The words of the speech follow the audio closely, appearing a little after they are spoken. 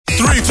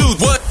3, 2,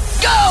 1,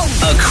 go!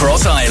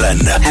 Across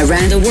Ireland.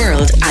 Around the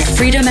world at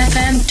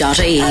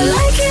freedomfm.ie. I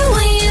like it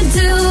when you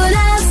do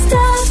that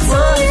stuff to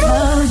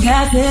you.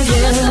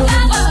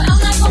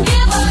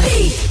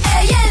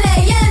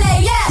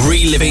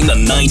 Reliving the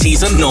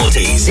 90s and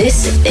noughties.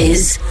 This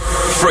is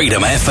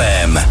Freedom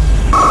FM.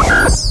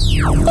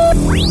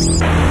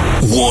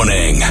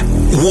 Warning.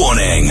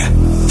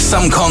 Warning.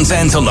 Some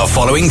content on the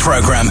following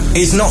program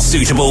is not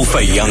suitable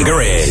for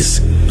younger ears.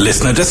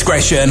 Listener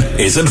discretion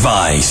is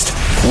advised.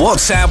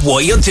 WhatsApp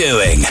what you're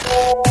doing.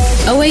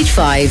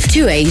 085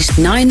 28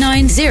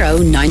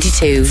 990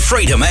 92.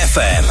 Freedom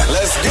FM.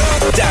 Let's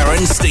go.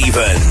 Darren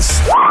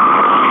Stevens.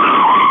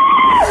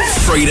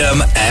 Freedom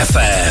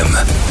FM.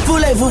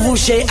 Voulez-vous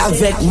bouger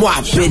avec moi,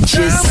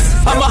 bitches?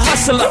 I'm a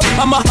hustler,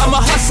 I'm a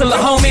hustler,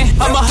 homie.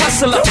 I'm a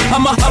hustler,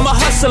 I'm a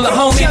hustler,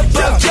 homie.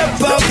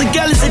 Jump up, the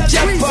girl is a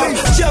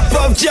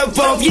jump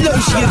up, you know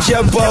she a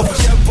jump up.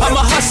 I'm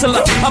a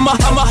hustler, I'm a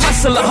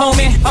hustler,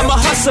 homie. I'm a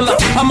hustler,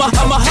 I'm a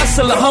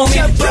hustler, homie.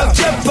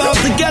 Jump up,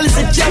 the girl is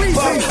a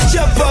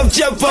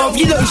jump up,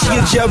 you know she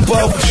a jump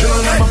up.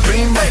 Chillin' in my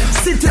beamer,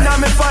 sitting on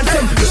my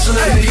phantom,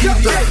 listening to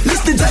ether,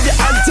 listening to the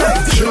anthem.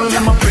 Chillin'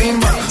 in my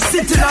beamer,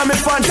 sitting on my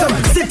phantom,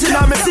 sitting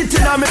on my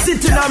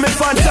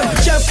phantom.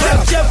 Jump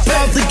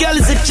up, the girl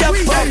is a jump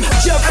up,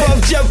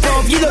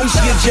 you know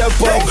she a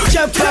jump up.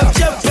 Jump up,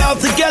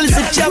 the girl is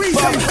a jump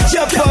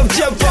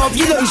up,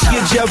 you know she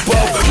a jump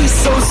up. He's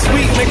so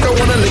sweet, make her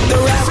wanna lick the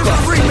rapper.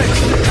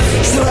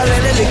 So I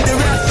let her lick the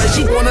rapper.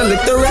 She wanna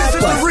lick the rapper,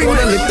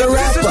 wanna lick the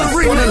rapper,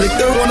 wanna lick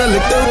the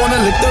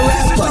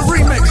rapper.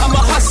 I'm a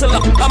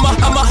hustler, I'm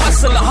a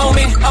hustler,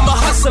 homie. I'm a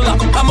hustler,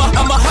 I'm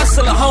a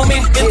hustler,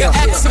 homie. In the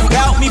acts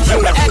about me,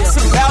 in the acts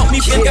about me,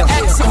 in the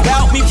acts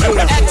about me, in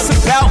the acts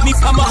about me.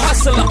 I'm a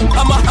hustler,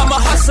 I'm a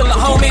hustler,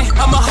 homie.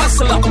 I'm a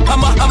hustler,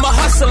 I'm a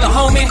hustler,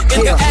 homie.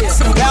 In the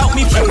acts about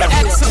me, in the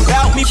acts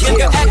about me, in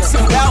the acts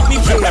about me,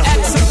 in the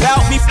acts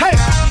about me. Hey,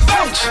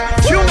 ouch,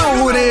 you know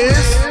who it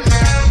is.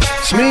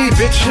 It's me,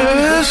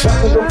 bitches.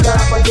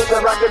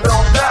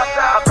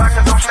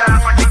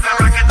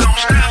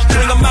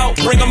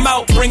 Bring them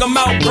out, bring them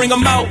out, bring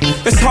them out.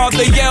 It's hard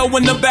to yell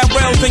when the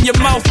barrel's in your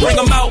mouth. Bring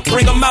them out,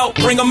 bring them out,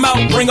 bring them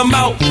out, bring them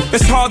out.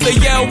 It's hard to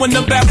yell when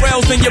the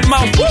barrel's in your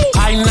mouth.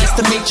 Hi, nice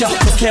to meet ya.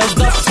 Mikhail's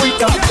the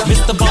freak up.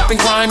 Mr. Bump and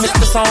Grind,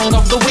 Mr. Song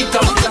of the Week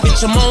up.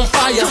 Bitch, I'm on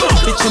fire.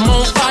 Bitch, I'm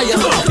on fire.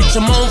 Bitch,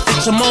 I'm on,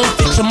 bitch, I'm on,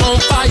 bitch, I'm on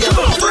fire.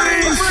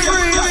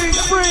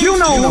 You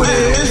know who it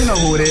is. You know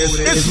who it is.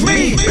 It's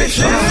me,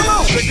 bitches.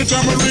 Take a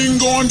tambourine,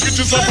 go and get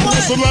yourself a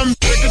whistle and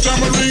take a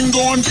tambourine,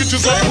 go and get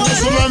yourself a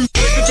whistle and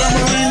take a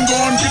tambourine, go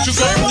and get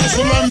yourself a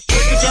whistle and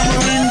take a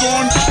tambourine, go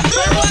and take a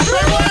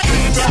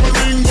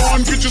tambourine, go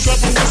and get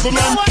yourself a whistle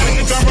and take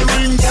a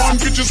tambourine, go and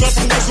get yourself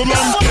a whistle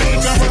and take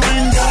a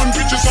tambourine, go and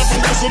get yourself a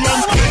whistle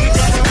and take a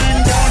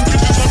tambourine, go and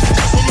get yourself a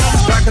whistle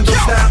and rock and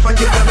don't stop, I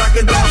get that rock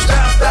and don't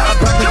stop.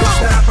 Rock and don't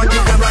stop, I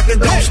get that rock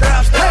and don't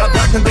stop.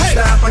 Rock and don't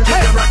stop, I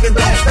get that rock and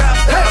don't stop.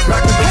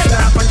 Rock and don't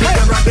stop, I get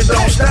that rock and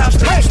don't stop.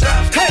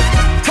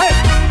 Hey,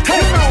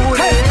 you know who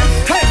it is.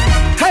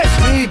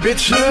 Me,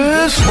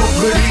 bitches. Smoke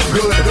good, eat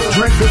good,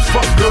 drink good,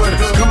 fuck good.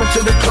 Coming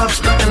to the club,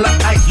 stunting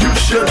like you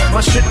should.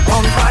 My shit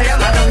on fire,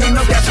 I don't need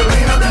no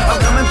gasoline. I'm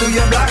coming through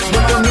your blocks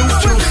with the new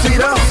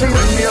two-seater.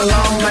 Bring me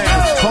along, man.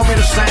 Call me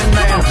the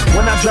Sandman.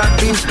 When I drop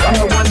beats, I'm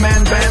the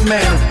one-man band,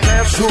 man.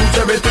 Cash rules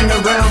everything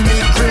around me.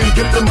 Dream,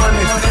 get the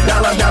money.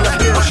 Dollar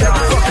bill, check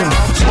fucking.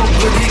 Smoke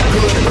good, eat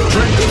good,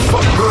 drink good,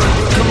 fuck good.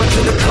 Coming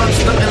to the club,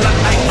 stunting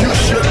like you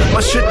should.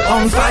 My shit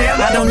on fire,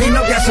 I don't need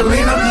no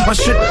gasoline. My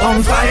shit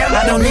on fire,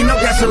 I don't need no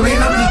gasoline.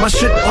 My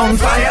shit on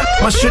fire,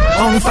 my shit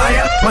on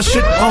fire, my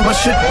shit on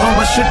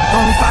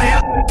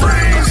fire.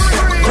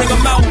 Bring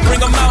them out, bring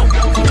them out.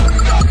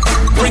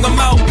 Bring them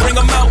out, bring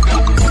them out.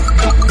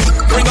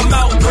 Bring them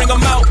out, bring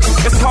them out.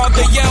 It's hard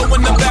to yell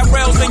when the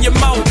barrel's in your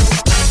mouth.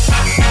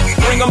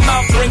 Bring them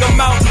out, bring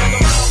them out.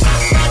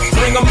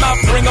 Bring them out,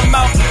 bring them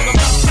out.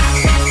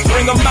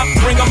 Bring them out,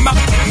 bring them out.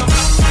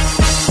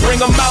 Bring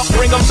them out,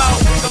 bring them out.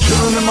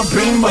 Chillin' in my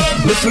beamer,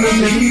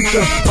 listening to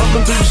ether,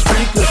 bumping through the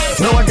speakers.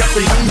 Know I got the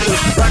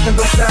heaters. Rockin'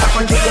 don't stop,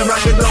 I get the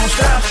rockin' don't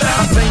stop.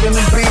 I'm thinking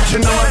the beat, you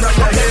know I got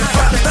the hip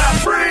hop. Stop,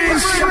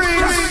 freeze.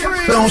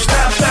 Don't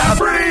stop,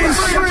 freeze.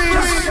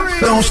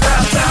 Don't stop.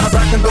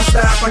 Rockin' don't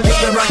stop, I get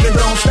the rockin'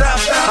 don't stop.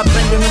 I'm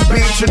thinking the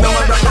beat, you know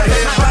I got the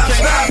hip hop.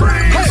 Stop,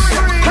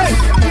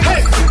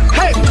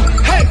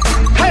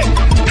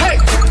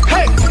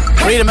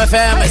 Freedom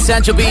FM,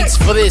 Essential Beats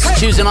for this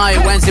Tuesday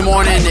night, Wednesday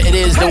morning. It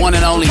is the one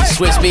and only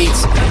Swiss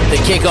Beats, the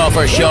kick-off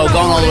our show,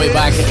 going all the way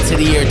back to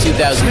the year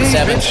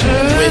 2007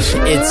 with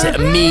It's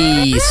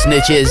Me,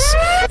 Snitches.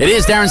 It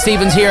is Darren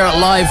Stevens here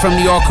live from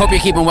New York. Hope you're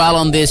keeping well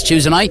on this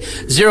Tuesday night.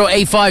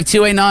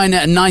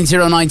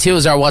 085-289-9092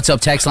 is our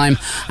WhatsApp text line,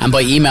 and by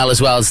email as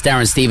well. It's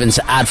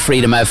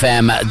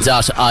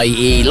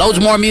darrenstevens@freedomfm.ie. Loads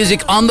more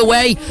music on the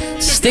way.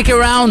 Stick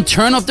around,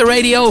 turn up the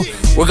radio.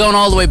 We're going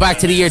all the way back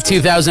to the year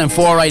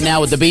 2004 right now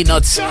with the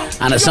Beatnuts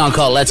and a song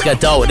called Let's Get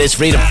Dough. It is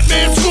Freedom. Fat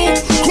man school,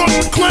 Crump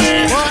the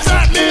Clan.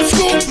 Fat man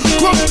school,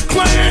 Crump the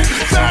Clan.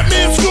 Fat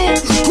man school,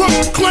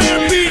 Crump the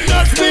Clan.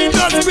 Beatnuts,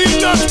 Beatnuts,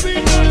 Beatnuts,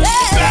 Beatnuts.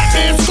 Fat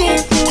man school,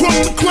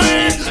 Crump the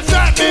Clan.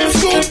 Fat man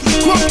school,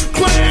 Crump the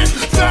Clan.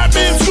 Fat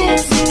man school,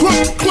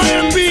 Crump the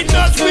Clan.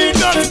 Beatnuts,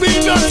 Beatnuts,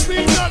 Beatnuts,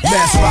 Beatnuts.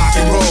 Let's rock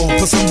and roll,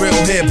 put some real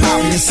hip-hop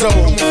in your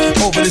soul.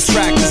 Over this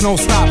track, there's no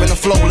stopping the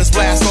flow. Let's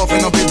blast off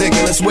in a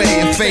ridiculous way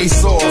and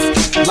face off.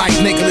 Like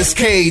Nicolas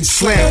Cage,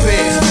 slam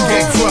it, you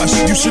get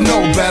crushed, you should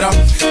know better.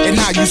 And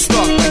now you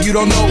stuck like you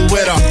don't know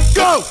where to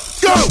go.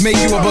 Make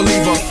you a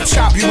believer,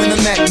 chop you in the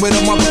neck with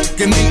a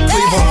motherfucking meat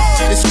cleaver.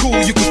 It's cool,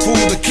 you can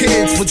fool the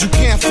kids, but you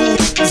can't fool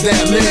those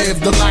that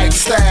live the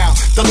lifestyle,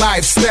 the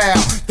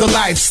lifestyle, the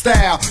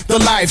lifestyle, the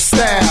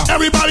lifestyle.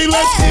 Everybody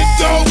let's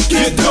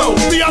get dough,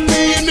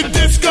 VIP in the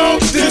disco,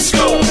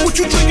 disco. What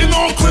you drinking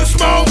on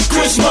Crismo,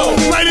 Crismo.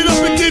 Light it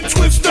up and get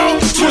twisto,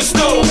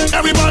 twisto.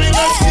 Everybody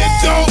let's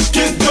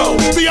get dough,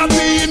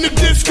 VIP in the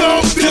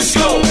disco,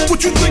 disco.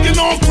 What you drinking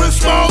on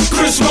Crismo,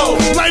 Crismo.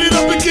 Light it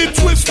up and get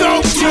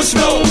twisto,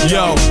 twisto.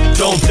 Yo,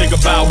 don't think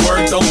about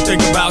work, don't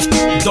think about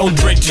don't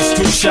drink just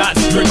 2 shots,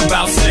 drink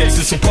about 6.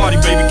 It's a party,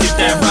 baby, get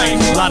that right.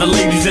 A lot of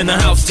ladies in the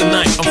house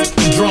tonight. I'm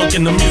f***ing drunk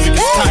and the music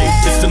is tight.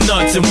 It's the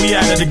nuts and we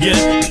at it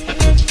again.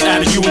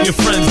 Out of you and your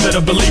friends,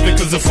 better believe it,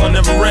 cause the fun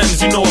never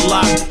ends. You know a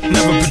lot,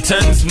 never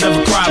pretends,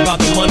 never cry about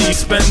the money he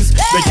spends.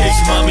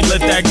 Vacation, mommy,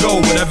 let that go.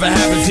 Whatever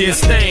happens here,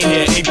 staying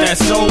here, ain't that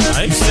so?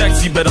 You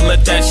sexy, better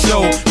let that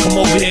show. Come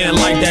over here and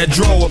like that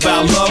dro.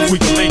 About love, we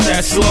can make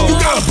that slow. You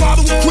got a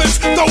bottle of Chris,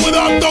 throw it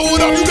up, throw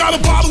it up. You got a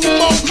bottle of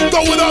Mo,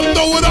 throw it up,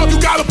 throw it up. You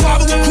got a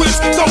bottle of Chris,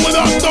 throw it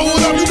up, throw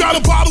it up. You got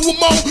a bottle of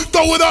Mo,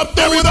 throw it up,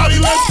 everybody,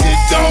 let's get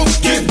dough,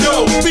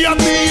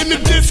 VIP in the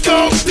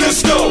disco,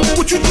 disco.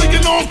 What you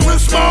drinking on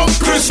Crismo,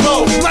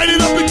 Crismo. Light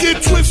it up and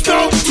get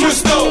twisto,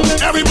 twisto.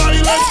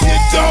 Everybody, let's get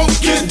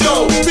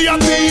dough,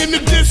 VIP in the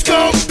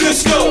disco,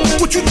 disco.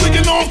 What you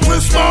drinking on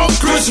Crismo,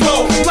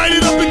 Crismo. Light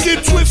it up and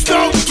get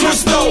twisto,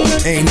 twisto.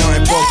 Ain't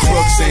nothing but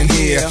crooks in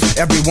here.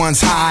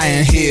 Everyone's high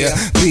in here.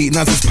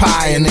 Beatnuts is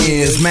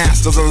pioneers,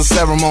 masters of the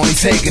ceremony,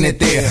 taking it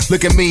there.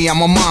 Look at me,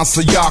 I'm a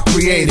monster y'all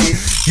created.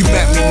 You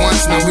met me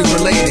once, now we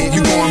related.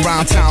 You going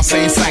around town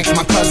saying Sykes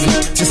my cousin.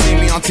 Just see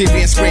me on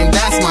TV and scream,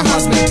 that's my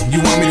husband.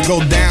 You want me to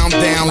go down,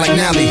 down like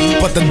Nelly,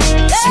 but the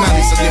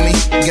smelly, so give me,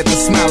 get the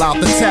smell out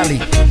the telly.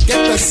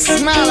 Get the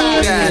smell out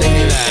of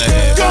here.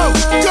 Go,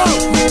 go,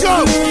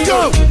 go,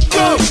 go,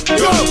 go,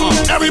 go.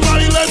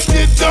 Everybody, let's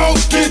get dough,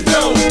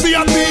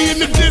 VIP in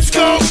the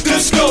disco,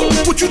 disco.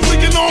 What you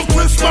drinking on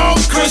Crismo,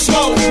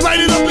 Crismo.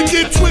 Light it up and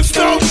get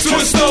twisto,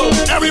 twisto.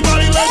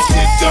 Everybody, let's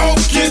get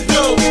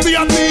dough,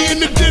 VIP in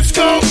the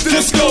disco,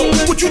 disco.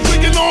 What you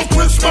drinking on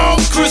Crismo,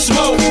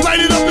 Crismo. Light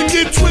it up and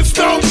get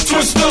twisto,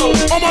 twisto.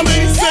 All my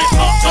ladies say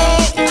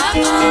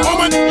all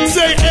my niggas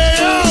say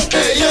ayo,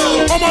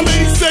 ayo. All my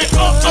ladies say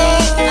all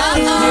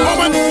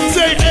my niggas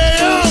say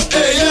ayo,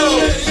 ayo,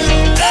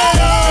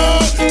 ayo,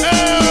 ayo.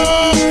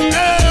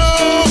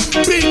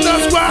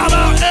 Beatnuts wild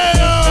out,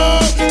 ayo,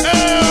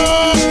 ayo,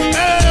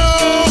 ayo.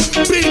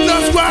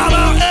 Beatnuts wild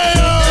out,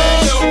 ayo,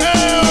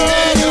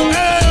 ayo,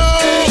 ayo.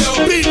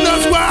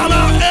 Beatnuts wild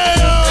out,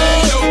 ayo,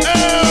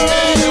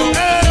 ayo,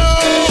 ayo.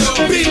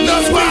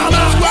 Beatnuts wild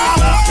out,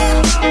 wild out.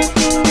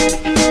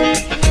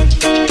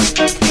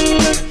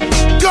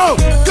 Go,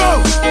 go,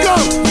 go,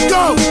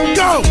 go,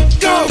 go,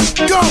 go,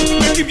 go.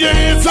 Now keep your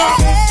hands up.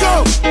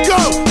 Go, go,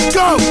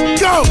 go,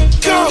 go,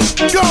 go,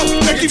 go.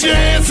 Now keep your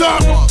hands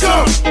up.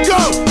 Go,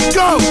 go,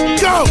 go,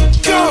 go,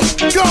 go,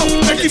 go.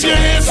 Now keep your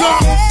hands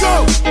up.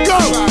 Go, go,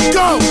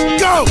 go,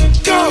 go,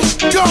 go,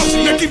 go.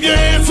 Now keep your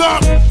hands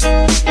up.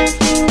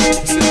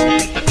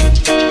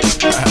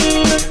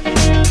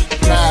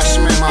 Flash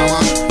me, mama.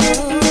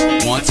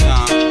 One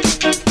time.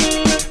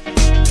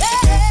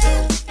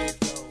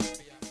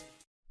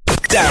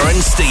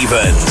 Darren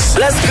Stevens.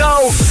 Let's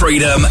go.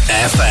 Freedom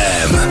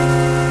FM.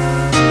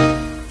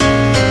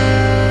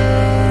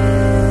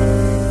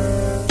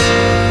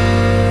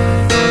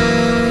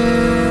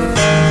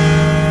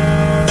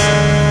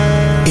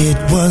 It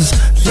was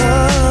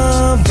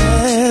love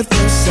at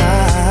first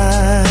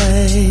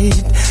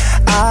sight.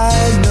 I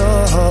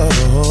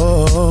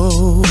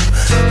know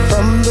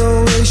from the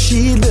way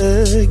she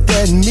looked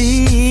at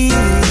me.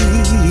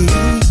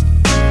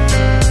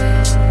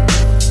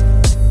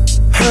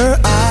 Her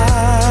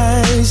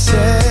eyes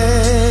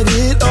said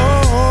it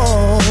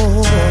all.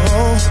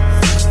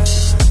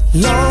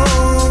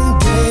 Long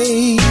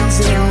days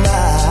and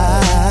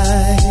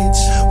nights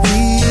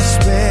we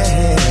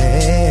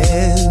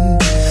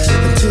spent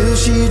until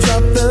she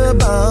dropped the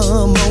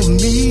bomb on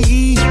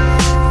me.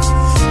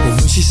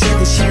 When she said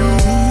that she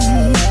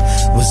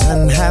was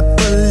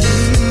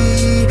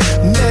unhappily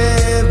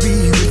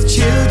married with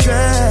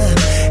children,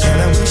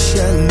 and I wish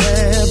I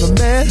never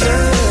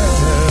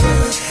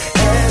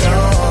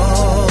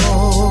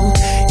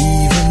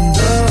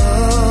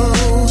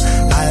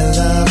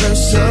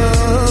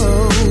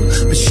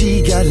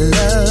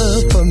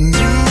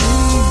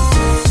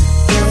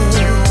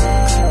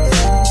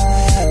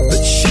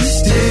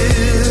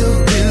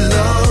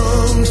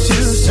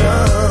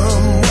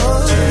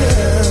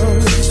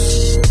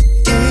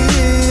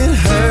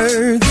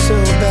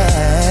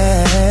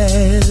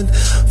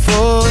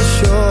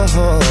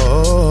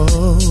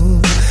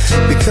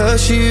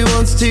she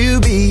wants to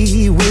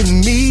be with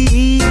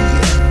me.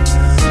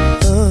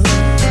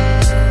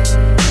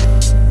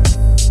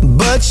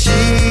 But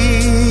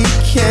she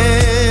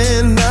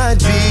cannot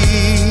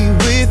be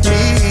with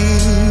me.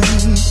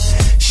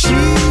 She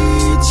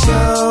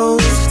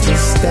chose to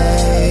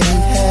stay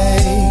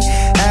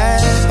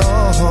at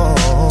home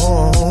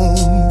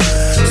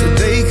so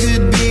they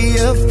could be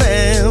a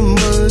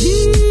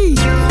family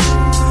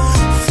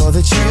for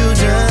the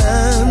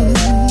children.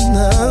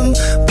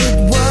 But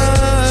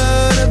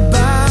what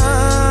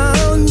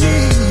about me?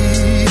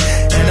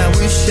 And I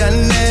wish I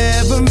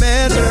never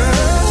met her.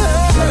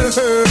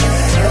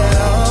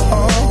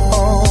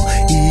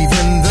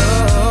 Even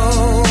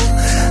though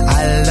I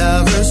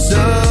love her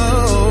so,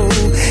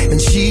 and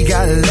she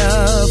got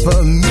love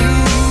for me.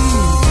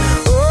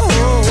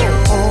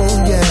 Oh,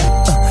 yeah.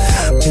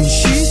 And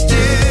she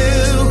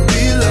still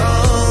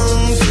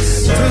belongs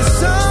to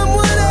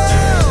someone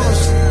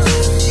else.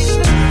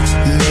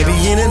 Maybe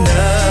in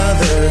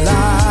another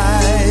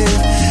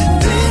life,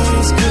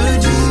 things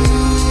could be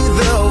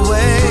the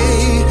way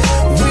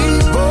we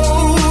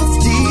both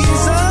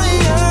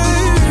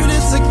desired.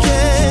 It's a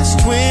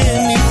catch-22.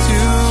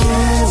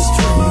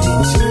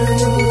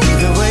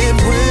 Either way it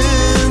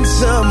went,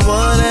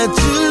 someone had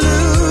to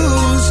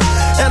lose.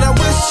 And I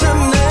wish I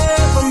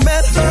never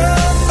met her.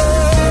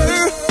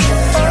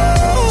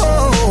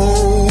 Oh,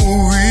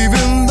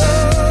 even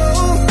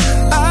though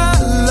I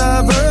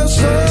love her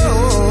so,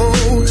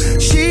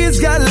 she's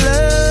got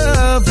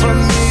love for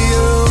me.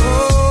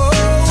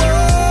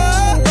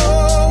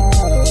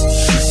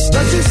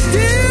 But she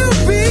still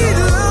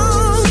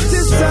belongs to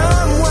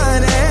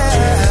someone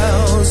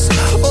else.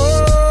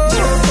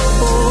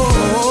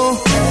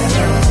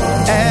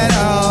 At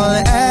all.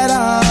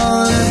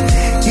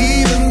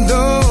 Even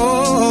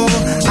though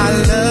I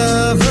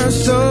love her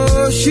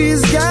so,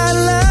 she's got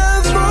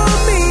love for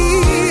me.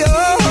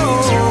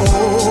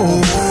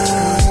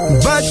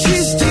 But she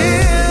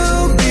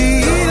still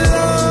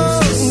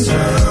belongs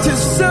to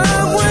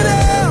someone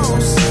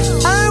else.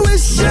 I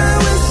wish I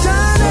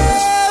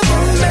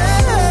never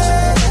met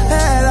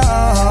at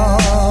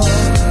all.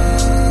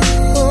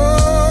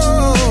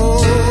 Oh,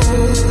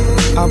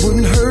 I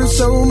wouldn't hurt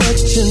so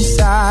much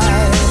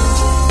inside.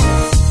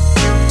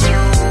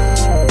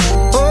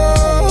 Oh,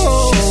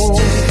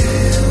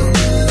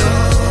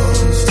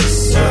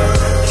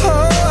 I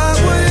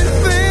wouldn't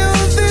feel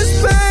this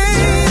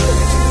pain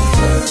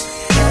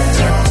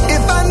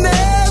if I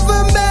never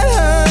met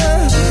her.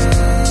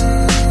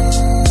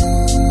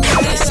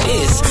 This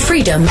is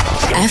Freedom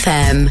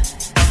FM.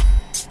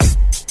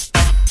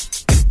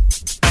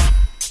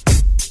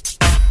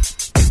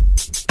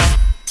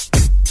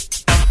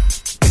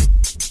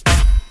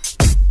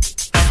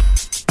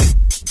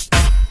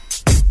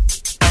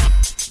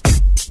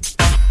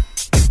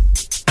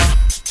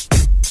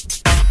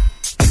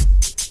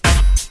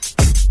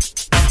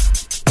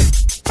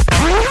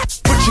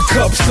 Put your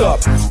cups up,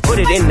 put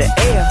it in the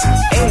air.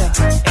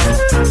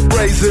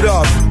 Raise it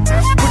up,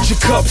 put your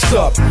cups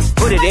up,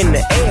 put it in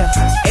the air.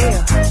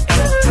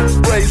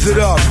 Raise it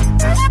up,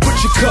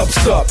 put your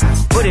cups up,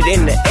 put it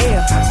in the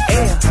air.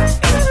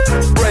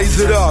 Raise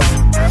it up,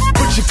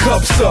 put your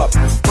cups up,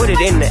 put it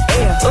in the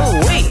air. Ooh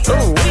wee.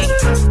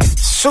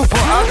 Super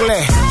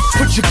ugly.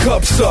 Put your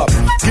cups up,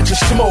 get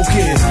your smoke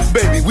in.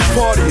 Baby, we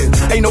partying,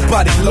 ain't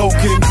nobody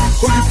loking.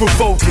 Who you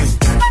provoking?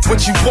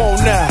 What you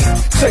want now?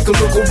 Take a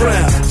look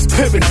around, it's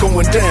pimpin'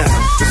 going down.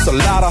 It's a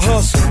lot of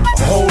hustle,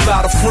 a whole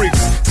lot of freaks.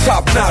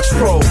 Top-notch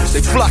pros,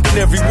 they flocking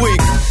every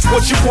week.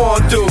 What you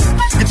wanna do?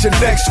 Get your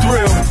next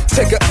thrill.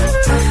 Take a...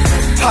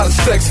 How does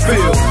sex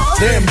feel?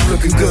 Damn, you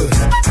looking good.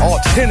 All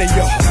 10 of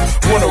y'all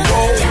wanna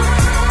roll?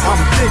 I'm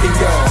digging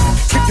y'all.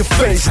 Keep your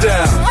face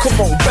down.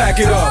 Come on, back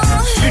it up.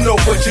 You know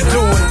what you're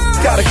doing.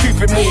 Gotta keep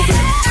it moving.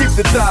 Keep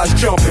the thighs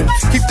jumping.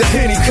 Keep the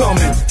Henny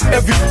coming.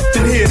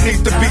 Everything here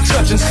needs to be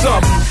touching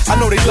something. I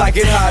know they like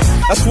it hot.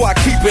 That's why I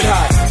keep it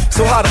hot.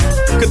 So how the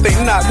could they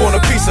not want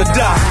a piece of dot?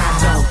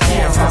 I don't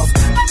care,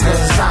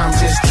 cause I'm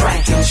just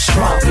drinking,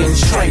 smoking,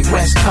 straight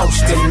west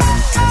coasting.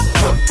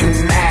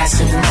 Putting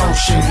ass in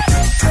motion.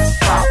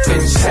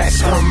 Talking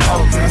sex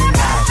promoting.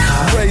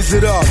 Raise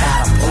it up.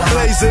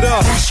 Blaze it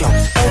up.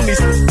 Only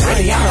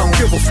really, I don't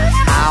give a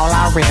all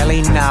I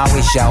really know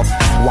is yo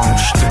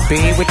wants to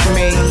be with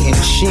me and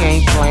she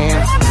ain't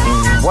playing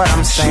what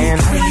I'm saying.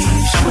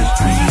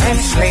 And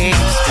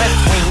sleeps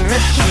between the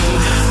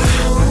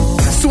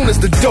sheets. Soon as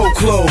the door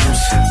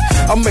close,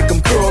 I make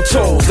them girl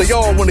toes. They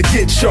all wanna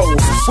get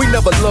chose. We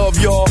never love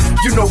y'all,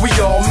 you know we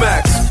all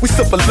max. We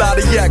sip a lot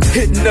of yak,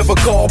 hit and never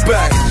call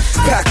back.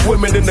 Pack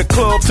women in the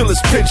club till it's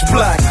pitch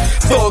black.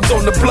 Thugs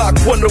on the block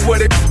wonder where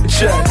they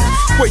at.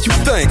 Where you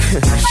think?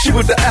 She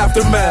with the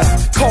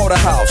aftermath. Call the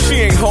house, she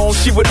ain't home,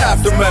 she with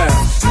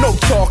aftermath. No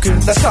talking,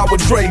 that's how a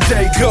Dre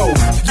day go.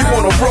 You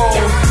wanna roll?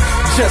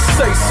 Just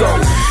say so.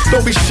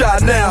 Don't be shy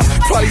now,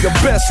 probably the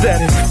best at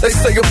it. They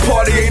say a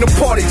party ain't a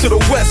party till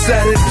the West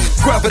at it.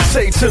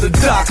 Gravitate to the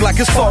dock like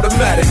it's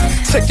automatic.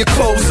 Take your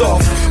clothes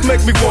off,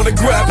 make me wanna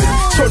grab it.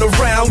 Turn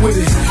around with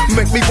it,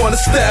 make me wanna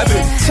stab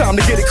it. Time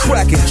to get it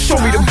cracking, show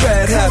me the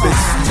bad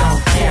habits.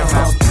 don't give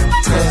up.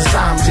 Cause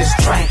I'm just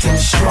drinking,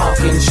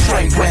 smoking,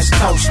 straight west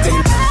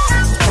coasting.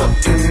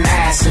 Putting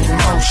ass in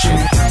motion.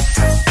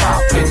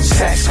 Popping,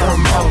 sex,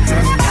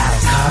 promoting.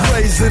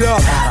 Blaze it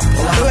up,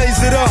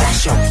 blaze it up.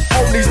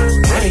 Only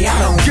really, I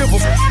don't give a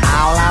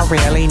all I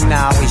really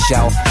know is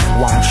yo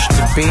wants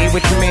to be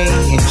with me,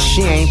 and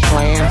she ain't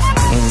playing.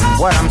 And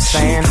what I'm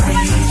saying, and sleeps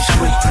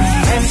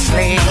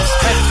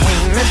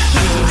between the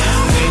sheets.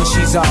 When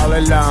she's all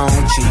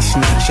alone, she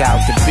sneaks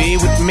out to be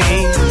with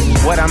me.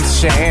 What I'm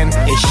saying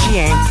is she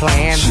ain't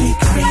playing. And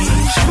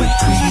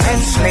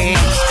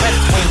sleeps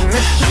between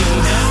the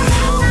sheets.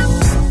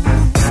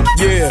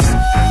 Yeah,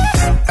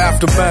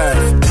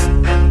 aftermath.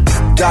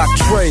 Doc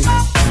Dre,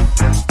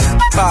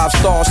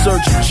 5-star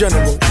Surgeon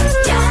General.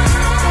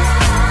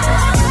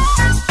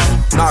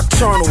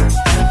 Nocturnal,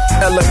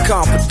 LA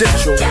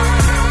Confidential.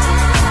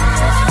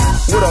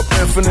 What up,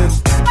 Infinite?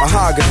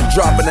 Mahogany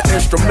dropping the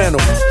instrumental.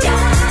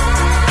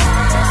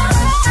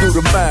 Do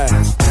the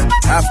math.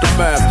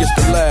 Aftermath gets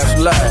the last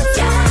laugh.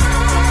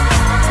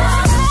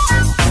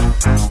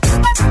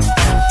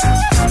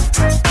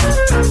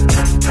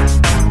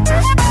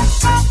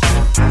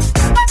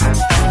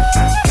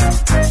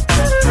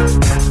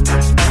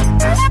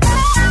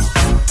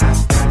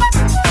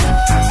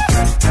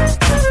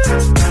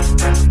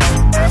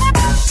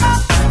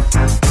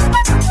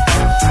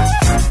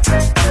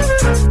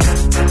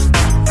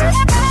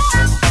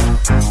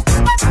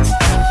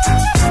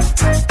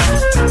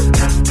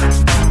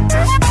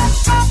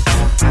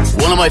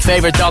 One of my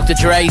favorite Dr.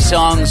 Dre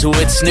songs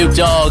with Snoop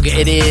Dogg,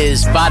 it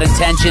is Bad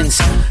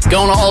Intentions,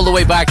 going all the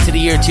way back to the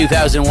year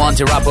 2001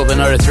 to wrap up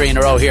another 3 in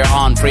a row here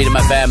on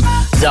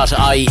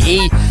freedomfm.ie.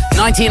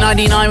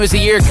 1999 was the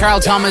year. Carl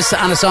Thomas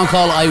and a song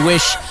called I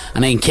Wish,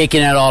 and then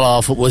kicking it all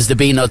off was the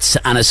Beatnuts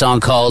and a song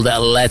called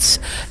Let's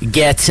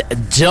Get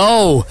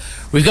Dough.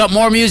 We've got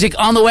more music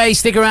on the way.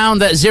 Stick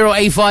around at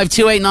 085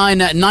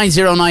 289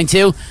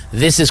 9092.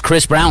 This is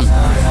Chris Brown.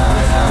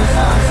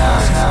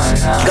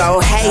 Go,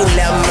 hey,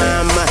 lil'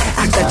 mama,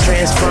 I could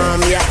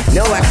transform ya.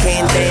 No, I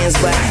can't dance,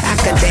 but I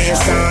could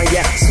dance on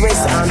ya. Swiss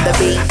on the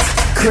beat,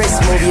 Chris,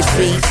 move your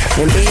feet.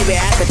 And baby,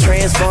 I could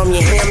transform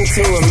you, him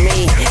to a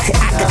me.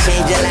 I could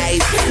change your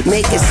life,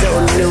 make it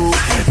so new.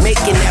 Make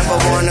you never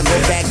wanna go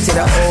back to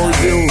the old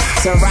you.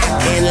 So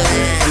rock in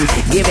line,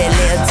 give it a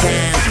little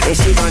time. And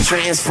she gon'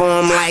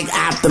 transform like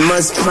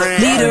Optimus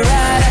Prime. Need a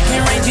ride, I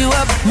can range you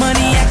up.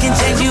 Money, I can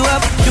change you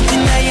up. You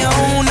can have your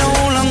own, no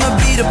longer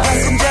be the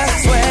passenger.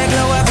 Swag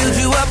low, I build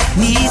you up.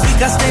 Knees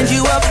weak, I stand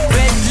you up.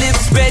 Red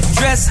lips, red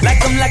dress,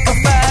 like I'm like a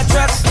fire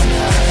truck.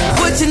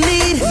 What you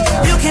need,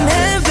 you can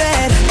have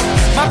that.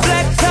 My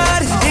black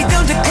card, they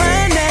don't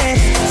decline that.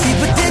 See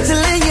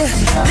potential in you,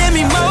 let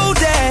me mold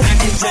that. I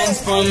can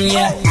transform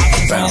ya, I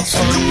can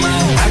transform ya. I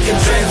can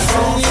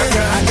transform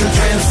ya, I can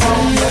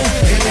transform ya.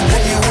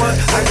 Anything you want,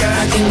 I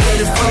can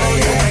get it for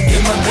ya.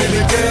 Get my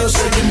baby girl,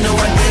 so you know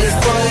I did it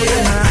for ya.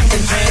 I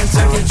can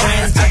transform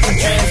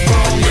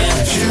ya.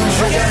 Shoes,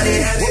 you got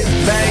it.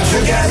 Bags,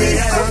 you got it.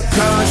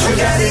 Cars, you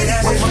got it.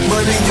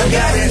 Money, you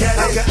got it. I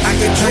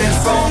can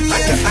transform ya,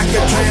 I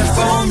can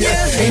transform ya.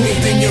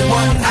 Anything you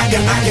want, I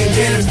can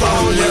get it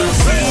for ya.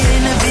 See it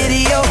in the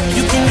video,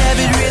 you can have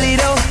it really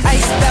though.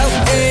 Iced out,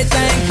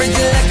 everything,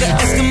 frigid like an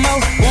Eskimo.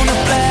 Wanna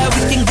fly,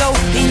 we can go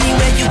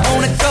anywhere you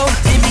wanna go.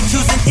 Maybe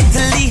choosing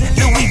Italy,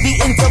 Louis V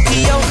in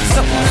Tokyo.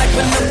 Something like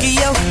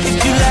Pinocchio, if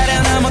you lie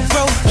down I'ma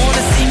grow. Wanna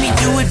see me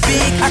do it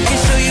big, I can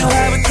show you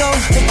how it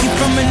goes. Take you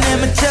from an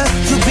amateur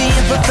to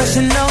being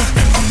professional.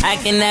 I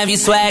can have you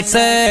swag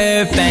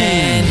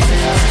surfing.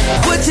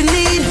 What you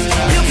need,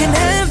 you can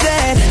have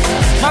that.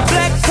 My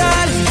black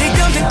card, they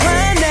don't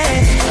decline that.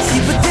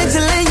 See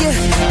potential in you,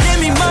 let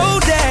me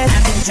mold that.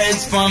 I can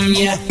transform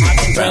ya, I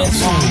can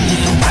transform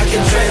ya. I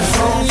can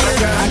transform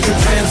ya, I can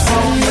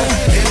transform ya.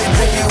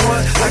 Anything you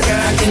want, I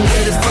can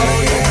get it for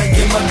ya.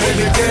 Get my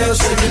baby girl,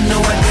 so you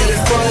know I did it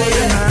for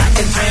ya. I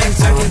can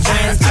transform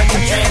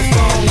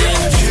ya.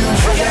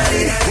 Shoes, you got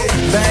it.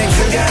 Bags,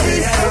 you got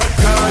it.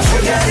 Cars,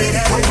 you got it.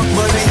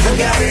 Money, you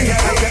got it.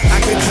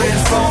 I can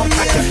transform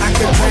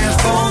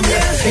ya.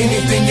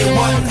 Anything you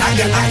want, I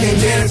can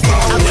get it for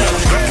ya. Okay,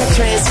 I can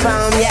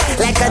transform ya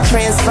like a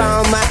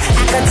transformer.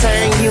 I can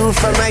turn you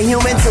from a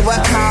human to a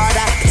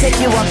Carter.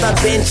 Take you off the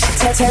bench,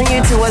 turn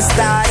you to a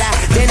starter.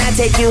 Then I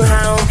take you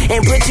home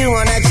and put you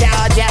on a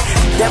charger.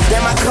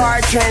 Then my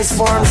car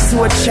transforms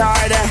to a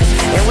charter,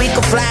 and we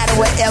can fly to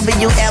wherever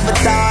you ever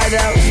thought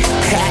of.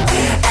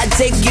 I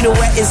take you to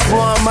where it's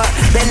warmer.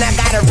 Then I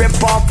gotta rip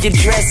off your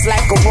dress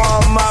like a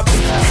warm up.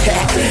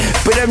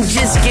 But I'm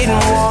just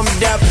getting warmed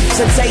up.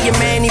 So tell your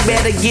man he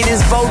better get his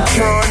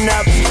Voltron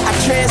up. I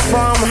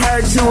transform her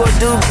to a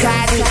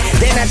Ducati.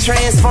 Then I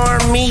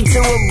transform me to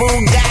a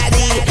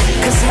Bugatti.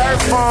 Cause her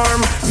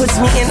form puts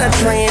me in a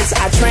trance.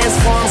 I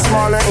transform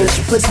smaller and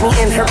she puts me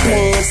in her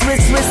pants.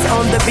 Swiss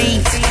on the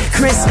beat.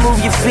 Chris,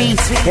 move your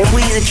feet. And we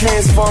to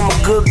transform a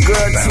good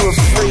girl to a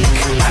freak.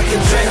 I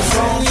can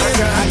transform ya,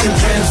 I can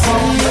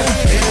transform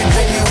ya.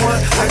 Anything you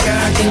want,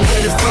 I can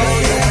get it for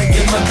ya.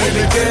 Get my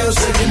baby girl,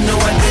 so you know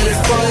I did it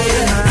for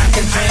ya. I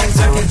can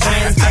transform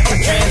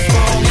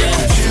ya.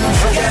 Shoes,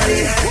 you got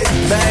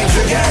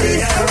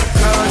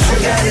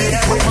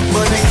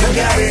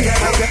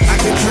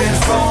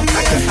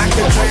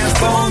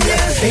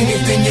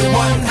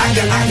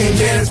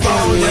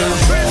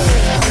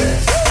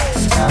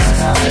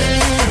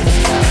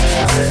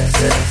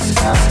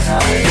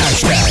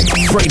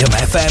Freedom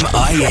FM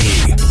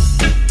IE.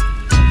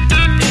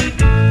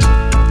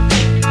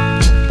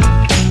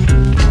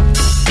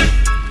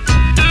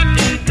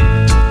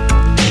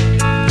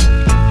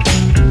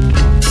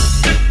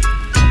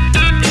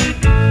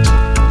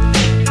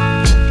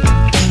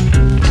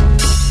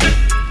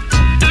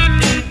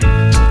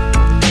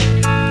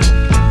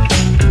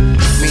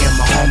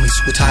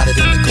 We're tighter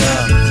than the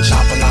glove. We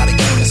chop a lot of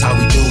game, that's how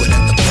we do it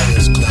at the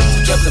Players Club.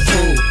 Jump in the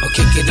pool or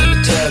kick it in the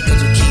tub,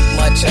 cause we keep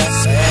much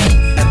ass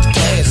at the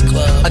Players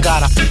Club. I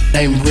got a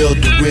named Real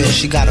to Real.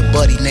 She got a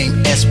buddy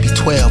named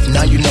SB12.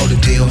 Now you know the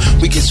deal.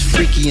 We get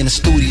freaky in the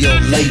studio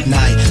late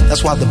night.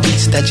 That's why the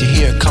beats that you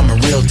hear coming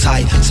real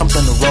tight.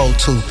 Something to roll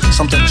to,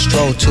 something to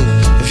stroll to.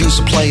 If you's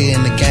a player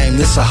in the game,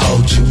 this'll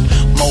hold you.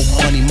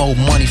 More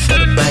money for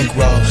the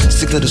bankroll.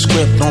 Stick to the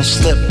script, don't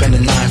slip in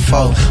the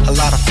 9-4. A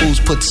lot of fools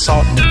put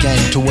salt in the game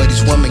to where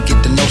these women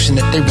get the notion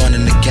that they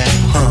running the game.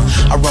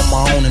 I run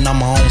my own and I'm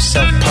my own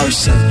self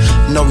person.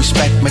 No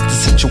respect make the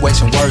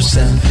situation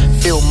worsen.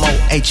 Feel more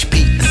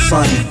HP and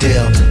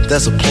Sunnydale.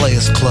 There's a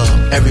Players Club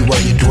everywhere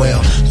you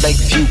dwell.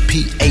 Lakeview,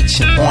 PH,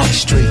 and Orange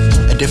Street.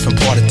 A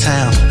different part of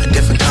town, a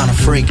different kind of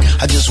freak.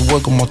 I just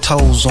wiggle my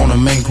toes on a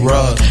mink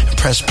rug and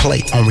press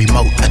play on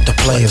remote at the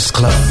Players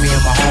Club. Me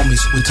and my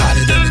homies, we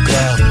tighter than the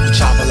glove. We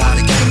chop a lot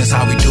of game, that's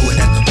how we do it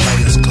at the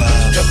Players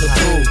Club. Jump the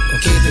pool or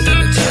keep it in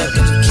the tub,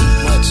 cause we keep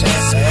much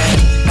ass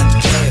at the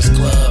Players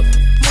Club.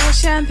 More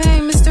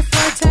champagne, Mr.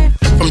 Forte.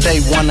 From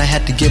day one, I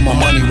had to get my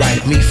money right.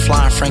 Me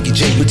flying Frankie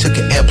J, we took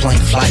an airplane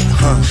flight.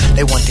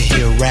 They want to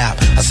hear rap.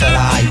 I said,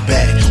 I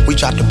bet. We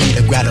dropped the beat,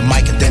 I grabbed a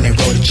mic, and then they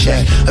wrote a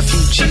check. A few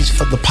G's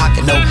for the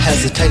pocket, no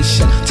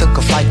hesitation. Took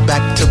a flight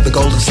back to the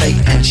Golden State,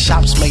 and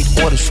shops made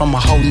orders from a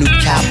whole new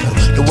capital.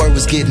 The word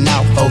was getting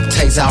out,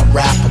 Vote's out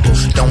rappable.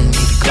 Don't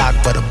need a Glock,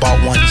 but I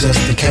bought one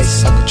just in case.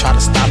 Sucker try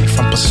to stop me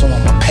from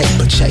pursuing my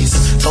paper chase.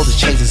 So the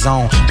chase is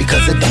on,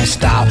 because it don't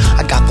stop.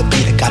 I got the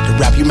beat, I got the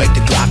rap, you make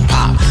the Glock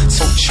pop.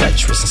 So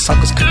treacherous, and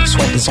suckers couldn't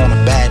sweat this on a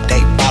bad day.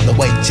 By the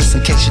way, just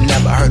in case you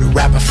never heard of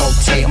rapping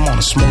Forte, I'm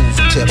on a smooth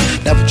tip.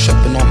 Never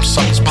tripping on them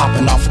suckers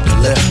popping off the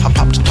lip. I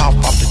pop the top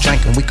off the drink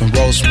and we can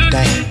roll some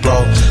dank,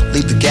 bro.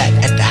 Leave the gat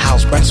at the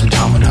house, bring some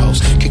dominoes.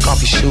 Kick off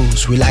your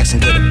shoes, relax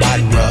and get a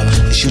body rub.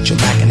 And shoot your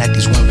mackin' at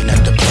these women at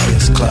the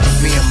Players Club.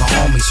 Me and my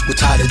homies, we're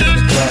tighter than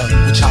the glove.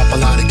 We chop a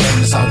lot of game,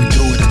 that's how we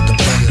do it at the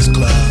Players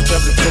Club.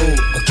 Jump the pool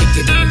or kick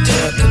it in the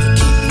tub, cause we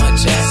keep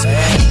much ass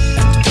at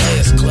the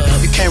Players Club.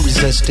 You can't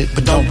resist it,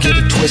 but don't get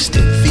it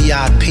twisted.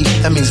 VIP,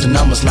 that means the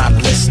number's not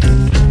listed.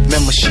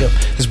 Membership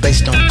is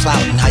based on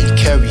clout and how you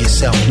carry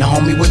yourself. Now,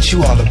 homie, what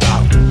you all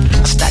about?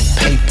 I stack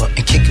paper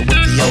and kick it with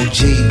the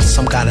OGs.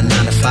 Some got a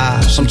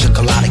 9-to-5, some took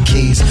a lot of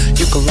keys.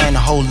 You can learn a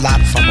whole lot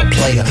from a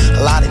player.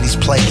 A lot of these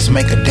players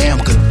make a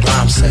damn good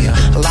rhyme sayer.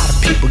 A lot of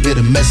people get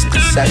a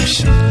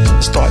misconception,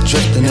 start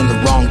drifting in the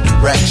wrong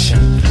direction.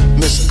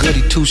 Miss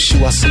Goody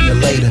Two-Shoe, I'll see you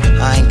later.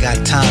 I ain't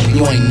got time,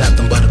 you ain't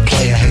nothing but a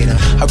player hater.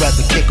 I'd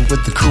rather kick it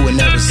with the crew in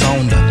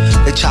Arizona.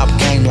 They chop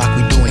game like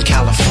we do in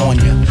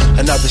California.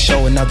 Another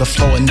show, another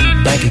flow, a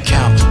new bank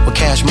account where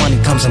cash money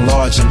comes in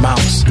large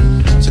amounts.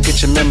 So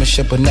get your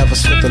membership, but never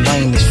slip the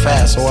lane this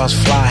fast, or else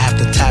fly have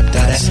to tap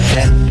that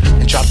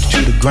and drop it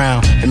to the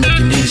ground and make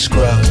your knees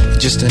scrub.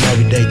 Just an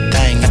everyday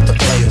thing at the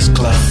Players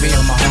Club. Me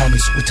and my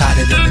homies, we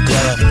tighter than the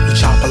glove. We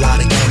chop a lot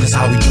of game, that's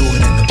how we do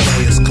it in the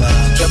Players Club.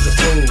 Jump the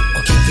pool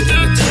or kick it in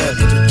the tub,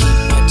 cause we keep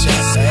much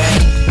ass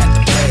at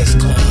the Players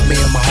Club. Me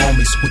and my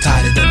homies, we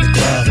tighter than the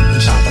glove. We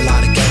chop a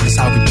lot of game, that's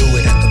how we do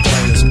it at the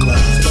Players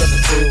Club. Jump the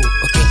pool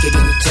or kick it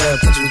in the tub,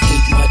 cause we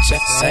keep much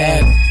ass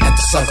at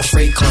the Sucker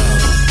Free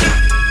Club.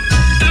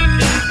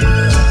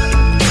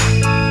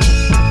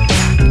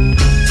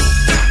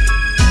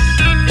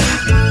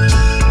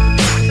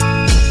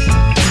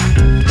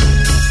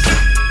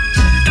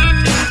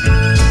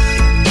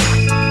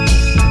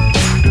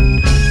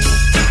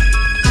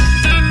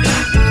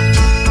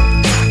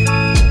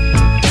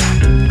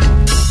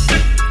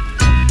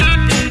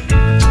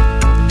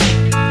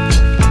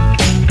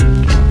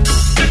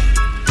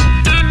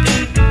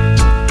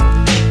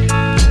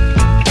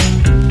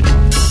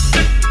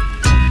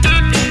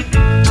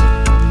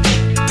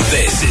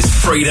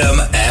 Freedom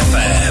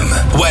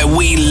FM, where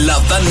we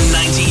love the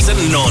 90s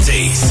and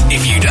noughties.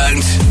 If you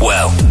don't,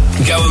 well,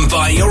 go and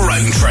buy your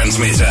own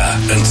transmitter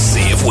and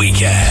see if we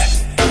care.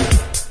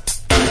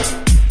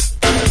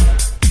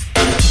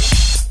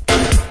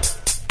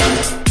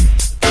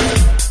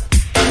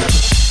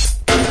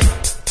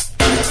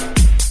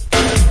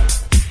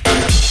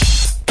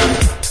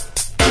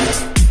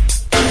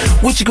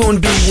 What you gonna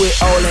do with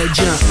all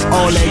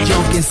that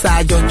junk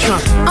inside your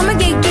trunk? I'ma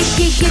get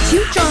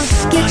you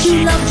drunk, get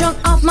you love drunk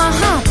off my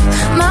hump,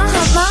 my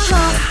hump, my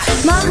hump,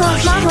 my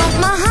hump, my hump,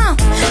 my hump,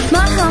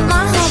 my hump,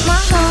 my hump, my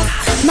hump,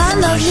 my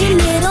lovely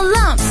little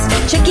lumps.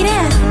 Check it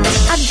out,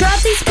 I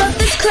drive these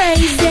brothers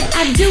crazy,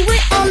 I do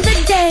it on the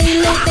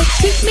daily. They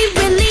treat me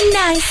really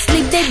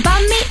nicely, they buy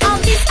me all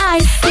these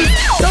ices,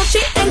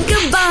 Dolce and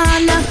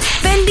Gabbana,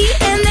 Fendi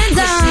and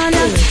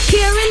Adana,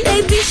 Karen,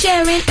 they be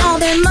sharing all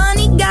their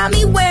money, got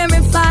me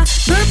wearing fly.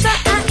 Bertha,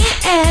 I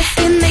ain't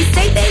asking. They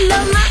say they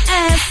love my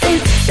ass. And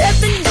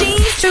 7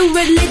 jeans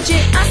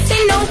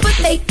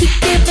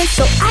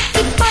So I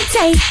keep on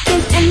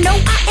taking, and no,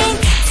 I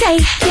ain't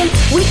taking.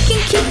 We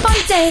can keep on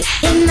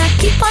dating, I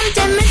keep on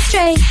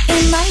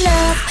demonstrating my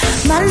love,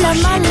 my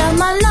love, my love,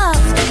 my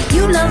love.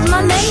 You love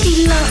my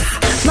lady love.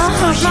 My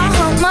hump, my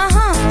hump, my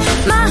hump.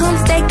 My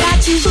humps, they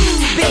got you.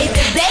 Ooh,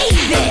 baby,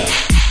 baby.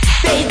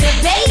 Baby,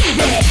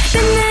 baby.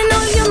 Spending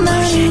all your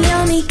money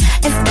on me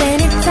and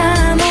spending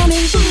time on me.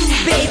 Ooh,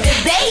 baby,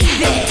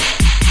 baby.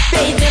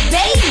 Baby,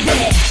 baby.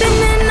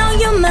 Spending all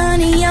your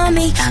money on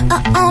me,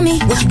 on me.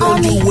 What you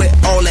gonna do with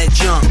all that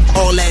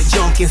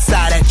junk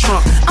inside that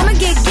trunk? I'ma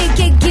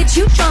get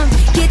you drunk,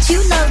 get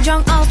you love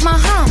drunk off my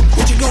hump.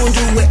 What you gonna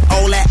do with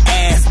all that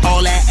ass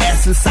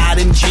inside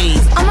them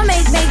jeans? I'ma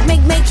make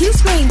you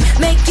scream,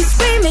 make you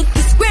scream, make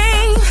you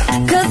scream.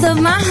 Cause of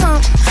my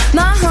hump,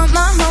 my hump,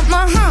 my hump,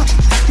 my hump.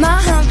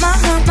 My hump, my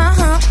hump, my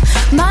hump.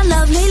 My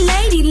lovely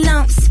lady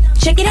lumps.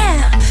 Check it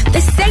out.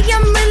 They say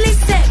I'm really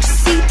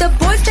sexy. The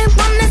boys, they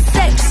wanna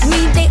sex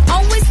me. They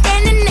always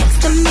standing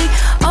next to me,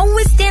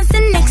 always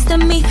dancing next to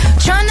me,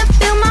 trying to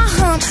feel my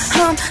hump,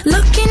 hump,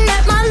 looking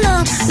at my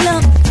lump,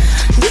 lump.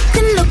 You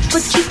can look,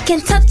 but you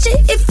can't touch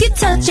it. If you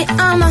touch it,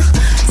 I'ma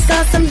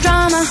start some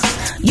drama.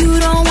 You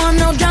don't want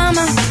no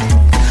drama.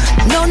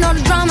 No, no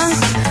drama.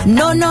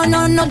 No, no,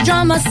 no, no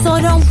drama. So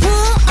don't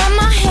pull on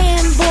my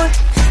hand, boy.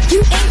 You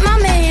ain't my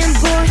man,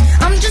 boy.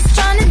 I'm just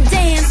trying to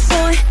dance,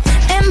 boy,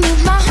 and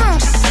move my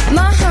hump,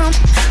 my hump,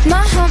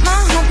 my hump,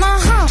 my hump, my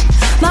hump,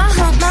 my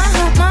hump, my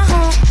hump, my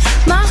hump,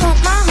 my hump,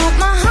 my hump,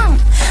 my hump.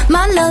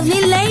 My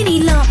lovely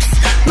lady lumps,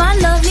 my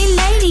lovely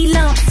lady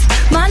lumps,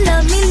 my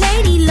lovely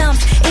lady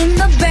lumps. In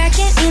the back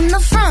and in the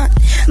front,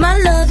 my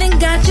loving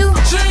got you.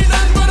 She ain't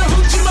nothing but a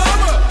hoochie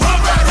mama.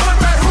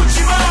 Alright,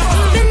 hoochie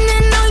mama.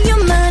 Spending all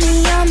your money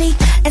on me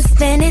and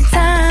spending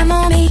time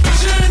on me.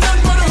 She ain't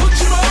nothing but a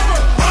hoochie mama.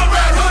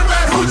 Alright,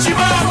 hoochie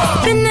mama.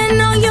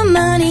 Spending all your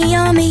money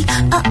on me,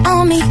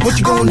 on me. What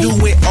you gonna do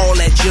with all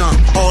that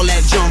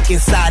junk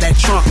inside that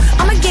trunk?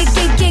 I'ma get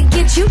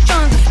you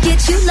drunk,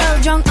 get you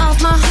love drunk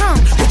off my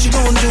hump. What you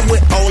gonna do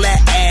with all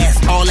that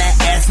ass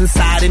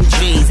inside them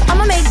jeans?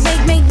 I'ma make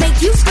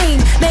you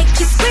scream, make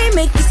you scream,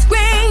 make you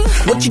scream.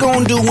 What you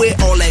gonna do with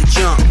all that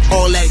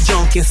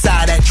junk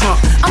inside that trunk?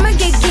 I'ma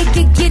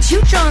get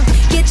you drunk,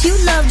 get you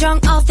love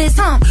drunk off this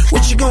hump.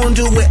 What you gonna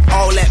do with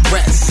all that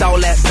breasts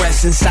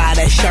inside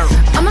that shirt?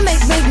 I'ma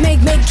make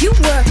you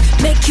work,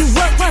 make you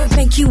work,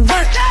 make you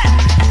work.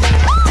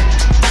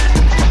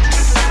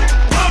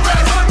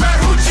 Alright,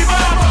 hoochie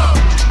mama.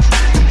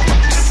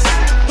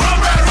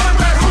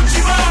 Alright,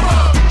 hoochie mama.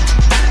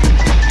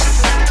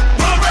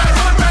 Alright,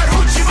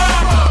 hoochie mama. Alright, hoochie mama.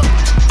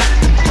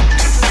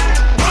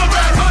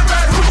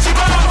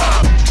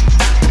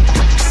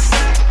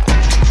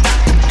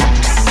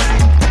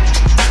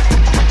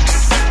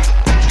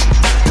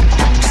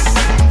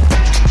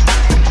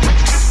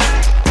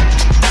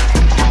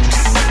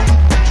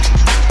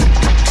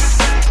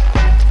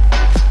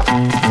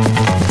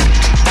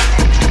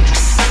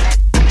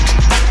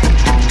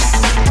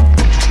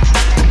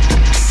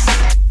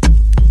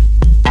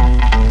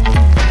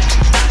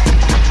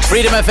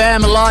 Freedom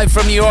FM live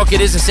from New York.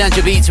 It is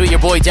Essential Beats with your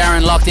boy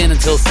Darren, locked in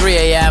until 3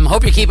 a.m.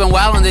 Hope you're keeping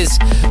well on this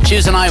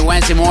Tuesday night,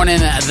 Wednesday morning.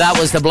 That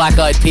was the Black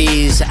Eyed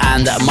Peas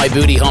and My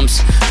Booty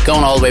Humps,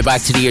 going all the way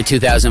back to the year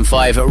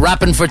 2005.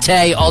 Rapping for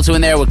Tay, also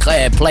in there with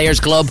Players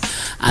Club.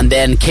 And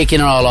then kicking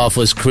it all off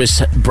was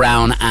Chris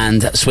Brown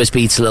and Swiss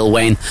Beats, Lil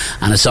Wayne,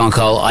 and a song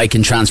called I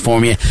Can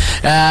Transform You.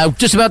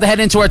 Just about to head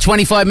into our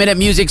 25-minute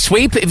music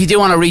sweep. If you do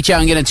want to reach out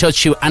and get in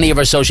touch to any of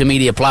our social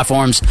media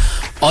platforms,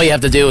 all you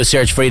have to do is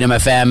search Freedom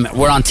FM.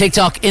 We're on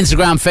TikTok,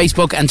 Instagram,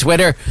 Facebook and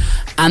Twitter.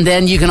 And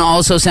then you can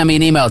also send me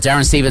an email,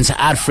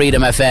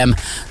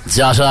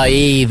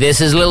 darrenstevens@freedomfm.ie.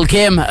 This is Lil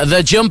Kim,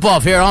 The Jump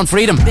Off, here on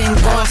Freedom. Been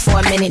gone for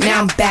a minute, now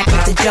I'm back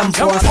with the jump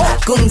off.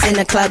 Goons in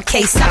the club,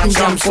 case something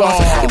jump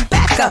off. You're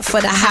back up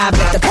for the high,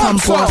 let the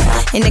pump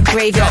off. In the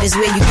graveyard is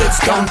where you get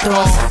stomped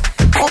off.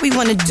 All we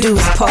wanna do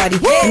is party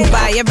and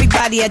buy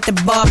everybody at the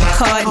bar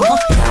Bacardi.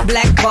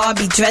 Black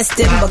Barbie dressed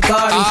in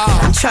Bulgari.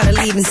 I'm trying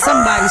to leave in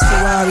somebody's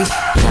Ferrari.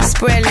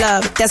 Spread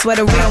love, that's what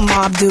a real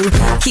mob do.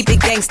 Keep it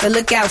gangster,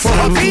 look out for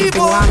my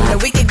people. I'm the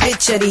wicked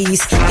bitch of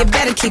these. You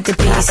better keep the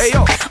peace,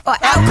 or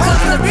out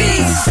comes the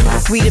beast.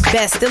 We the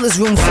best, still is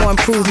room for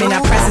improvement.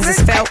 Our presence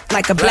is felt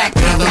like a black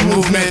people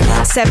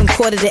movement. 7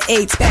 quarter to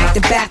 8, back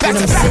to back with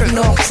them sitting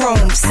on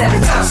chrome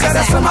 7 times.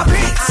 That's for my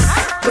beats.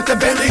 With the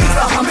Bentleys,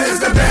 the Hummers,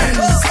 the Benz.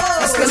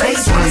 Escalade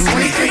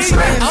 2023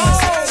 trends.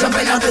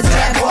 Jumping out the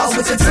Jaguars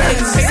with the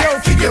Timbs.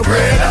 Keep your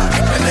bread up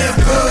and live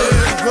good.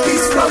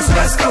 East Coast,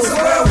 West Coast,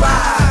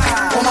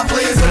 worldwide. All my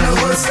players in the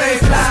hood stay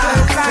fly.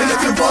 And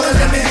if you're ballin',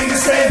 let me hear you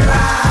say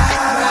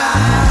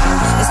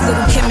ride. It's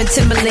Little Kim and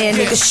Timberland,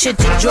 nigga, shit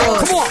your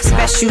drawers.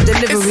 Special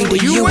delivery to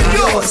you and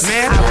yours.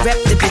 I rep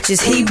the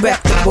bitches, he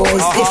rep the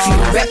boys. If you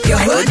rep your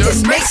hood,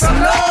 just make some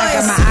noise. I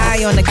got my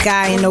eye on the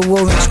guy in the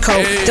orange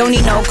coat. Don't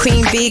need no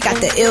cream B, got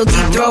the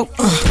LD throat.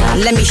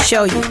 Let me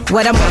show you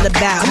what I'm all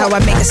about. How I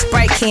make a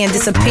Sprite can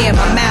disappear in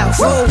my mouth.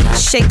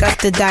 Shake up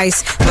the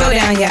dice, throw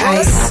down your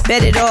ice.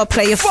 Bet it all,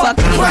 play a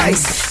fucking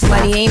price.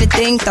 Money ain't a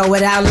thing, throw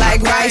it out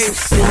like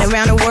rice. Been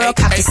around the world,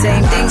 cop the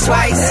same thing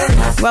twice.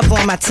 Rub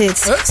on my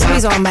tits,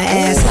 squeeze on my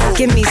ass.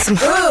 Give me some,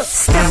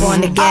 step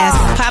on the gas.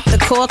 Pop the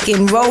cork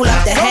and roll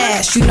up the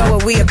hash. You know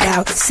what we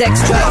about,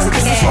 sex, drugs, and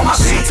cash.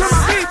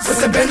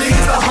 With the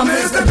Bentleys, the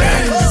Hummers, the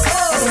Benz.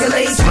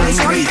 Escalade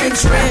 23 and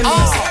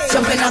trims.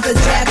 Jumping out the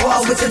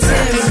Jaguar with the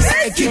Timbs.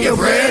 And keep your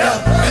bread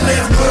up and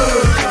live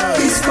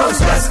good. East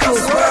Coast, West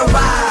Coast,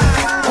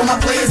 worldwide. All my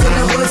players in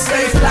the hood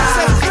stay fly.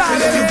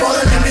 And if you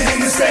ballin', let me hear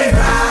you say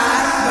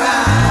ride.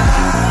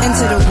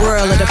 Into the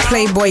world of the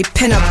Playboy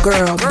pinup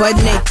girl, butt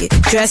naked,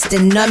 dressed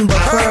in none but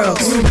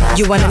pearls.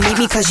 You wanna meet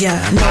me cause you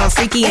know I'm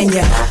freaky, and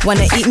you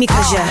wanna eat me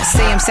cause you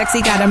say I'm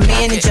sexy. Got a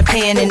man in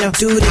Japan and a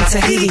dude in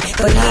Tahiti.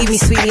 Believe me,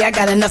 sweetie, I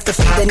got enough to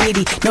feed the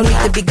needy. No need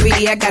to be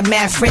greedy, I got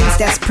mad friends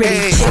that's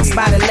pretty. Chicks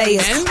by the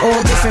layers,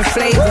 all different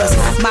flavors.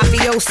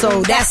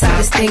 Mafioso, that's how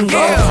this thing goes.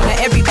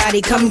 Now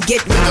everybody come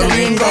get with the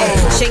lingo.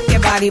 Shake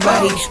your body,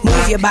 body,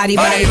 move your body,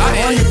 body.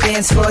 On the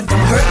dance floor,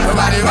 don't hurt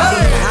nobody, body.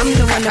 I'm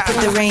the one that put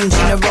the range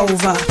in the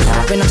Rover.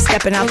 When I'm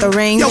stepping out the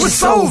range,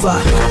 it's over.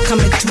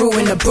 Coming through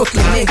in the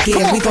Brooklyn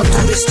mid-gear. We gon'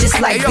 do this just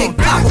like Big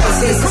Papa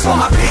was here. This is for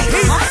my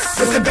people.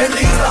 With the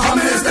Bentleys, the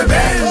Hummers, the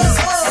Benz.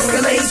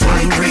 Escalade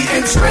 23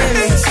 and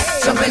trims.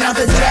 Jumping out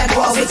the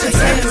Jaguar with the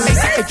Timbs.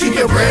 And keep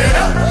your bread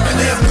up and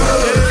live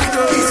good.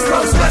 East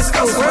Coast, West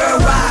Coast,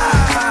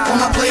 worldwide. All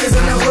my players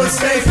in the hood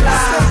stay fly.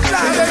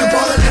 And if you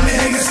ballin', let me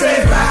hear you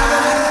say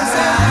ride.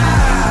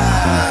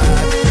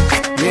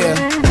 Yeah.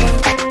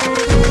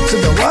 To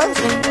the what?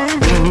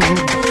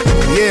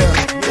 Yeah.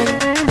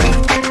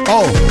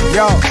 Oh,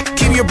 y'all,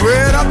 keep your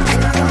bread up.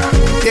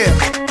 Yeah.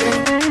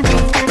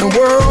 And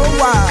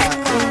worldwide.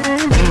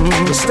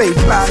 Just stay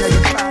fly,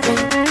 nigga.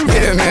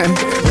 Yeah, man.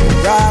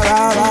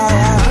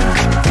 Ride.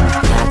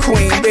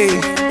 Queen B,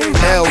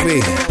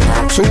 LB.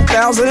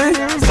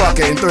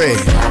 2003.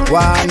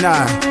 Why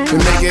not? To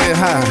make it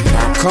high.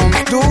 Come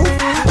through,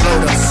 blow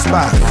the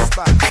spot.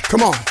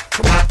 Come on.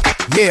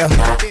 Yeah.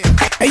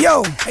 Hey,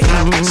 yo.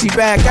 She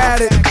back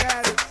at it.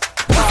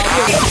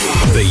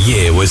 The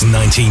year was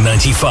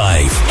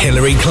 1995.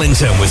 Hillary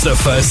Clinton was the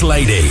First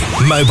Lady.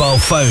 Mobile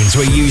phones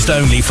were used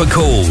only for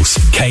calls.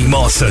 Kate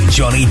Moss and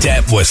Johnny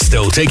Depp were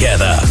still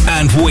together.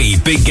 And we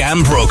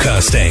began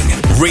broadcasting,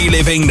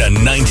 reliving the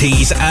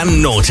 90s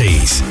and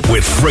noughties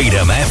with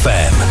Freedom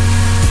FM.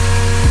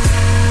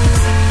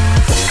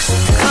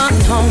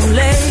 Coming home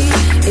late,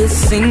 it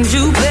seems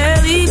you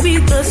barely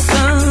beat the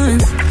sun.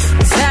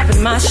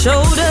 Tapping my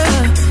shoulder,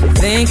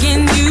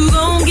 thinking you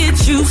gon'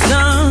 get you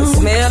some.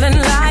 Smelling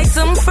like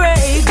some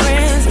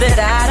fragrance that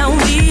I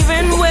don't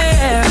even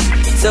wear.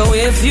 So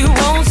if you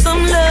want some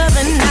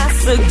loving, I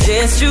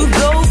suggest you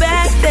go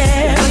back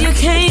there where you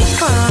came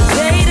from.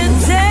 Day to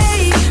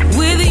day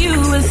with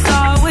you is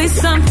always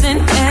something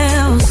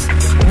else.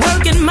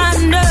 Working my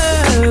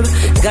nerve,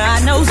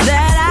 God knows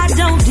that I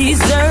don't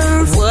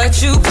deserve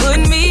what you put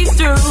me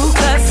through.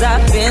 Cause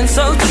I've been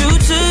so true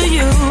to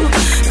you.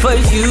 For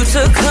you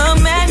to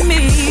come at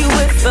me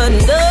with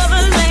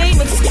another lame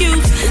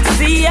excuse.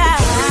 See, I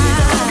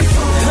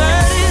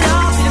heard it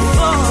all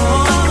before.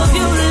 All of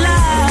your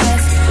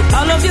lies,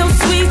 all of your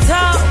sweet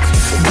talk.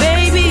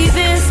 Baby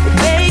this,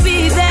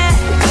 baby that.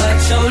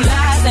 But your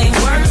lies ain't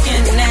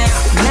working now.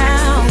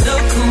 Now,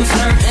 look who's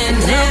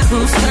hurting now.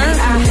 Look who's hurting.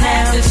 I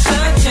had to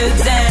shut you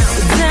down.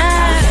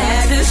 I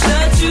had to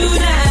shut you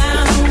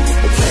down.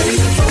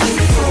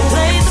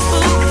 Play the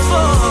fool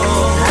for.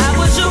 I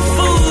was your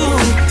fool.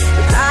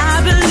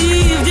 I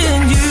believed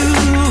in you.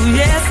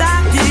 Yes,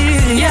 I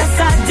did. Yes,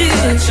 I did.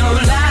 But your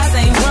lies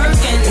ain't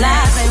working.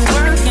 Lies ain't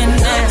working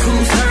now. Look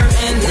who's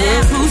hurting now.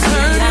 Look who's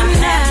hurting. I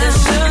had to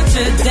shut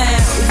you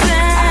down.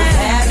 I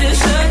had to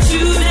shut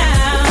you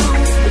down.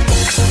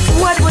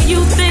 What were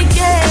you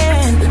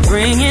thinking?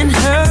 Bringing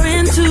her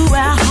into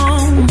our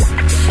home.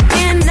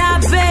 In our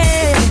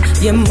bed.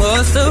 You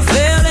must have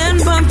fell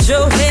and bumped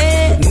your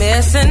head.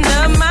 Messing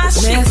up my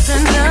sheets.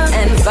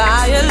 And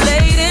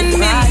violating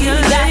me. Got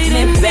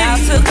me about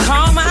to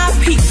call my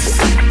peace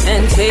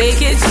and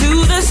take it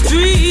to the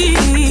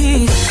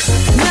street.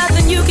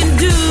 Nothing you can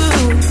do,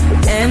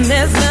 and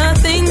there's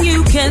nothing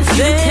you can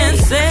say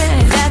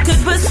that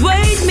could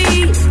persuade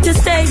me to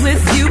stay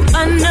with you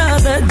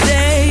another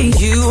day.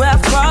 You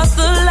have crossed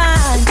the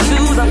line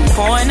to the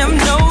point of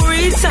no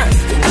return.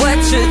 What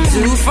you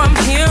do from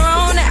here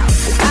on out,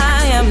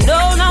 I am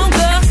no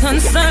longer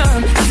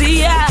concerned.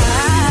 See, I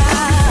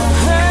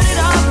heard it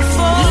all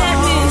before. Let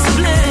me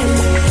explain.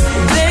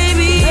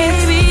 Baby,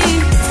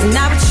 it's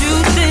not what you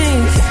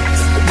think.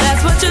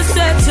 That's what you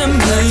said to me.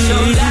 But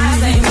your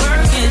lies ain't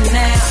working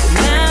now.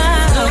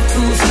 Now, look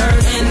who's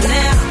hurting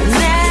now.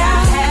 Now,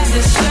 I had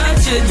to shut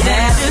you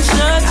down.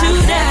 Shut you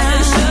down.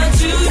 Shut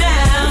you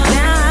down.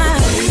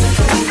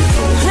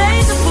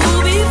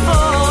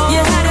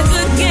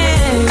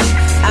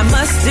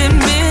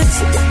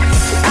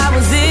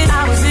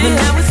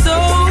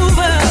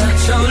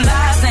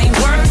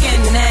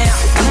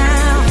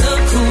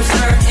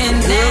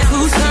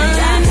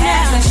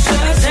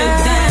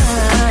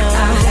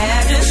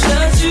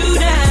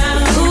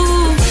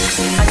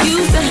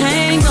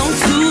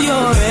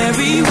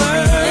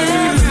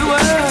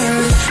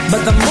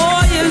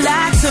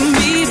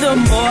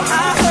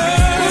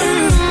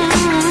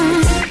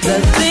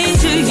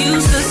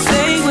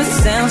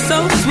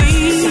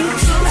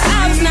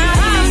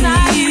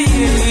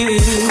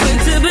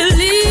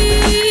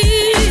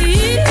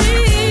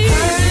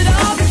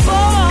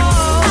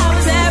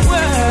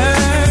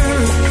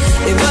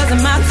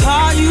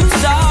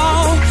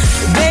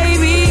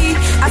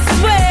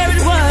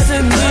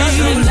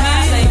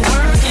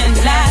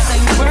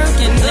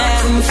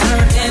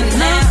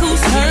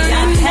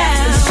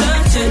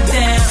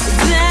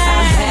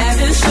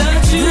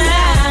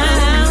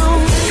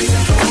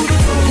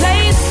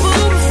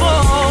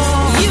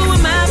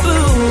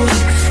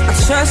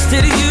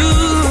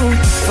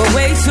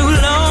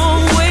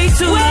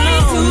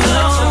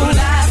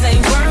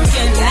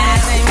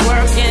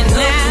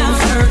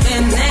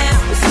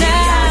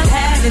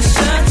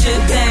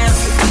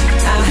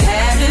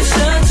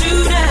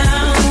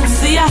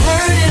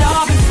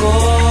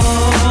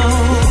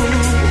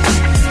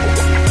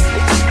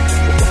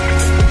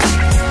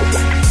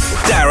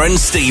 Darren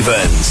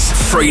Stevens,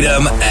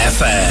 Freedom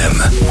FM.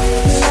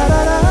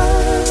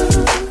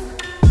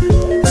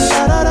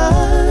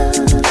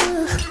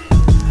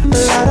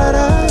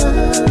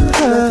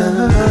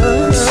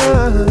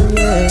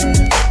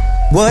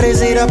 What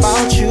is it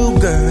about you,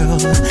 girl?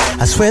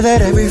 I swear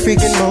that every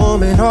freaking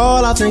moment,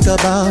 all I think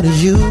about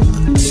is you.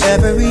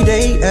 Every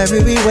day,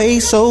 every way,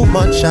 so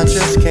much I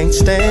just can't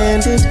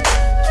stand it.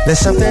 There's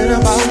something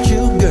about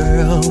you,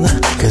 girl,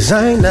 'cause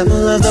I ain't never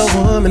loved a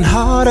woman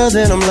harder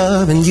than I'm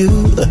loving you.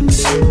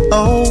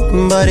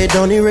 Oh, but it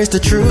don't erase the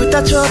truth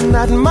that you're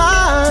not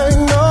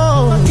mine,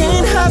 no. I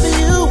can't have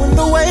you in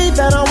the way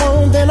that I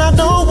want, then I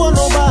don't want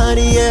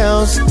nobody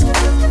else.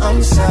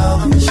 I'm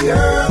selfish,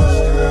 girl,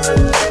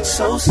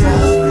 so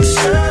selfish,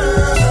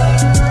 girl.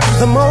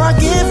 The more I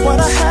give what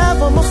I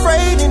have, I'm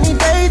afraid any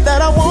day that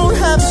I won't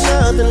have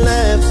nothing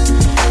left.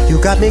 You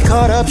got me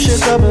caught up,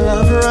 shook up,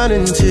 love,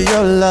 running to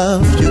your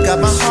love. You got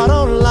my heart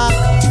on lock.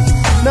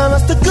 Now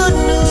that's the good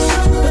news,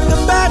 but the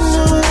bad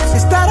news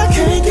is that I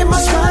can't get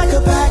my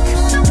swagger back.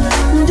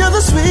 You're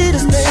the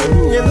sweetest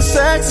thing, and the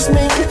sex is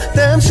me.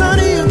 Damn,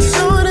 shawty, you be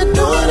doing it.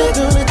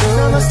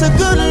 Now that's the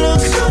good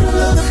look,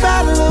 the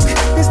bad look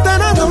is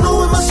that I don't know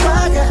where my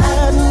swagger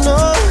at. No,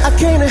 I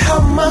can't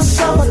help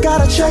myself, I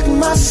gotta check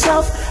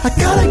myself. I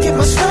gotta get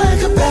my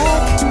swagger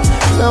back.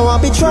 Now I'll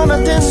be trying to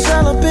dance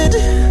a bit,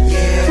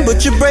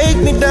 but you break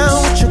me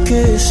down with your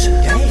kiss.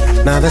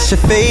 Now that's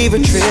your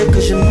favorite trick,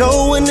 'cause you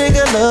know a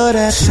nigga love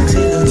that sexy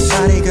little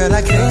body, girl.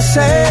 I can't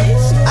say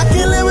I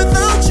can't live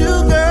without you,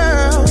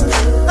 girl.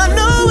 I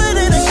know it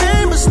ain't a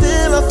game, but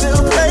still I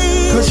feel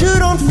played, 'cause you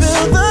don't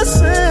feel the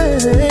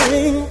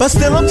same. But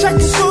still I'm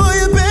checking for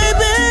you,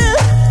 baby.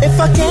 If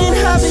I can't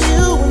have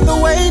you in the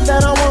way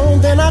that I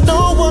want, then I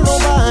don't want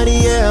nobody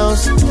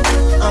else.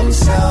 I'm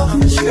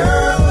selfish,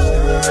 girl,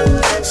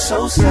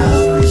 so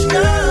selfish,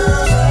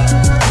 girl.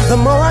 The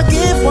more I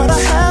give what I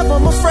have,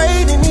 I'm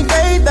afraid any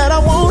day that I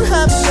won't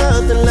have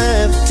nothing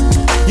left.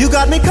 You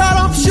got me caught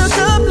up, shook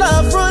up,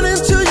 love, running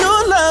to your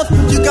love.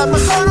 You got my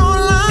heart on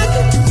lock,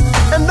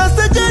 and that's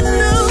the good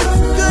news,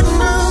 good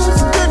news,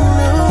 good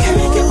news.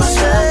 Can't get my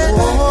swag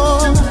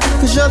on,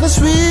 'cause you're the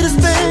sweetest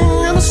thing,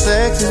 and the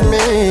sex is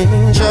me.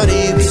 Shawty,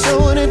 you be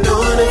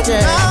doing it,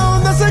 yeah.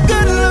 Now that's a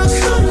good look,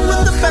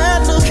 with the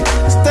bad look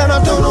is that I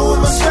don't know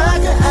where my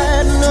swagger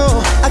at, no.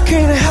 I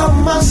can't help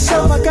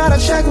myself, I gotta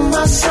check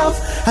myself.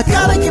 I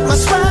gotta get my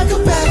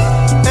swagger back.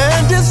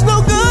 And it's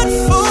no good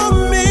for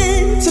me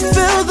to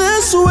feel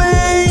this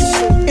way.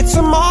 It's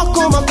a mark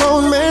on my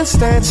grown man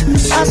stance.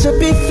 I should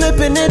be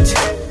flipping it.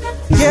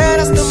 Yeah,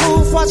 that's the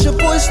move, watch your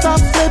boy stop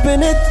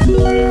flipping it.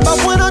 But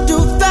when I do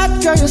that,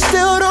 girl, you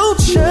still don't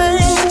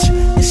change.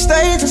 You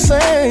stay the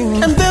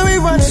same. And then we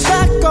run it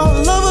back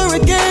all over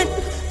again.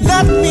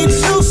 Let me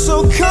do so,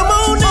 come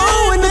on now.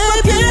 Oh, and if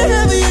I can't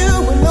have you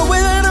in the way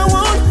that I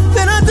want,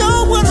 then I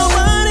don't want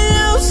nobody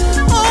else.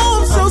 Oh,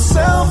 I'm so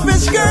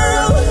selfish,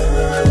 girl.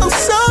 I'm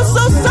so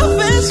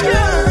selfish,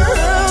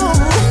 girl.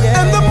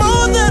 And the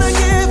more that I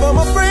give, I'm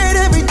afraid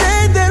every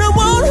day that I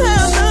won't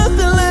have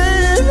nothing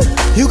left.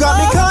 You got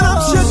me caught up,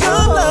 shook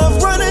up,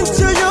 love, running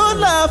to your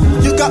love.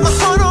 You got my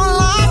heart on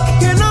lock,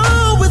 you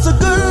know it's a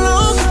good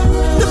look.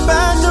 The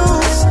bad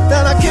news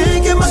that I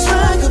can't get my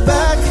swagger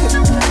back.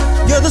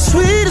 You're the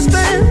sweetest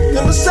thing,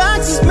 and the sex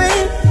is me.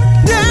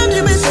 Damn,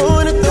 you been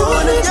doing it,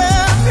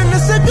 yeah. And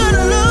it's a good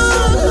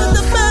look,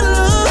 the bad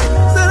look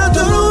that I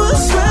don't know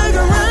what's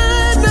swagger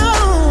right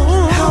now.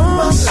 Help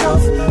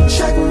myself,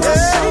 check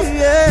myself,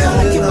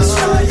 gotta get my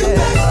swagger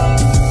back.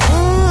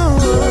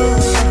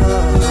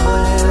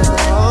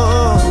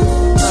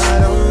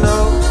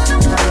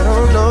 I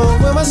don't know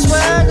where my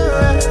swagger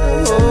at.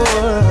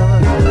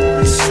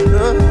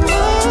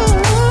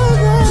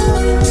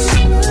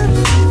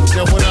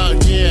 Yo, what up?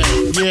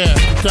 Yeah,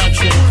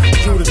 production.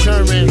 True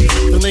determined.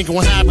 The Lincoln,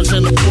 what happens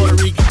in the Puerto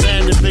Rican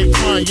band, the big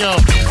fun, yo.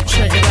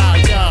 Check it out,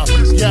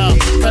 yo.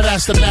 But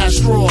that's the last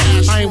straw.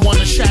 I ain't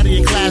wanna shatter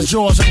your glass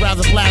jaws. I'd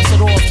rather blast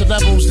it off to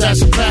levels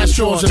that's past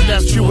yours. And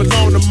that's you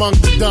alone among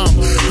the dumb.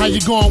 How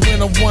you gonna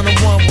win a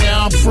one-on-one where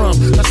I'm from?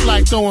 That's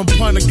like throwing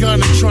punt a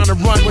gun and trying to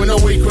run with no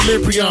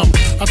equilibrium.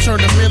 I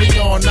turned a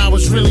million, now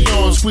it's really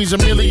on. Squeeze a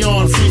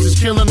million, freezes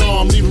killing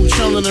on. Leave him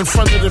chilling in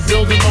front of the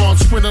building on.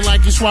 Sprinting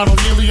like he swallowed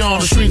helium.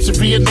 The streets of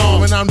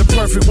Vietnam, and I'm the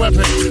perfect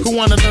weapon. Who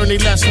wanna learn their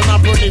lesson? I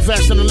burn their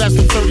vest in less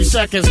than 30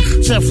 seconds.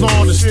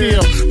 Teflon to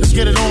steel, let's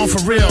get it on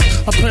for real.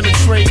 I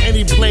penetrate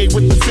any blade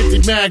with the 50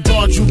 mag,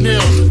 guard you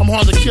nil. I'm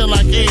hard to kill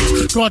like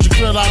AIDS, guard your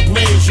grill, I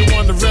blaze. You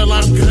on the real,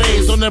 I'm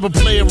glazed, don't ever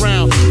play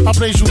around. I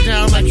blaze you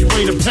down like you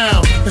weigh a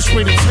pound. And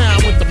straight to town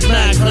with the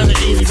mag,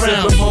 180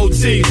 rounds. From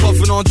OT,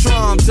 puffing on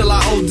Tron till I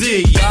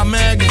OD. Y'all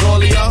mad cause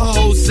all of y'all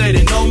hoes say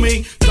they know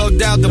me.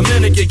 Thugged out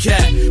Dominican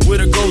cat with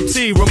a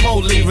goatee,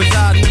 remotely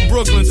residing in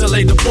Brooklyn till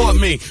they deport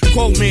me.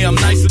 Quote me, I'm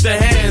nice with the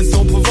hands,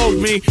 don't provoke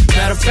me.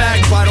 Matter of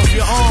fact, bite off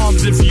your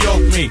arms if you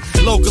yoke me.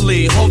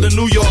 Locally, holding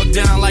New York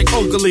down like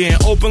Oakley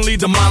and openly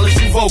demolish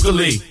you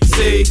vocally.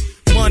 See,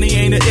 money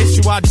ain't an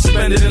issue, I just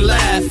spend it and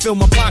laugh. Fill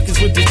my pockets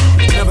with this,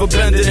 never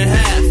bend it in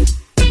half.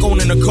 like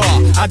owning a car.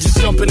 I just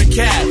jump in a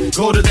cab,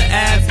 go to the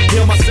Ave,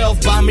 heal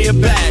myself, buy me a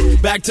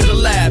bag. Back to the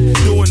lab,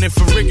 doing it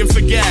for Rick and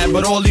for Gab.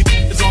 But all these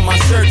is on my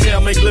shirt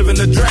tail make living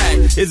a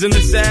drag. Isn't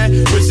it sad?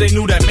 Wish they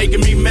knew that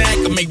making me mad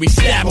could make me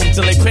stab them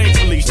till they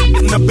painfully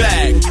in the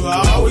bag.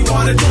 All we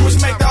wanna do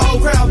is make the whole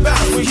crowd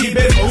bounce. We keep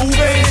it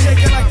moving,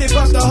 shaking like they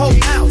bust the whole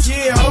ounce.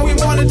 Yeah, all we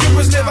wanna do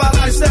is live our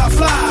lifestyle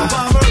fly.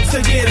 Bomb herbs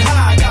to get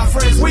high, got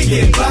friends we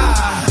get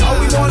by. All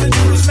we wanna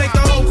do is make the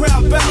whole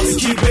crowd bounce. We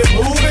keep it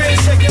moving,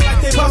 shaking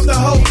like they bust the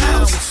whole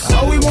ounce.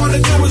 All we wanna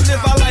do is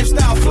live our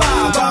lifestyle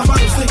fly. Bomb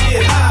herbs to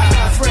get high,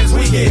 got friends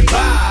we get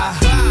by.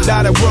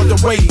 Not a world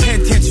away,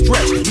 intense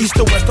stretch. East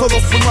to west,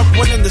 todos from up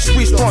one in the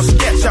streets, strong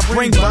sketch. I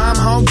bring bomb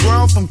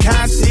homegrown from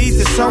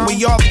Concees to some.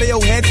 We all feel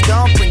heads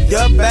down, bring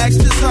dub bags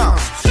to some.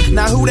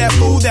 Now who that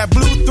fool that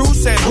blew through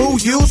said who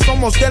you?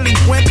 Somos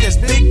delincuentes,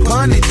 big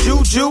pun and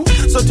juju.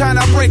 So time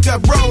I break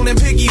up, roll and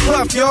piggy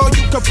puff, yo.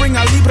 You could bring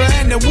a Libra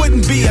and it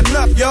wouldn't be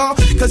enough, y'all.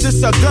 Cause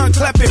it's a gun,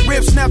 clap it,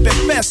 rip, snap it,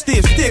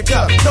 festive. Stick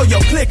up, throw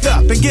your click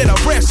up and get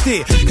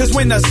arrested. Cause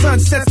when the sun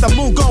sets, the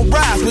moon gon'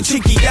 rise. With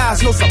cheeky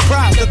eyes, no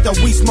surprise that the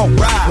we smoke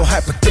rise. No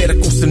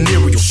hypothetical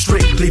scenario,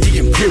 strictly the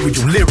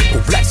imperial,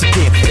 lyrical, blacks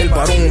again. El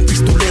Barón,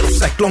 pistolero,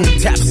 cyclone,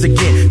 taps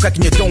again.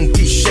 Cracking your dome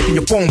piece, shaking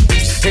your bone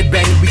piece.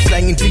 Headbanging, beat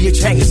slanging, DH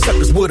hanging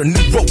suckers with a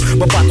new rope.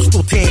 My bottles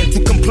still tend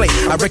to complain.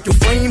 I wreck your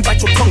frame, bite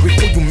your tongue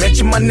before you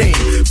mention my name.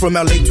 From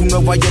LA to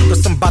Nueva York,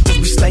 some bottles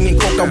be slanging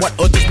coke. While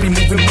others be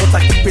moving more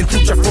like keeping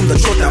future from the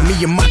short. Now me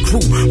and my crew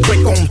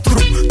break on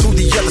through to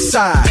the other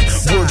side.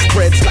 Word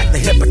spreads like the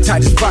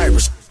hepatitis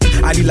virus.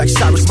 I need like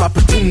Cyrus, my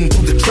platoon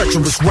through the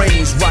treacherous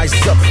rains. Rise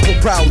up, oh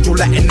proud, your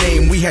Latin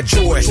name. We had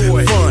joy,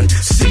 fun,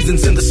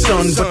 seasons in the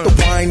sun. But the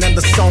wine and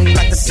the song,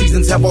 like the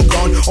seasons have all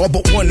gone. All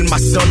but one, my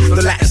son.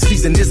 The Latin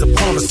season is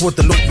upon us with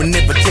an open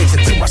invitation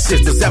to my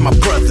sisters and my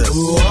brothers.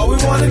 Ooh, all we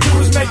wanna do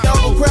is make the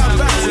whole crowd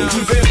bounce and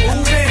keep it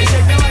moving,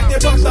 shaking like they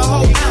bust the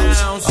whole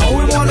ounce. All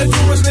we wanna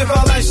do is live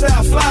our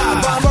lifestyle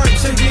fly. Buy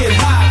merch and get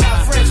high,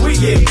 our friends we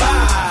get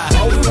by.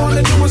 All we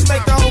wanna do is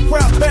make the whole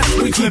crowd bounce.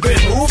 We keep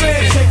it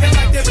moving, shaking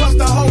like they bust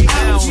the whole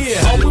ounce.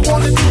 Yeah, all we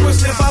wanna do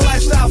is live our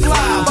lifestyle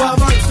fly. Buy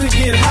merch to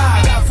get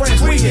high, our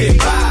friends we get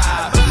by.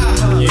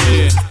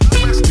 Yeah,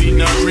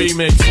 Beat Up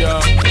remix,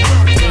 y'all.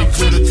 Big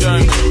to the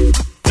jungle,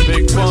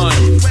 big fun,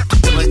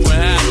 like what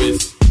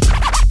happens.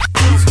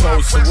 East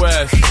coast to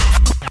west.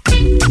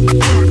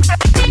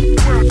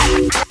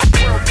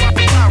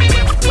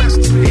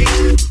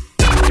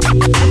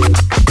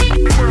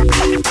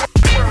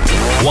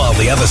 While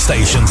the other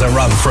stations are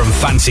run from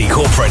fancy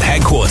corporate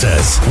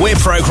headquarters, we're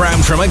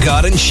programmed from a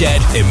garden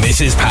shed in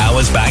Mrs.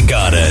 Power's back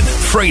garden.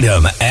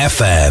 Freedom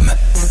FM.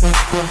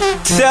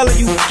 Tell her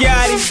you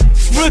got it.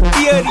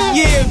 Rookie of the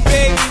year,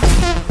 baby.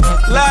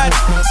 Lot.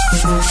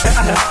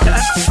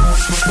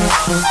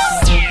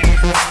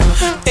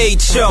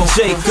 H.O.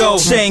 J.Go.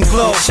 Chain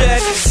glow.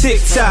 Check.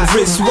 Tick-tock.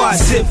 Wristwatch.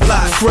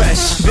 Ziploc.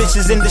 Fresh.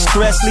 Bitches in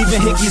distress.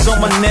 Leaving hickeys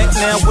on my neck.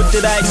 Now what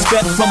did I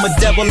expect from a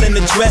devil in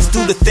a dress?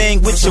 Do the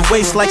thing with your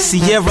waist like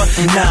Sierra.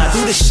 Nah.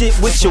 Do the shit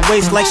with your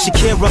waist like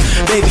Shakira.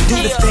 Baby, do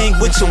the thing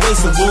with your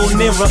waist a little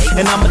nearer.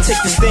 And I'ma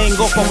take this thing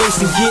off my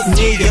waist and get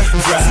near ya.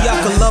 See, I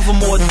can love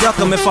them or duck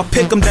them. If I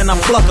pick them, then I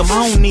pluck them.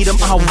 I don't need them,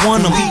 I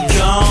want them. We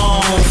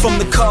gone. From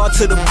the car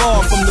to the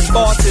bar. From the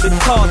bar to the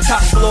car.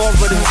 Top floor of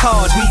the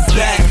cars. We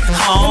back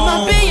home.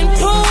 Am I being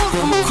pulled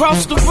from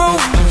across the room?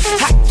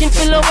 I can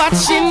feel her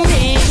watching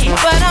me,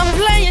 but I'm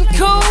playing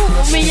cool.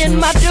 Me and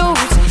my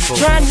dudes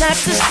trying not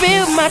to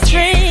spill my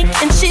drink,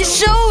 and she's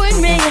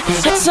showing me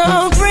her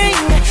tongue ring,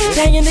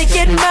 trying to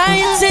get my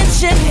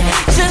attention.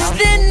 Just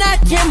then I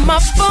get my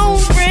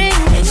phone ring.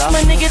 It's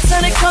my nigga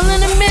Tony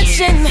calling to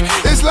mention.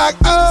 It's like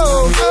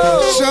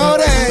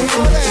shorty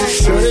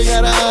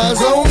got her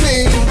eyes on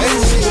me, and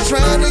she's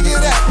trying to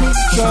get at me,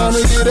 trying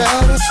to get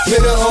at us.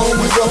 Later on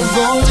we gon'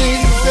 go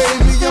in,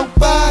 baby, your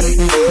body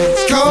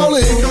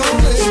calling.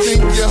 You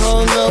think you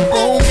hung up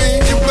on me?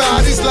 Your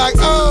body's like,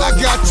 oh, I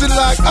got you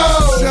like,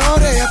 oh,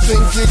 shorty, I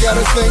think you got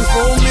a thing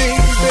for me,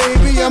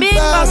 baby, I'm big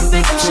boss,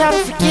 big shot,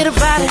 forget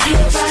about it.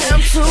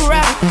 I'm too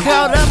rowdy,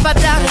 caught up, I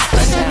doubt it.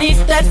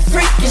 Underneath that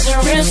freak is a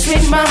real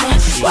sweet mama.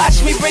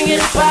 Watch me bring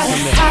it about it.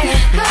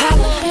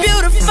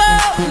 Beautiful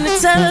and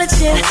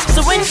intelligent,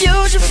 so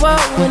unusual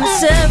when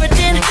it's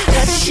evident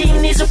that she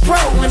needs a pro.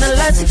 When I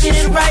like to get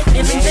it right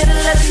in the middle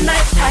of the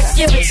night, I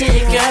give it to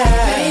you, girl.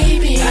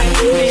 Baby,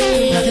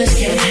 others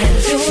can't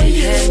handle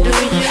you.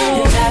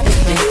 And I've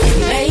been thinking,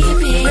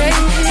 maybe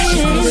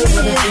she will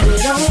put it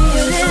on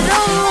you.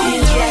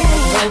 You're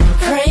acting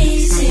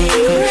crazy.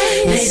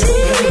 They don't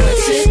know what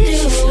to do.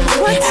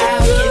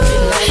 I'll give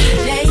it like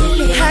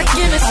daily. I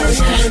give it to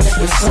you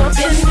with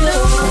something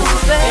new,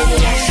 baby.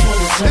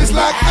 It's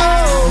like,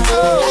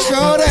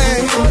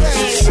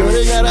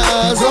 shorty got her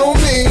eyes on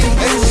me,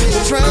 and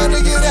she's trying to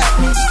get at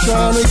me,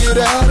 trying to get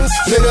at us.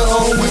 Later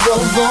on we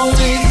gon' go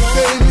in,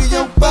 baby,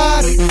 your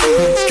body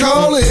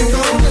calling.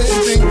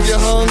 You think you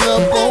hung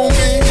up on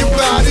me? Your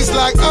body's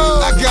like,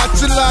 oh, I got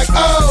you like,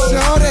 oh,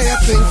 shorty, I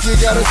think you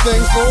got a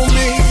thing for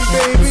me,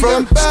 baby.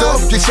 From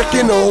stuff, you're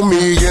checking on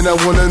me, and I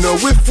wanna know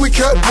if we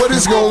cut, what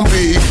it's gonna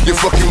be. You're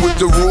fucking with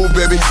the rule,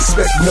 baby.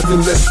 Expect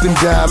nothing less than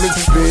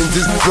diamonds. Benz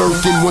is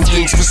Birkin, one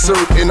thing's for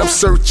certain. I'm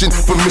searching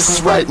for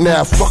Miss Right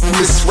now. Fuck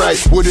Miss Right,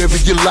 whatever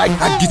you like.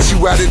 I get you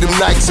out of them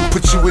nights and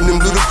put you in them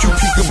little cute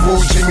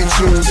peekaboo Jimmy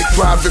Choos. Take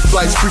private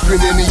flights,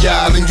 frequent in the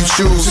island you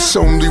choose. It's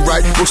only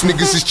right. Most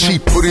niggas is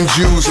cheaper than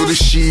Jews, or the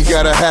she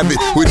gotta have it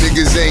where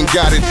niggas ain't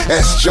got it.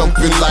 Ass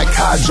jumping like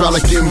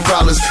hydraulic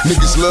impalas.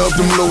 Niggas love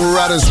them low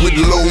riders with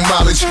low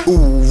mileage.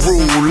 Ooh,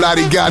 rule,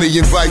 lottie gotta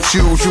invite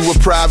you to a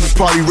private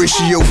party,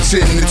 ratio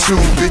 10 to 2.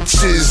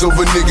 Bitches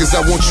over niggas,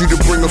 I want you to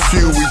bring a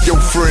few with your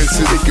friends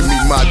so they can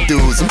meet my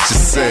dudes. I'm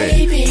just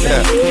saying. Baby,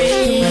 yeah.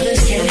 baby,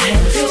 others can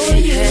handle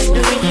you,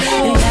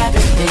 and I've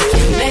been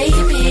thinking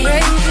maybe I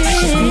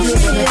should be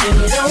the one to do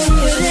it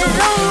on you.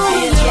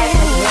 Feels like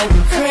I'm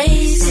running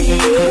crazy.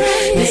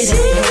 They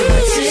don't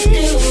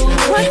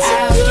know what to do.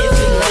 I'll give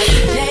you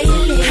love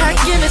daily.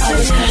 I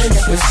was coming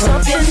up with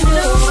something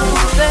new,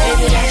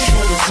 baby. That's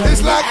what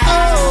It's like,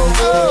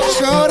 oh,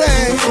 shorty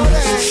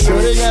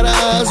got her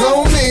eyes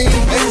on me,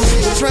 and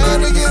she's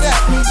trying to get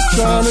at me,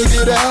 trying to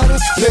get at her.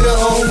 Later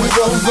on we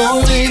both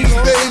gon' leave,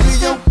 baby,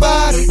 your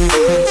body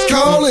is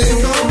calling.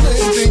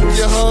 Think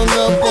you hung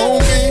up on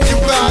me,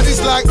 your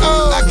body's like,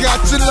 oh, I got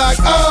you like,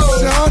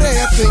 oh, shorty,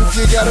 I think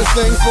you got a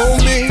thing for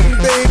me,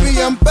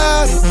 baby, I'm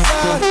bad.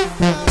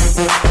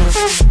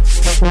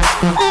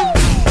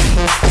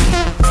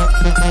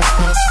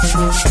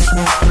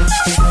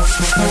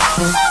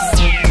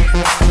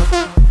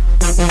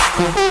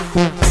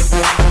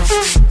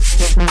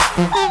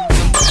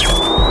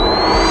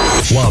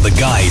 While the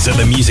guys at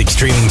the music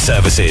streaming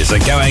services are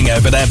going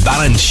over their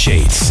balance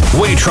sheets,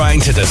 we're trying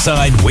to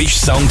decide which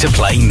song to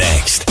play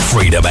next.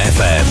 Freedom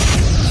FM.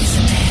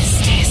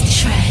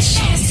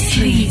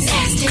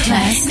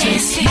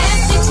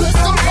 Put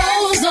some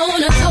clothes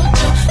on, I told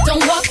you.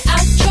 Don't walk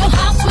out your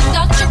house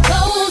without your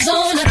clothes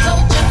on, I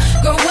told you.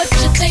 Girl, what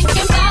you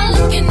thinking about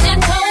looking at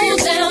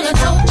toes down, I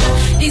told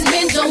you. These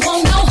men don't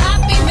want no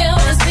hot female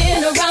that's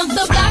been around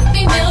the block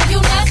female.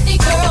 You nasty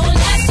girl,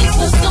 nasty.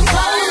 Put some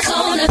clothes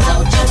on, I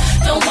told you.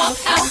 Don't walk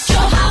out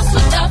your house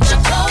without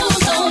your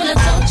clothes on, I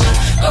told you.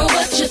 Girl,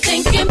 what you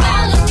thinking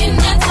about looking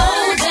at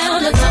toes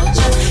down, I told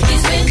you.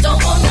 These men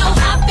don't want no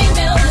hot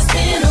female that's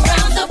been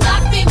around the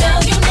block female.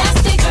 You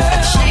nasty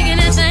girl. Shaking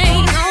that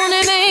thing on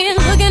that man,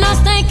 looking all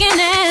stinking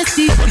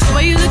nasty.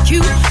 Swear you look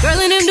cute, girl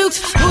in them dukes.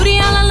 Booty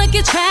all I look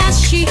at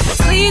trashy.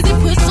 Sleazy,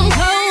 put some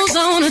clothes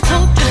on, I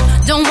told ya.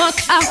 Don't walk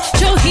out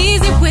your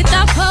easy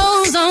without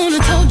clothes on, I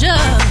told ya.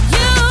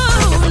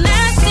 You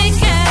nasty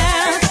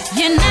girl,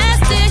 you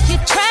nasty, you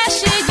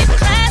trashy, you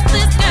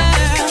classless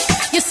girl.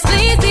 You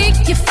sleazy,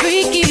 you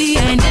freaky. I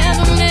ain't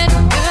never met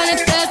a girl that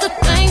does the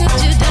thing that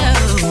you do.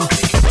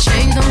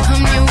 Change don't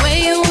come your way,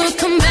 it will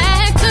come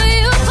back to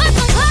you. Put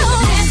some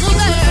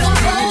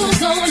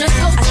clothes on, I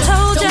told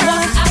ya. Don't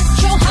walk out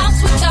your house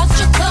without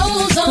your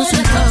clothes on,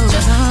 I told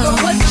ya. Girl,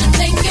 what you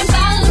thinking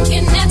about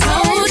looking at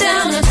toes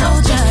down, I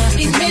told ya.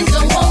 These men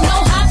don't want no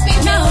hot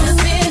female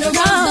that's been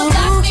around the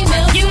block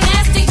female. You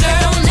nasty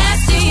girl,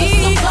 nasty. Put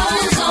some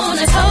clothes on,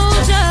 I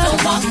told ya.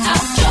 Don't walk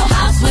out your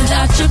house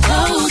without your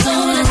clothes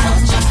on, I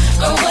told ya.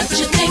 Girl, what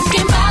you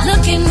thinking about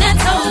looking at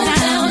toes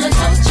down, I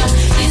told ya.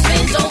 These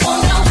men don't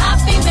want no hot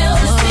female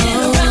that's been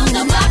around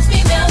the block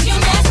female. You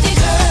nasty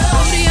girl.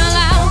 Booty all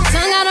out,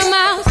 tongue out her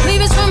mouth,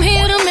 cleavage from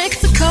here to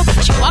Mexico.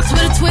 She walks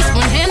with a twist,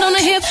 one hand on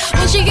her hip.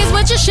 When she gets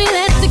wet, she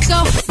lets it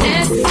go.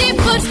 Nasty,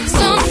 put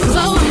some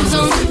clothes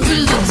on,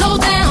 drill the toe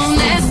down.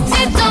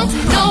 Nasty, don't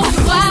know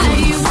why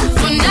you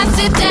will not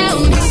sit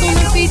down. Heels on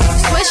her feet,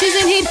 swear she's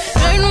in heat,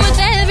 flirting with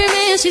every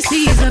man she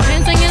sees. Her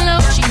pants hanging low,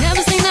 she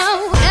never say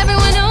no.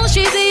 Everyone knows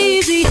she's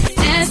easy.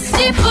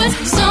 Nasty, put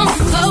some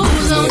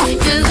clothes on,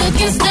 you're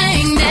looking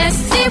stained.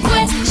 Nasty,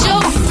 wet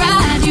your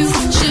pride, you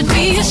should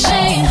be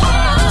ashamed.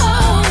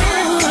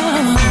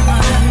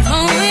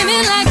 Oh,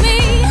 women like me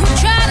who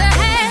try to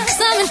have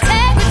some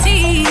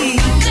integrity.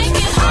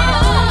 Thinking,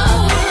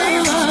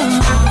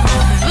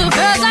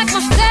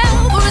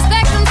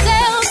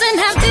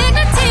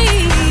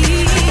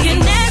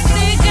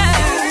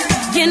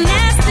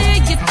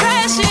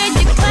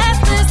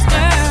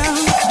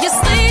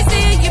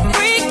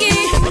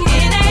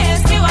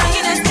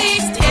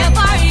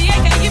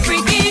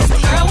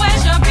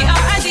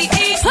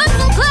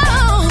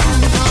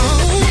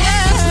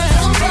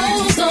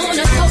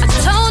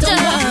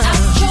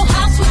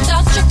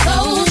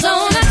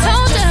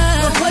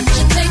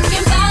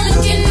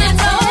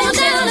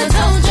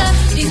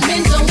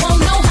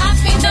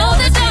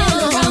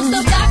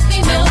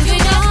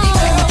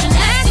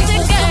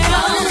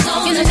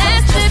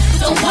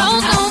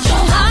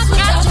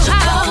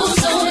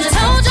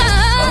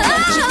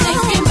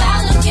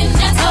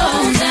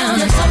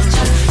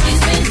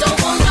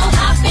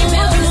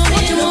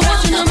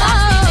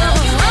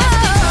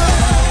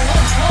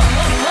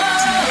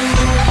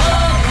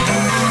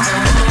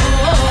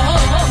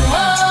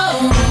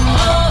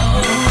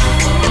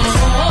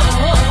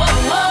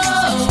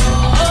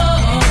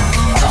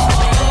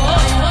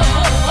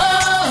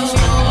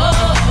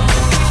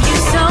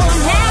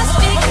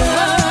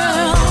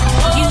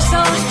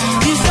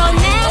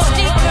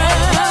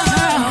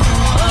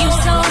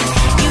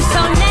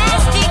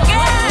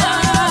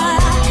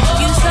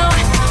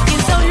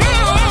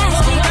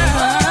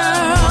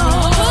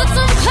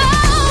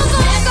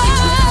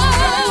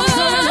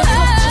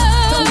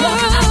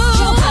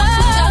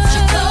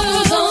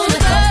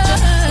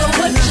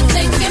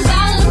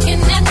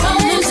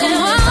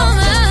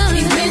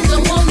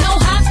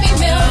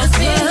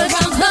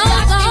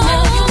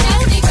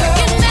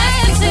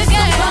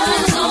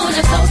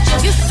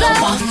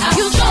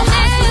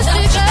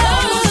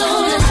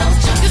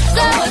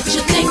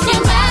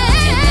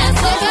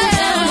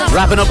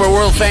 Wrapping up our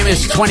world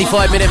famous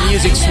 25-minute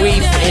music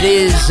sweep, it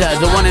is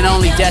the one and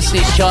only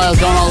Destiny's Child,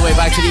 going all the way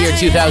back to the year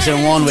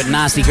 2001 with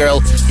Nasty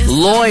Girl,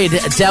 Lloyd,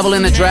 Devil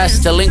in a Dress,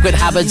 Delinquent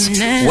Habits,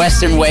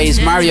 Western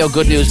Ways, Mario,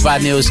 Good News,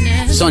 Bad News,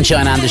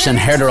 Sunshine Anderson,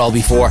 heard her all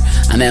before,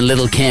 and then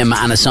Little Kim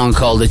and a song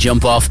called The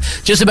Jump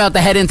Off. Just about to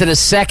head into the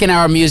second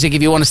hour of music.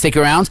 If you want to stick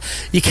around,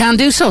 you can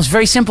do so. It's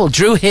very simple.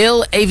 Drew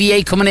Hill,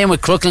 AVA coming in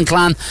with Crooklyn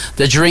Clan,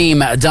 The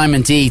Dream,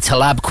 Diamond D,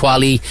 Talab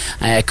Kweli,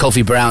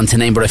 Kofi Brown, to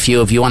name but a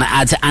few. If you want to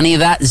add to any of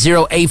that,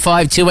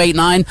 085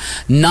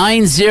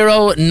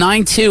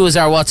 9092 is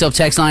our WhatsApp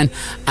text line,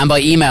 and by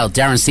email,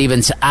 Darren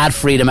Stevens at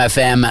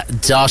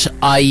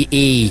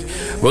freedomfm.ie.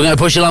 We're going to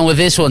push along with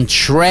this one,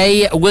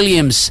 Trey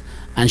Williams,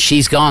 and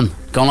She's Gone,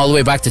 going all the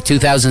way back to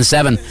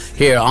 2007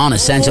 here on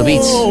Essential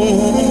Beats.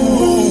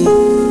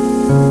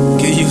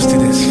 Get used to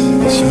this.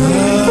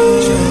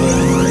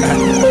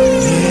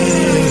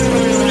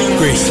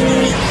 Grace.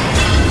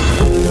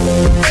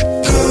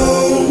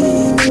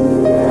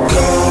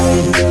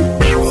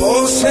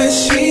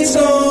 She's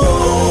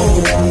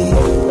gone.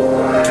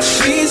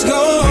 She's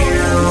gone.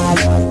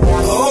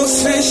 Oh,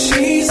 since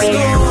she's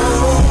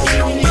gone.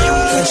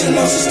 Cut your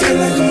losses still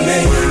like a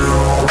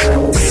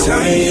man. This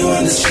time you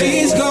understand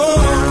she's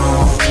gone.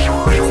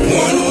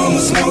 One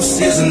woman's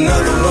loss is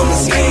another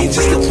woman's gain.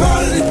 Just a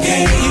part of the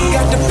game. You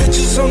got the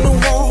pictures on the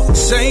wall.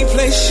 Same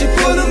place she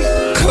put them.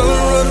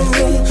 Color of the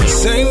room.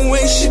 Same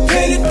way she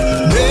painted.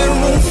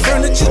 Bedroom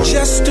furniture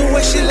just the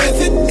way she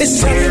left it.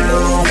 It's turning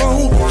on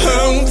wrong. I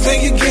don't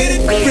think you get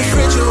it.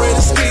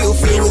 Refrigerator still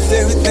filled with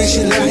everything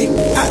she like.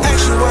 I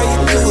asked you why you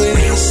do it,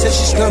 and you said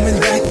she's coming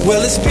back.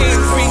 Well, it's been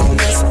 3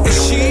 months, and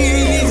she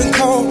ain't even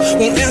called.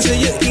 Won't answer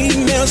your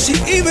email, she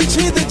even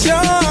cheated the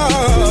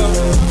job.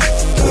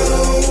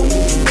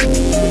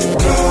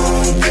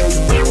 Gone.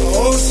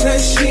 Oh, say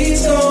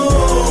she's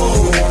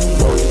gone.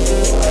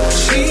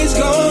 She's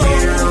gone.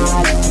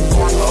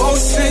 Oh,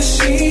 say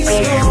she's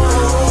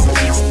gone.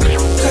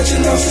 Cut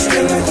your losses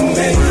still like a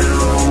man.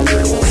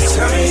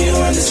 Time you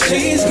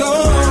understand she's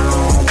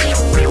gone.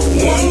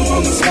 One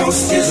woman's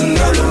loss is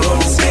another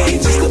woman's gain.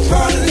 Just a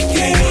part of the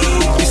game.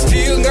 You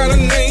still got a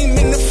name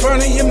in the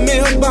front of your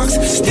mailbox.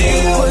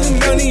 Still putting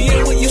money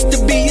in what used to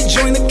be your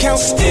joint account.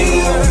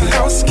 Still got a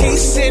house key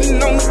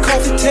sitting on the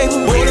coffee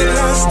table.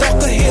 Borderline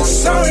stalker here.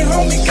 Sorry,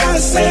 homie, gotta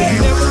say I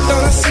never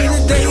thought I'd see the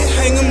day you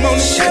hang them on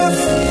the shelf.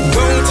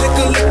 Go and take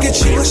a look at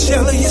you, a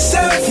shell of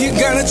yourself. You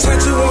got a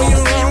tattoo on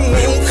your arm,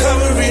 won't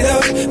cover it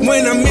up.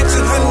 When I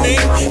mention her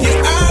name,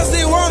 your eyes,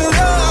 they water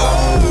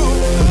up.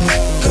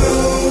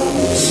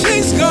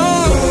 She's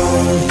gone.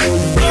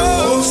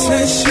 Oh,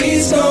 say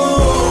she's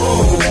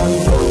gone.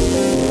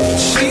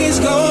 She's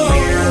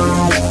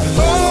gone.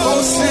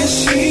 Oh, say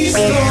she's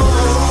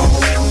gone.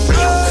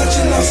 Cut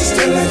your losses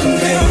still like a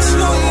man.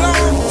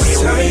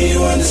 Tell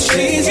you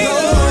understand she's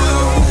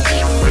gone.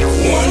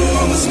 One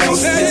woman's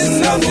lost is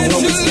another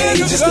woman's gain.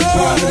 Just a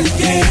part of the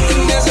game.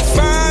 There's a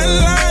fine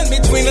line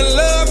between a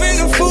love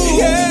and a fool.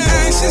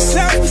 Yeah, ask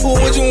yourself,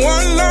 would you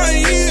want to lie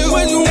you?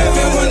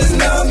 Everyone is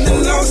loved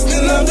and lost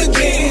and loved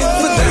again.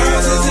 For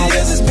thousands of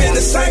years it's been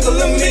a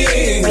cycle of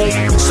men.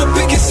 So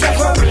pick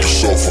yourself up,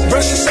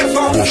 brush yourself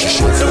off.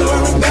 Don't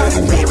worry about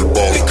it,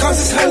 because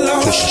it's her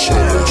loss. Pick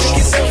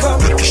yourself up,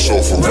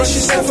 brush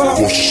yourself off.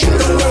 Don't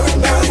worry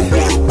about it,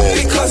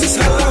 because it's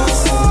her loss.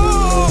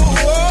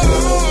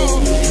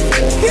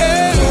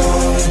 Yeah.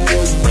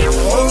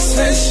 Oh,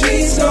 say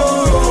she's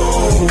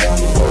gone.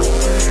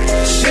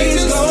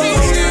 She's gone.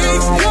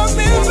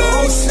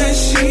 Oh, say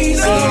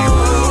she's gone.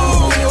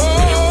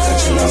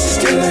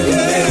 Still like a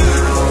man.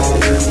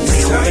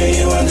 Time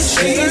you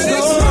understand she's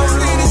gone.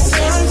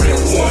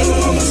 One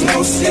woman's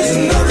lost is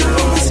another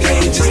woman's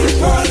gain. Just a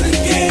part of the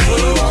game.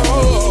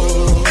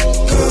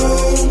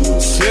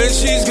 Said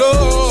she's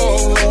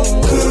gone.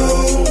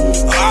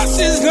 Ah,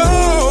 she's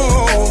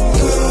gone.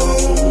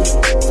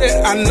 Said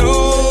I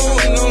know,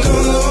 no,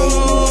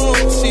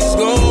 she's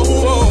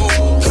gone.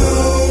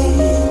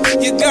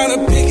 You gotta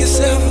pick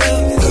yourself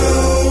up.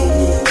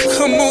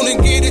 Come on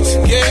and get it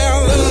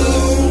together.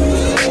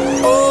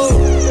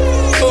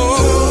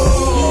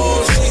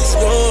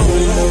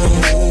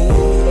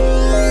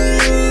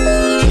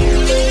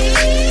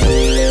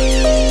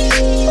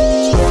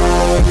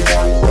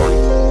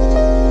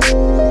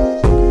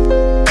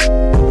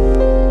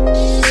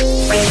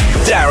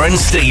 Darren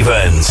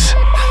Stevens.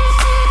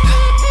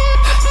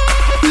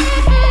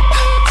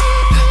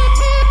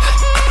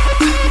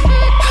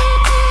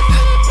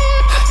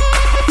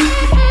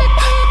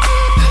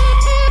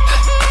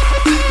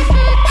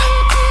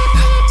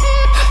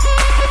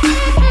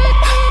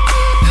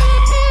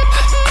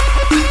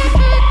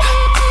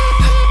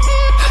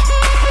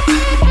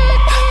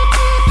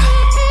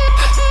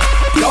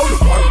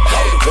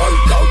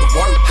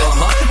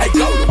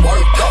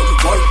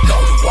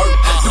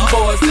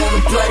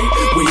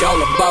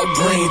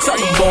 Tell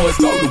you boys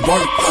go to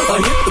work,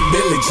 hit the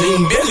Billie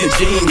Jean,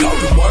 go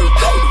to work,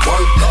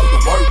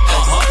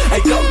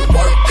 hey, go to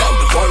work,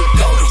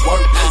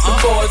 the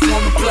boys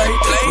wanna play,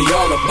 we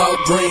all about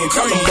green.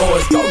 Tell you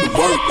boys go to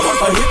work,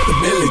 hit the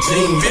Billie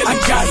Jean, I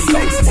got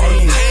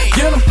 16,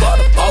 get them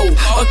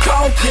or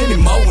call Kenny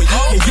Mo and you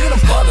can get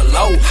them for the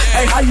low.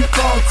 Hey, how you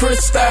call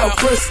Crystal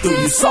Crystal?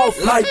 You soft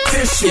like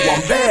tissue.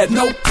 I'm bad,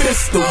 no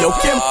pistol. Yo,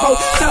 Kimpo,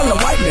 tell him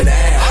wipe me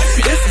down.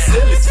 It's a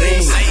silly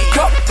scene.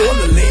 Cup full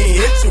of lean,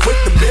 hit you with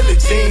the Billie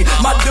Jean.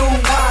 My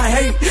dude, why I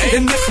hate?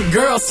 And this a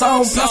girl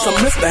song, plus a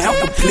Mr.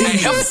 Helper,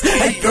 please.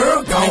 Hey,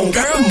 girl, gone,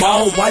 come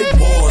on, white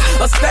boy.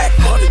 A stack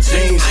for the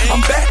jeans.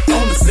 I'm back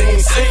on the scene.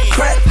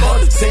 Crack for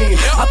the team.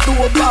 I threw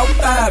about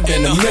 5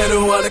 in the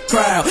middle of the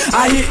crowd.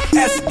 I hit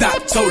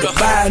S-Dot, told her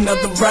buy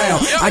another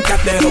round. I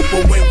got that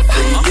Oprah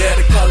Winfrey, yeah,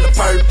 the color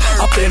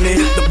purple. Up in it,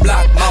 hit the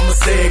block, mama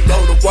said go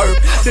to work.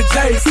 The J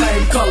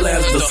same color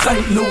as the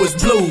St. Louis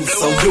Blues.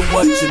 So do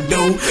what you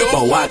do,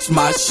 but watch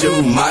my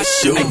shoe, my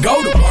shoe. And go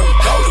to work,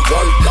 go to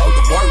work, go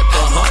to work,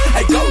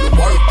 Hey, go to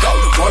work, go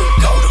to work,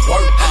 go to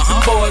work.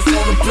 Some boys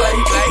wanna play,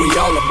 we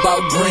all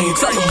about green.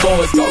 Tell them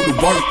boys go to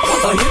work,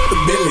 hit the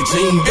Billie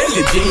Jean,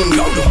 Billie Jean.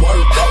 Go to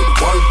work, go to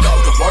work, go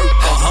to work,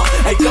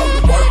 Hey, go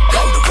to work,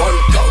 go to work,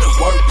 go to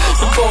work.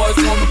 Some boys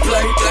wanna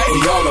play, we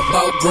all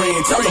about green.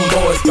 Tell them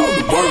boys go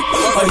to work,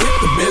 hit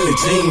the Billie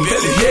Jean,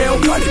 Billie. Yeah,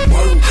 what it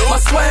work? My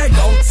swag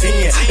on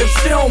 10. If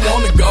she don't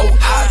wanna go,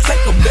 I'll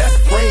take her best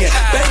friend.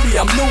 Baby,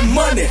 I'm new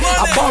money.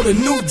 I bought a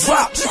new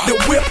drop, the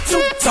whip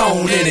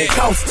 2-tone, and it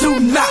costs 2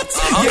 knots.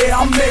 Yeah,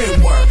 I'm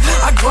everywhere.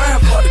 I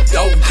grind for the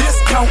dough,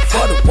 discount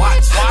for the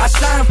watch. I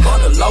shine for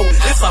the low.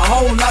 It's a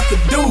whole lot to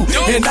do,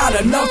 and not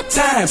enough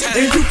time.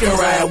 And you can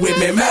ride with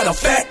me. Matter of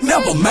fact,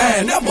 never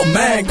mind, never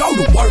mind. Go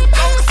to work,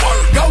 go to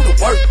work, go to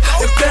work.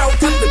 If they don't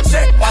cut the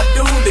check, my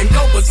dude, then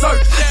go berserk.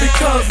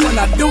 Because when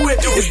I do it,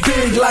 it's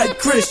big like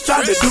Chris.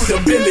 Try to do the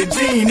Billie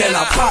Jean, and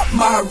I pop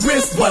my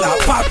wrist. But I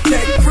pop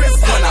that Chris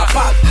when I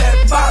pop that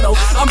bottle.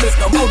 I'm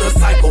Mr.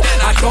 Motorcycle,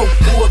 I go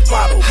full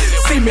throttle.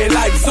 See me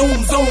like zoom,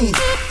 zoom,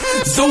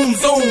 zoom,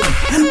 zoom.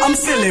 I'm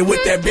silly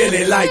with that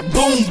Billie like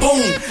boom,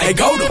 boom. Hey,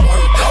 go to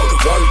work, go to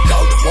work, go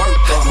to work,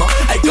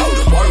 Hey, go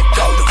to work,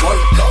 go to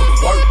work, go to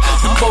work.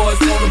 Some boys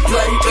wanna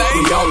play,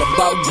 we all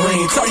about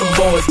green. Tell them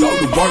boys go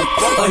to work,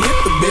 hit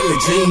the Billie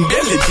Jean,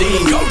 Billie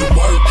Jean. Go to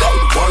work, go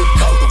to work,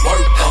 go to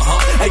work,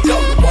 Hey, go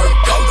to work,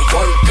 go to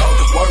work, go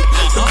to work.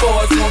 Some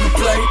boys wanna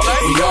play,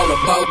 we all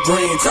about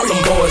green. Tell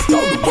them boys go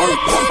to work,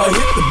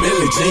 hit the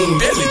Billie Jean,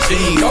 Billie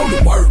Jean. Go to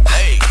work,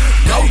 hey,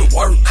 go to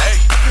work, hey,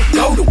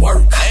 go to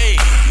work, hey,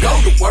 go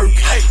to work,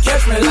 hey.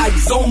 Catch me like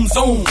zoom,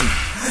 zoom.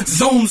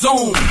 Zoom,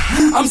 zoom.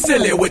 I'm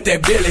silly with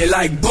that Billie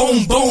like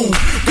boom, boom.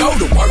 Go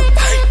to work,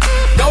 hey,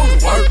 go to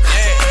work,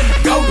 hey,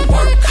 go to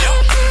work,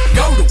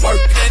 go to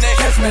work.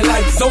 Catch me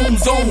like zoom,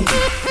 zoom,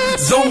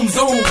 zoom,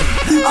 zoom.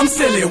 I'm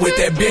silly with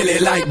that Billie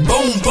like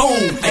boom,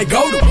 boom. Hey,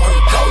 go to work,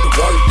 go to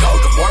work, go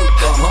to work,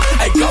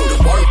 Hey, go to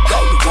work, go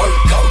to work,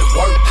 go to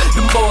work.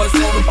 Them boys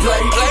wanna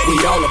play, we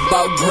all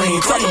about green.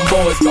 Tell them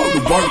boys go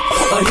to work,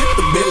 hit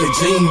the Billie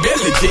Jean,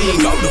 Billie Jean.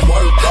 Go to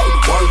work, go to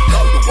work,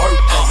 go to work,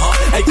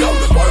 Hey, go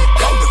to work,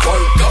 go to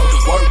work, go to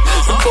work.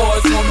 Some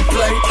boys wanna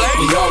play,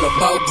 we all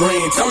about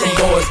green. Tell them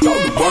boys go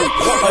to work,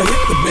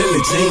 hit the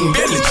Billie Jean,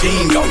 Billie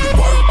Jean. Go to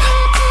work.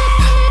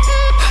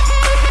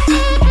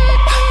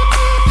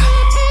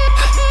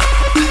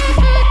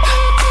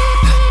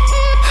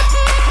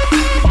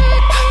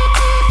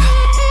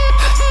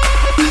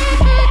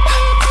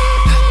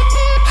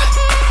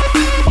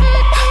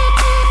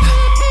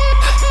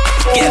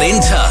 Get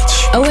in touch.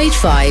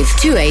 085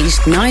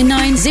 28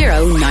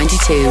 990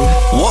 92.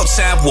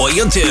 WhatsApp what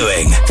you're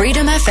doing.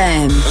 Freedom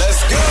FM.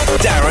 Let's go.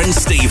 Darren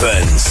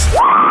Stevens.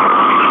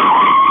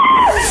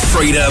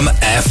 Freedom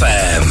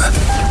FM.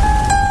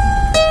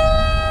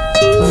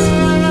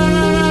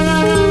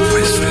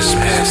 Whispers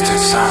past in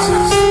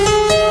silence.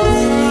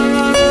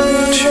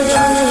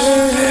 Shivers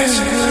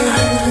passing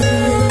night.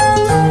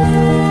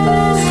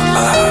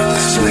 A heart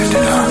that's lived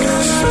in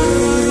darkness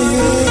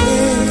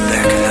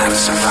that cannot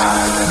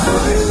survive the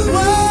night.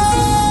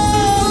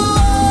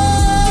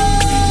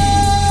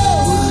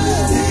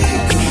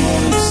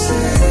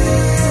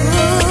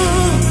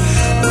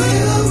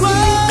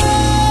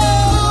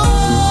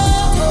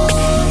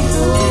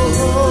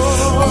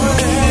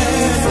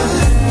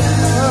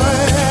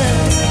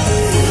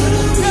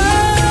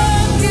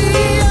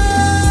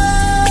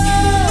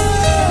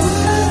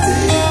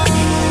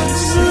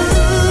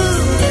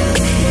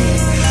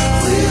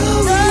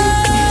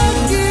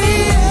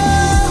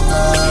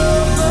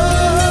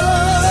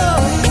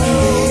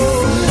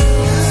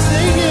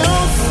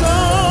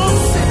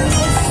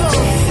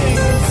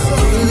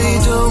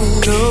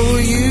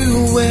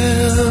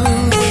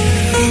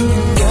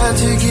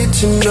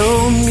 To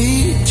know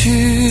me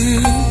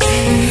too,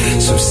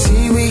 so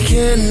see we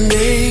can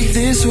make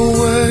this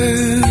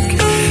work,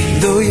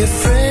 though your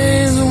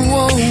friends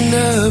won't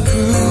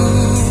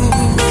approve.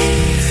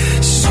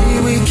 See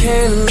we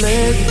can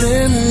let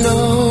them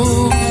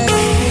know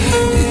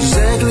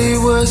exactly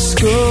what's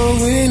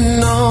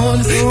going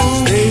on,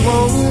 'cause they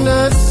won't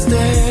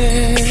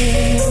understand.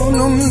 Oh,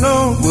 no, no,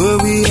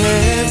 what we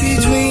have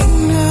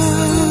between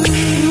us.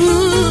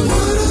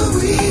 What are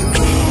we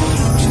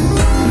gonna do?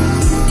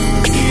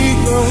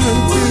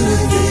 Gonna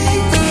do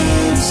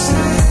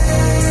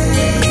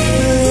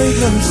it.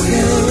 I'm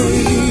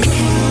sorry.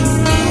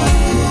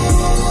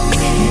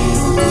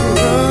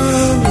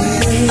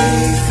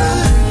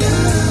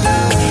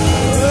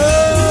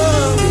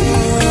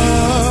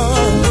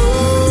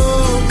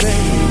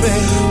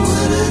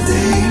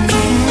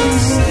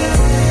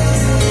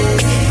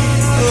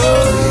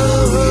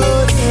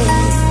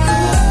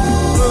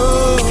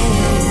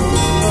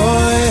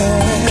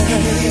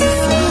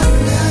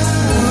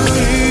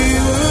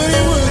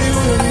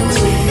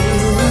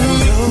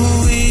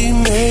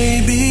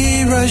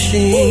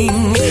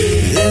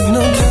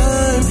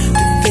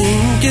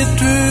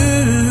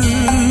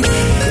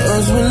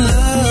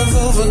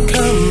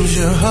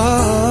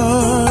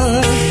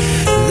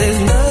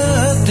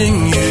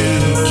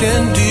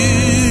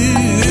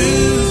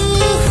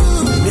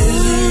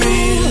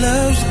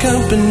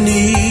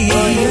 need.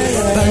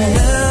 By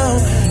now,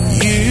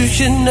 you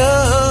should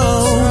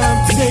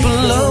know.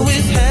 People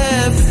always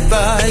have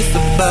advice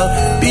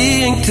about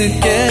being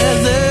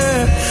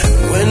together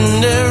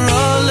when they're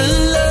all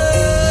alone.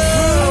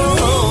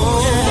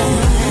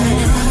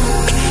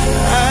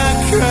 I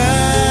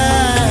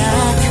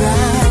cry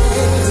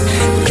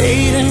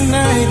late at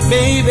night,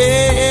 baby.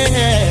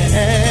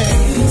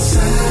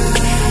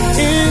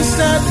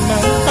 Inside my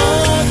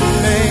heart,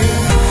 babe,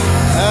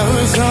 I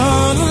was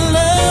all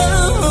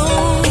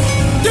alone.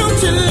 Don't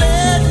you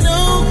let no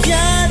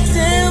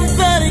goddamn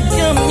body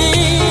come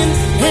in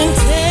and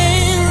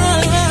tear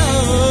our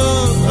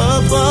love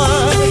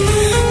apart.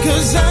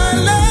 'Cause I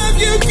love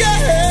you,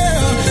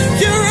 girl.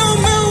 You're on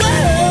my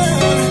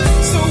world.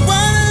 So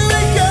what are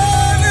we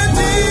gonna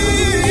do?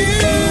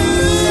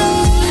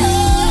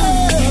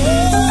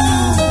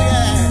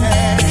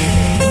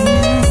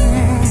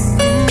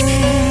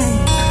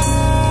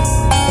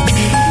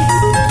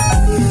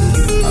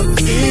 I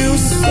feel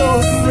so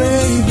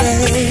afraid,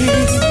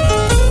 babe.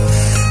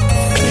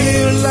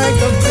 Feel like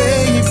a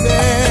baby.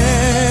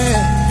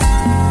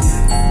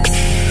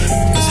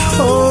 Just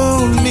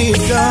hold me,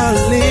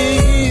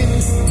 darling,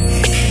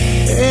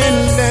 and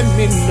let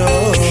me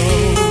know.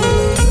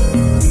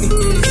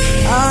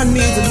 I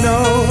need to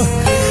know.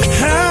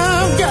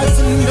 I've got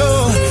to know.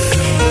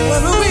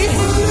 What are we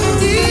gonna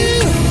do,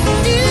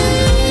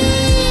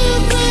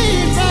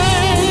 baby?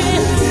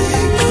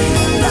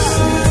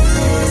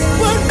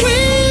 What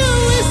will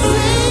we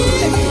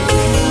say?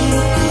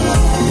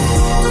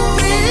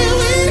 Where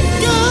we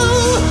go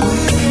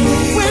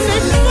when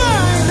they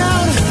find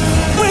out?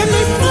 When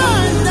they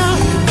find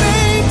out,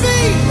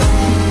 baby.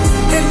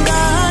 And I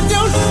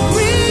don't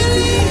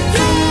really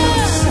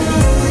care,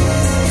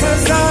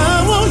 'cause I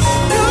won't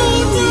go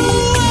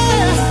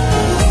nowhere.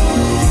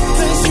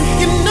 'Cause you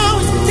can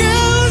always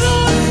count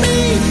on me.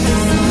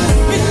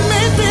 It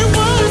made me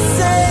wanna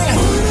say,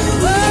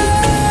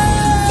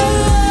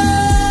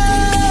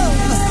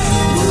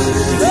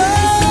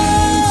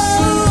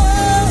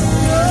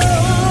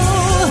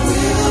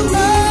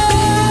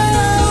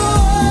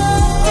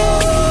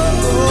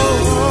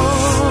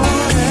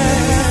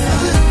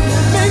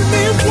 make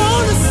me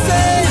wanna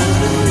say,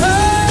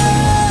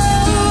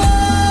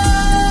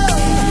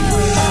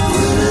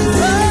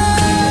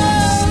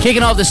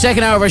 Kicking off the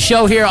second hour of our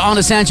show here on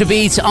Essential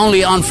Beats,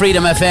 only on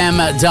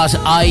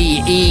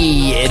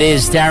freedomfm.ie. It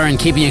is Darren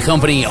keeping you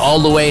company all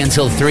the way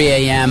until 3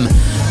 a.m.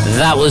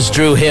 That was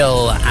Drew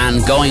Hill,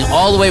 and going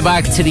all the way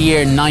back to the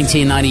year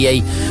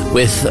 1998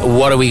 with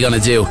What Are We Gonna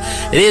Do?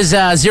 It is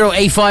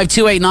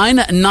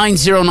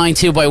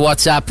 085-289-9092 by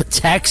WhatsApp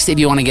text if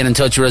you want to get in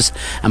touch with us,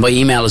 and by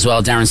email as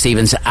well,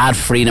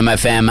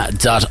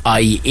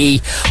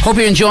 darrenstevens@freedomfm.ie. Hope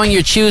you're enjoying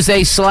your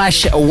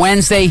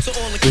Tuesday/Wednesday.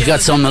 We've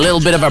got a little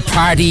bit of a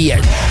party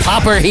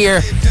popper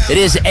here. It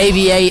is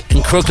AVA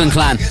and Crooklyn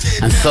Clan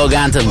and Thug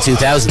Anthem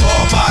 2000.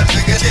 All my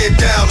niggas get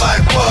down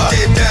like what?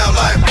 Get down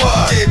like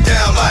what? Get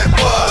down like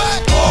what?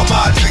 All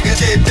my niggas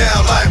get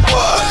down like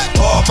what?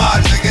 All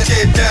my niggas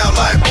get down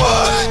like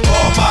what?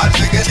 All my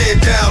niggas get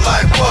down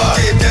like what?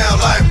 Get down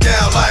like what?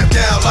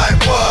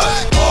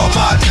 All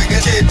my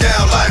niggas get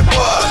down like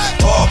what?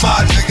 All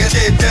my niggas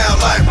get down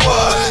like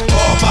what?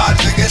 All my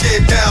niggas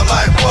get down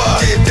like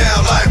what? Get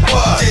down like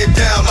what? Get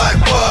down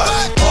like what?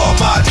 All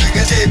my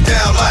niggas get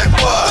down like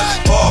what?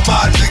 All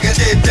my niggas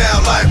get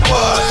down like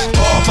what?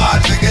 All my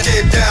niggas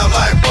get down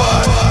like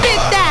what?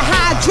 Spit that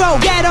hydro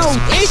ghetto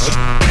ish.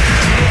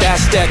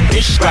 That's that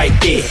bitch right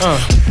there.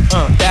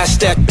 That's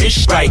that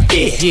bitch right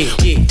there.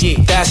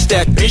 That's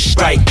that bitch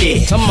right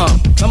there. Come on.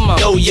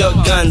 Throw your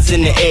guns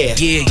in the air.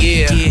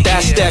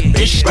 That's that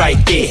bitch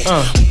right there.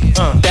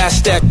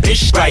 That's that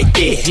bitch right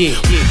there.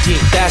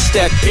 That's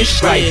that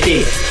bitch right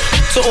there.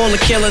 To all the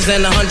killers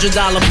and the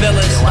 $100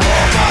 billers. All my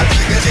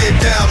niggas get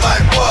down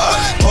like what?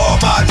 All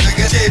my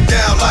niggas get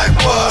down like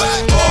what?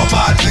 All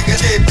my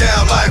niggas get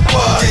down like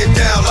what? Get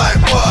down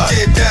like what?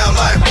 Get down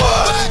like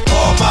what?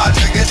 All my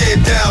niggas get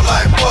down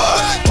like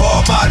what?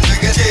 All my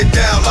niggas get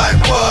down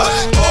like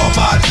what? All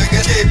my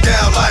niggas get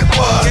down like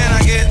what? Can I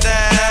get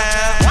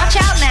down? Watch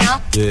out now.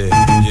 Yeah.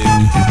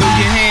 Throw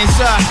your hands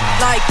up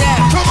like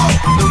that. Come on.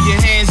 Throw your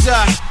hands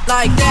up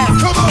like that.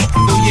 Come on.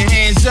 Throw your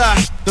hands up.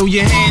 Throw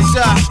your hands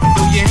up.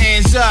 Throw your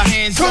hands up.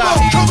 Come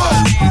on. Throw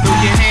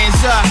your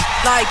hands up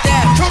like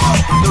that. Come on.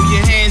 Throw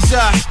your hands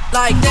up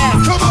like that.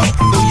 Come on.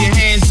 Throw your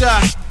hands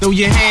up. Throw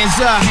your hands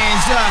up.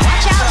 Hands up.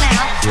 Watch out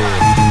now.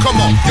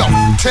 Come on, yo,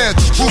 tear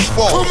the roof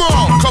off.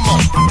 Come on,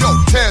 yo,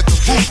 tear the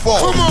roof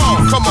off. Come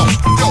on,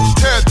 yo,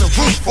 tear the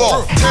roof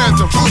off. Tear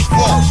the roof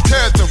off.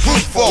 Tear the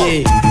roof off.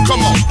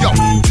 Come on, yo,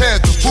 tear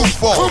the roof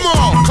off.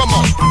 Come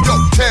on, yo,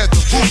 tear the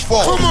roof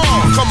off. Come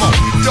on,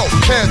 yo,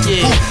 tear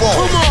the roof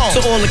off. To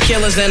all the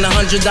killers and the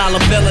 $100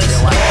 billers.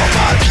 All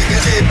my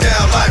niggas get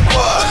down like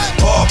what?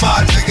 All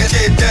my niggas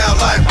get down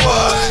like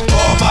what?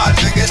 All my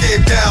niggas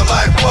get down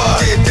like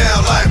what? Get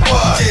down like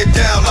what? Get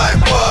down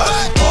like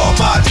what? All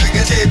my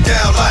niggas get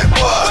down like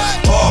what?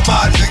 All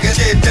my niggas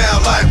get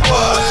down like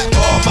what?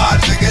 All my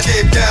niggas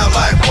get down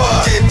like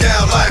what? Get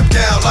down like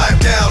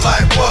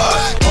what?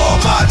 All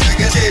my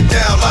niggas get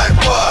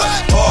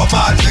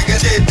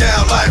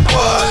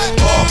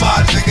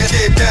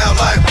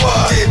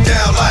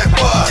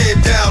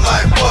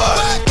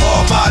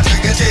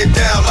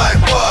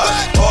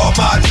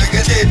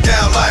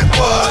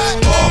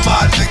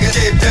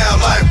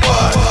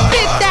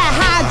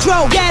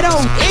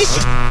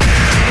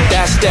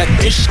that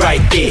bitch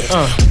right there.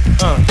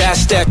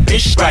 That's that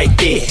bitch right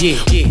there.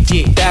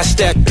 That's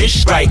that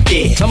bitch right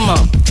there. Come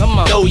on.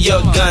 Throw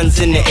your guns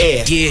in the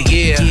air.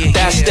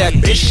 That's that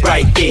bitch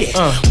right there.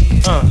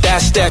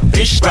 That's that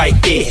bitch right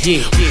there.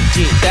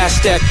 That's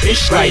that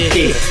bitch right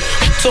there.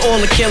 To all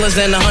the killers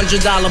and the $100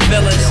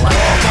 billers. All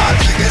my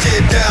niggas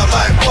get down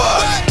like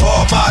what?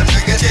 All my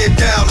niggas get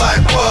down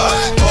like what?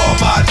 All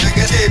my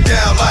niggas get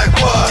down like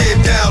what? Get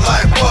down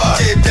like what?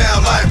 Get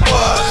down like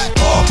what?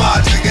 All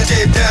my niggas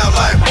get down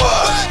like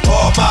what?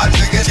 All my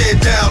niggas get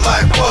down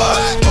like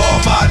what?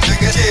 All my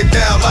niggas get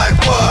down like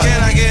what?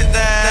 Can I get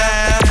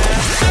that?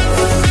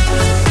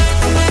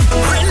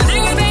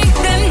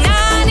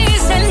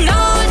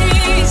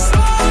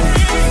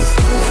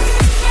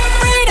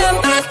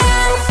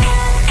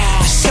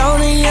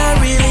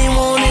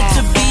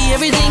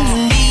 Everything you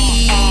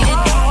needed.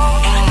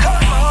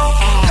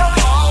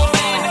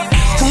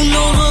 Who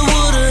knows what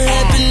would've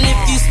happened if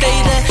you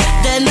stayed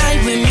that night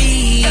with me?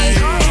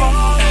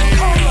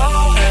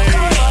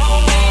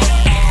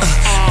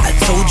 I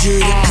told you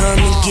to come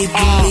and get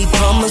with me,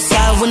 promise I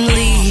wouldn't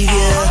leave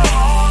ya.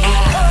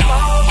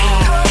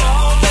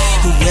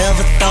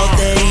 Whoever thought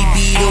that he'd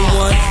be the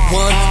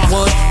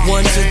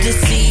one to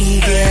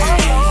deceive ya?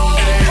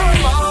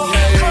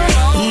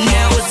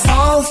 Now it's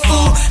all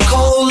full,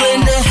 cold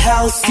in the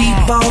house he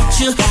bought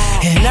you,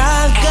 and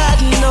I've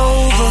gotten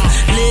over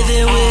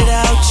living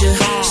without you.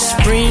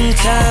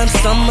 Springtime,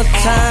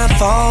 summertime,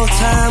 fall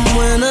time,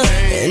 winter,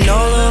 and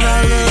all of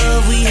our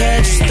love we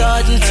had you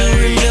starting to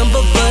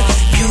remember, but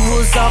you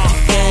was off the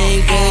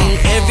gang.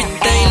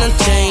 Everything done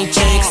changed.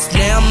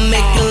 Now I'm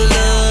making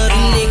love to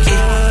Nikki,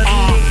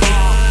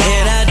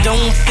 and I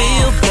don't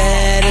feel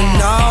bad, and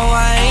no,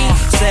 I ain't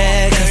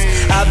sad, 'cause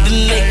I've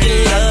been making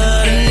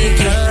love to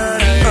Nikki.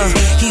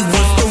 He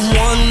was the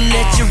one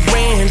that you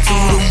ran to,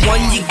 the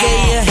one you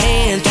gave your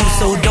hand to,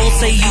 so don't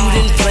say you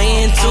didn't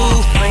plan to.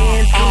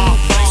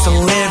 So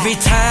every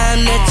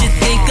time that you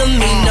think of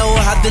me, know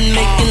I've been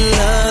making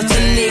love to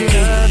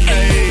Nikki.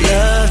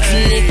 Love to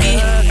Nikki.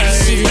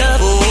 She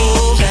loves me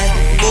back.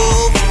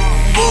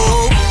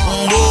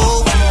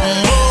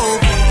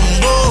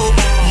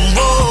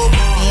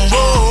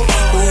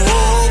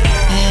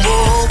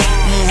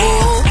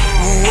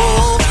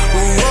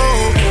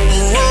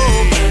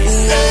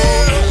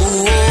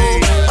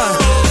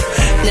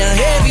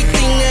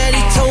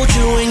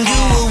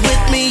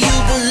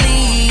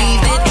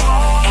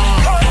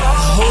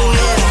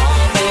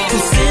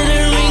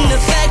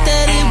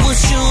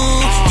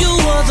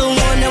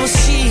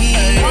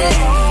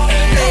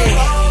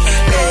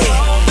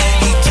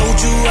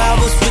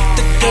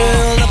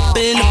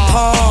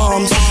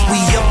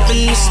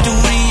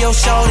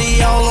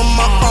 Shorty all on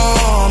my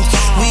arms.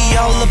 We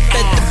all up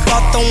at the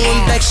bar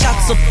throwing back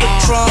shots of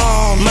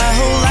Patron. My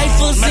whole life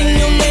was in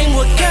your name.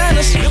 What kind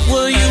of shit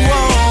were you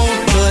on?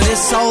 But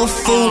it's all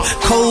full,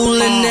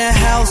 cold in that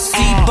house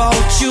he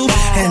bought you,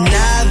 and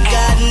I've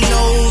gotten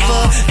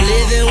over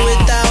living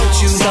without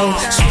you. So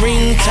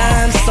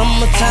springtime,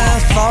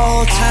 summertime,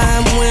 fall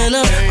time,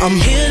 winter, I'm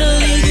here to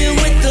leave you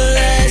with the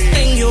last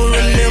thing you'll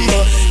remember.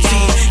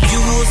 See, you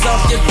was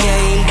off your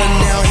game, but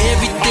now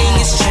everything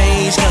has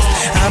changed, 'cause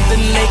I've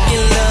been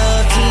making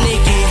love to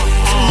Nikki,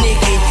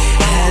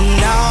 and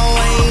no,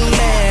 I ain't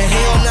mad,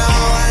 hell no,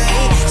 I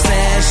ain't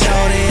sad,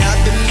 shorty,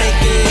 I've been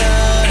making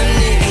love to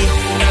Nikki.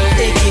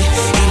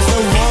 He's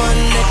the one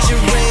that you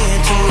ran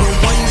to, the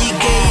one you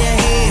gave your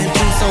hand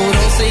to, so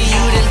don't say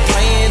you didn't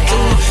plan to,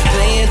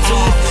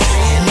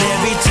 and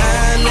every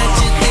time that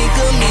you think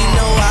of me,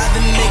 know I've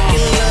been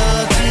making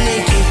love to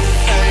Nikki,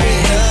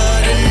 and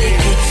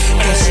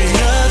she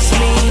loves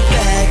me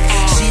back,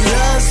 she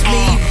loves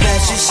me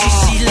back,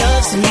 she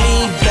loves me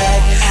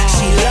back,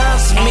 she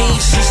loves me,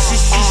 she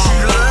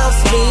loves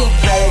me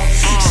back,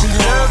 she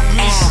loves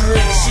me, she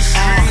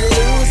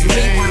loves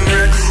me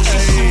back,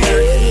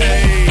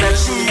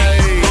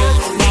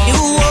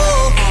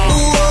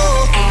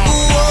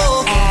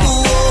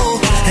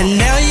 and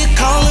now you're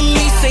calling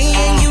me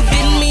saying you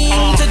didn't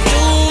mean to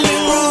do me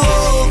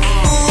wrong.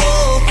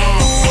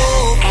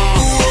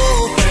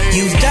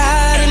 You've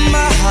died in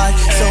my heart,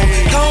 so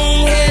go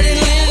ahead and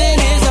live in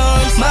his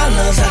arms. My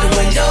love's out the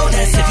window,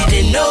 that's if you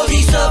didn't know.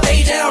 He's up,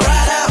 lay down,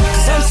 right out,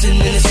 'cause I'm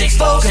sitting in the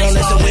 6-4, can't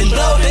let the wind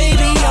blow,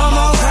 baby, I'm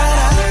all right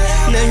out.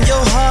 Now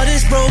your heart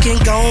is broken,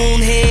 go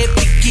ahead,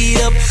 pick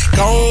it up,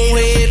 go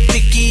ahead,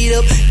 pick it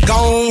up,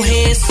 go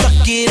ahead,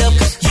 suck it up,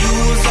 'cause you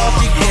was off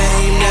your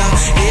game, now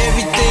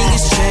everything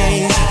has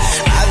changed.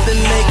 I've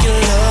been making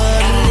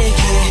love to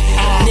Nikki,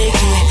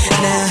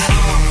 now.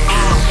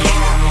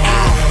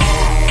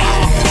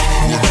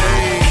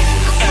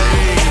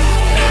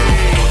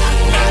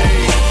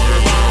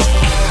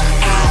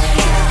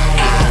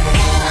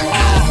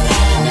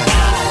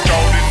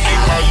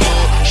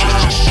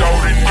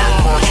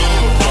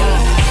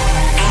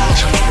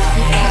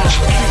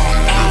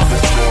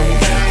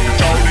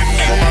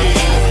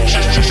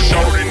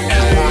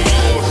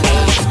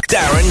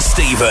 Darren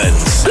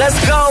Stevens. Let's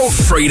go.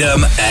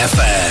 Freedom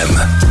FM.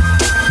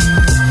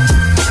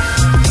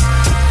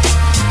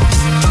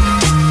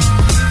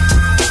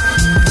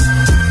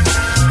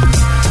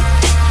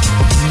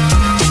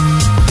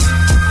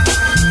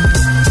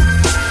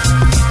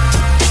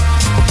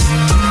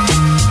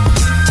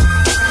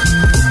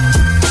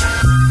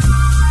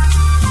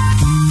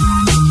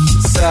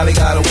 Sally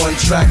got a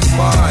one-track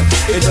mind.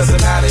 It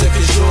doesn't matter if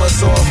it's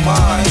yours or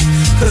mine.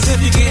 Cause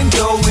if you're getting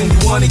dough and you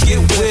wanna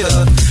get with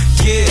her,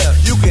 yeah,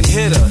 you can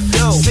hit her.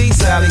 Yo, see,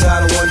 Sally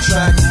got a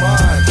one-track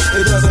mind.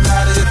 It doesn't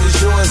matter if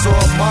it's yours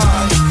or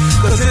mine.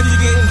 Cause if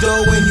you're getting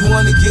dough and you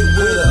wanna get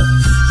with her,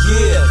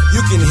 yeah, you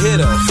can hit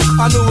her.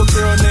 I knew a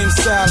girl named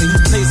Sally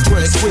whose tastes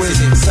were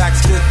exquisite. Saks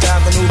Fifth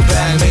Avenue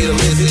bag made a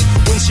visit.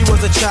 When she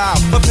was a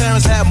child, her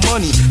parents had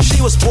money. She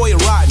was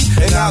spoiled rotten,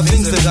 and now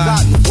things have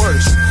gotten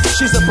worse.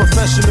 She's a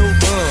professional,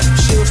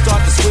 she'll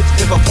start to switch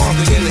if a punk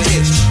in the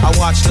itch. I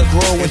watched her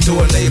grow into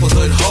a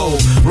neighborhood hoe.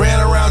 Ran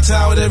around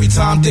town with every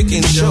Tom, Dick,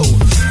 and Joe.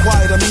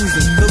 Quiet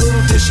amusing, the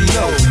little did she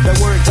know that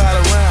word got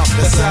around,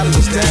 that Sally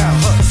was down.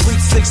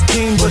 Sweet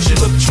 16, but she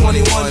looked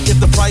 21.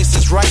 If the price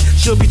is right,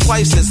 she'll be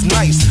twice as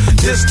nice.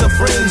 This the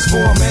friends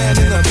for a man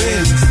in a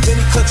Benz. Then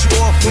he cuts you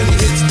off when he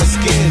hits the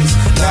skins.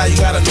 Now you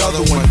got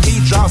another one,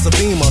 he drops a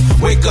beamer.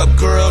 Wake up,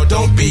 girl,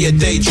 don't be a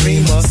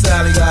daydreamer.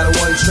 Sally got a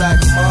one-track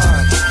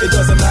mind. It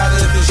doesn't matter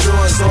if it's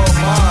yours or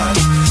mine.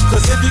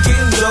 Cause if you're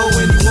getting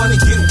dough and you wanna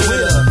get with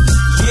her,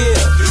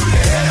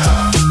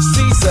 yeah,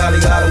 see, Sally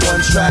got a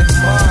one-track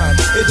mind.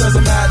 It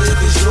doesn't matter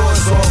if it's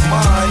yours or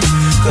mine.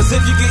 Cause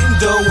if you're getting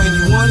dough and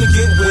you wanna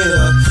get with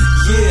her,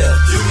 yeah,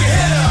 you can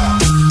hit her.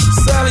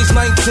 Sally's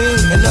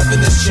 19 and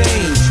nothing has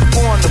changed.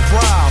 On the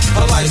prowl,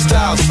 her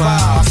lifestyle's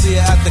foul. I see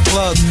her at the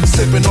club,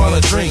 sipping on a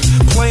drink,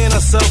 playing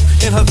herself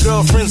and her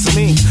girlfriend's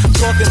me.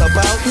 Talking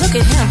about, look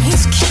at him,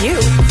 he's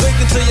cute.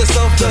 Thinking to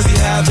yourself, does he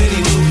have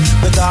any loot?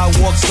 The guy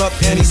walks up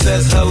and he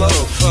says hello.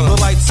 The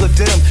lights are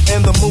dim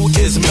and the mood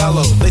is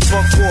mellow. They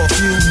talk for a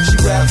few,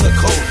 she grabs her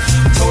coat.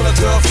 Told her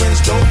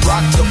girlfriends don't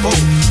rock the boat.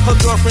 Her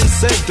girlfriend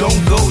said don't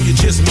go, you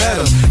just met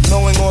him.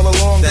 Knowing all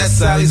along that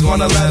Sally's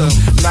gonna let him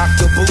knock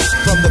the boots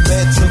from the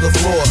bed to the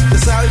floor. The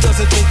Sally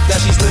doesn't think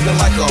that she's living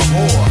like a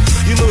whore.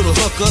 You little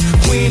hooker,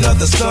 queen of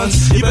the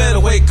stunts, you better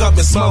wake up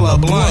and smell a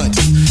blunt.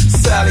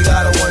 Sally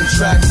got a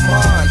one-track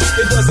mind.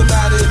 It doesn't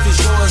matter if it's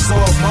yours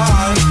or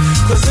mine.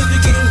 Cause if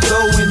you're getting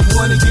dough and you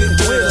wanna get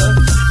with her,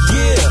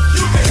 yeah,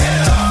 you can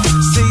hit her.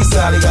 See,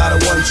 Sally got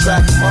a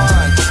one-track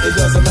mind. It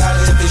doesn't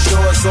matter if it's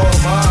yours or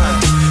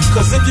mine.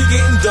 Cause if you're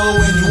getting dough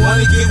and you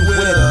wanna get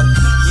with her,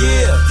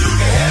 yeah, you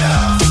can hit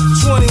her.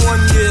 21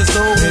 years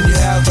old and you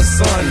have a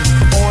son.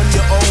 On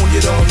your own,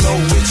 you don't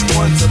know which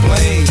one to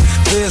blame.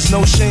 There's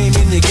no shame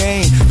in your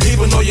game.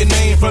 People know your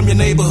name from your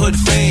neighborhood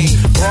fame.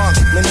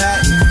 Bronx,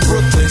 Manhattan,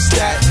 Brooklyn,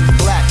 Staten,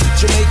 Black,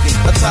 Jamaican,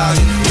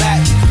 Italian,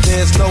 Latin.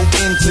 There's no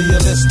end to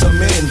your list of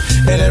men.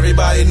 And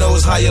everybody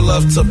knows how you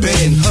love to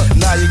bend.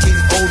 Now you're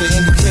getting older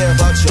and you care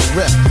about your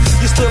rep.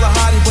 You're still a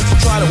hottie, but you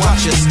try to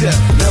watch your step.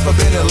 Never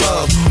been in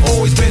love,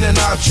 always been an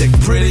object.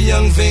 Pretty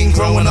young thing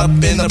growing up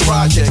in the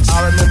projects.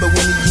 I remember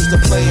when you used to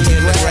play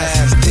in the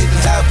grass.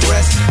 Didn't have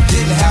breasts,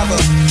 didn't have a.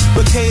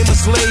 Became a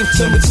slave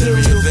to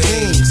material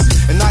things.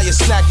 And now you're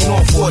snacking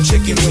on 4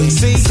 chicken wings.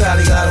 See,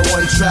 Sally got a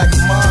one-track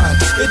mind.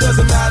 It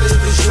doesn't matter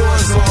if it's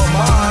yours or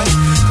mine.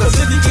 Cause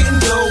if you're getting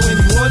dough and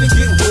you wanna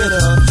get with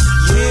her,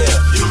 yeah,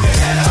 you can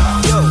hit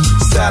her. Yo,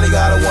 Sally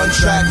got a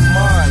one-track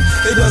mind.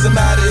 It doesn't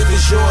matter if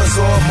it's yours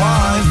or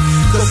mine.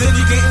 Cause if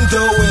you're getting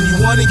dough and you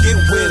wanna get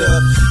with her,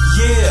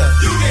 yeah,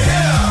 you can hit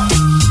her.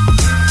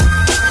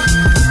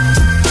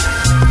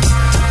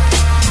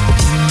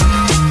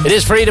 It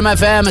is Freedom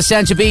FM,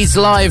 Essential Beats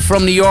live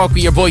from New York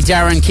with your boy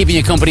Darren, keeping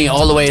you company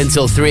all the way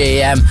until 3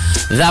 a.m.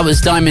 That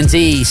was Diamond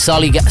D,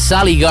 Sally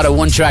got a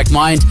one-track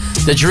mind,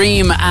 The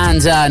Dream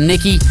and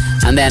Nikki,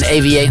 and then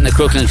AV8 and the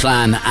Crooklyn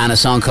Clan, and a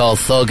song called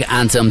Thug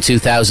Anthem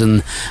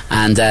 2000.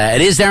 And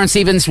it is Darren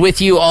Stevens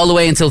with you all the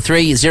way until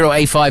 3.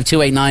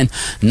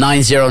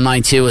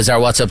 085-289-9092 is our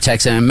WhatsApp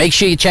text. And make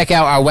sure you check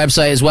out our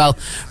website as well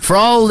for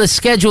all the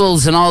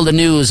schedules and all the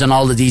news and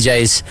all the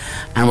DJs.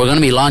 And we're going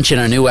to be launching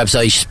our new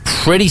website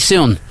pretty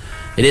soon.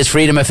 It is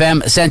Freedom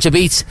FM, Essential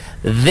Beats.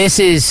 This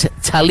is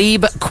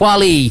Talib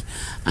Kweli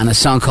and a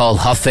song called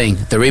Hot Thing,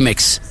 the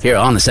remix here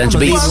on Essential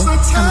Beats.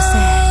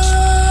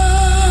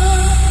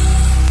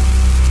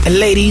 And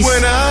ladies,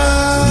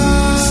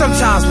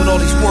 sometimes with all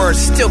these words,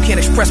 still can't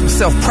express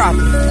myself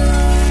properly.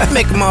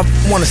 Make them up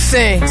want to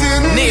sing.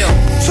 Neil,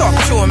 talk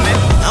to him, man.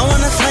 I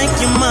want to thank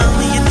your mom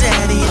and your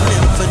daddy and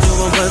them for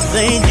doing what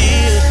they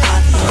did.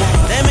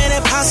 They made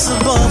it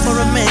possible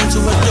for a man to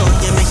adore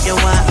you, make you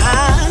why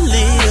I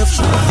live.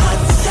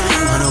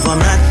 I know I'm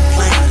not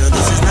playing, no,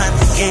 this is not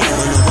the game.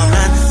 I know I'm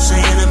not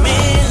saying I'm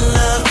in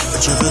love, but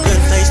you have a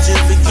good face to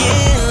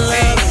begin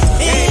love.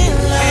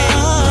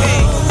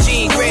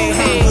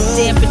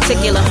 In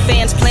particular,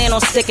 fans plan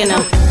on sticking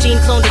them. Gene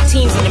cloned the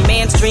teams in a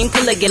man's dream,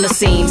 Caligula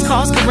scenes.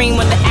 Cars Kareem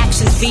when the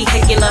action's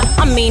vehicular.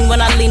 I mean,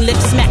 when I lean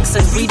lips, smacks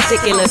are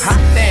ridiculous.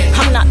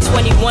 I'm not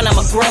 21, I'm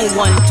a grown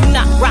one. Do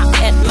not rock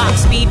at Mach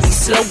speed, be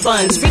slow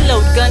buns.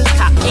 Reload guns,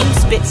 cop aim,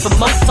 spit for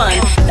more fun.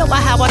 Know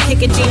how I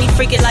kick a genie,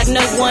 freak it like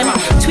no one.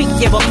 Tweak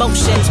your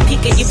emotions,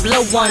 peek and you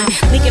blow one.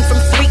 Leaking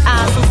from 3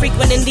 eyes, from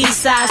frequenting these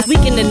sides.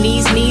 Weaken the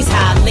knees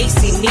high,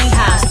 lacy knee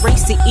highs.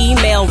 Racy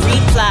email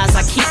replies,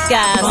 I keep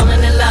guys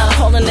falling in love,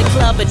 calling the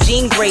club a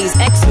Jean Grey's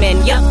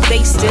X-Men. Yup,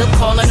 they still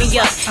calling me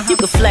up. You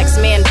can flex,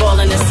 man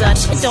ballin' and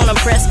such. It don't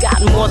impress,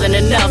 got more than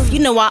enough. You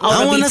know I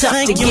ought to be tough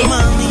to get. I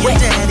wanna thank your mommy and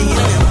daddy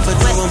and them for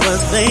doing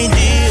what they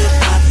did.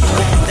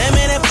 They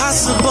made it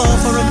possible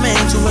for a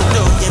man to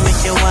adore you,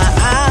 make you why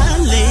I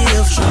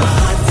live.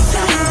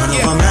 I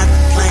know I'm not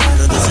playing,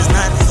 but this is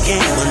not a game.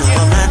 I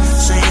know I'm not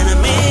saying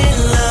I'm in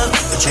love,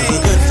 but you're a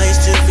good place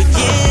to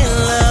begin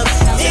love.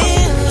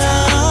 In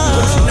love.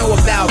 What you know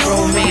about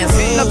romance?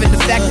 Loving the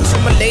fact that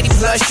you're my lady,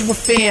 plus you a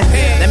fan.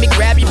 Let me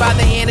grab you by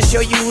the hand and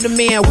show you who the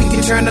man. We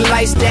can turn the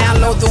lights down,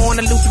 low on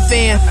the Luther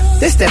van.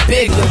 This that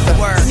big Luther.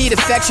 You need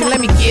affection, let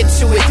me get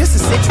to it. This a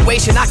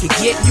situation I could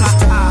get used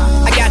to.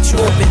 I got you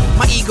open.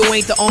 My ego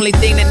ain't the only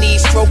thing that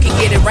needs stroking.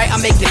 Get it right, I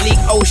make the leak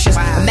oceans.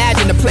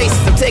 Imagine the places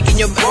I'm taking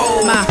your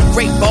gold. My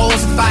great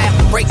balls of fire,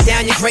 break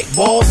down your great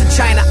walls of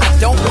China. I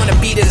don't wanna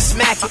beat it or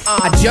smack it.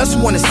 I just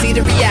wanna see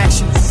the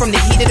reaction from the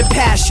heat of the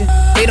passion.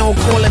 They don't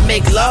call it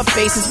make love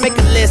faces. Make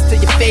a list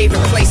of your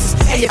favorite places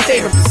and your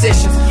favorite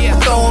positions.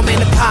 Throw them in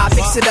the pot,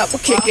 mix it up, we'll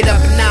kick it up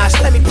a notch.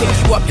 Let me pick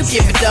you up, you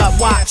give it up,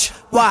 watch.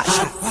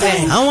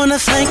 I wanna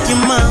thank your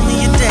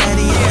mommy, your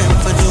daddy, and them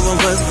for doing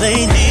what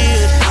they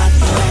did.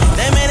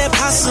 They made it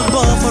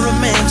possible for a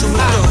man to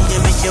adore you,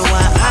 make you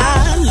why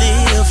I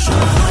live.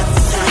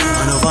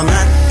 I know I'm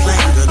not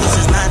playing, but this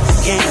is not the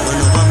game. I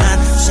know I'm not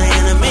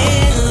saying I'm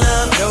in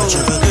love, but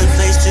you're a good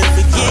place to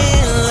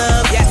begin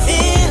love.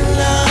 In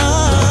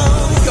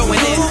love. Going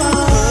in.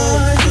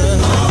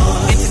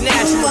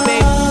 International,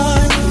 baby.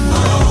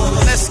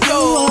 Let's go.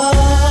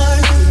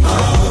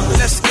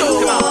 Let's go.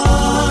 Come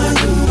on.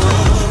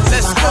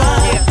 Let's go.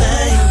 Yeah.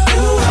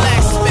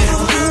 Relax a bit.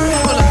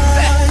 Pull up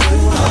back.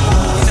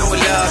 You know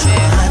what love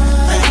is.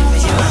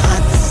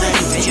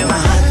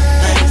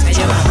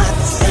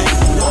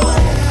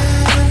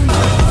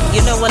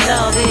 You know what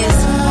love is.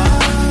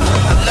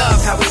 I love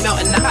how we melt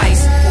in the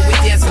ice. When we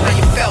dancing, how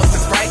you felt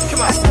it, right?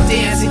 Come on,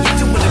 dance and you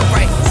doing it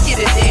right. Get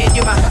it in,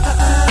 you're my.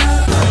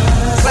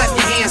 Clap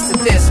your hands to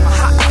this. My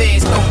hot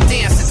things gon'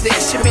 dance to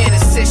this. Your man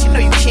insists, you know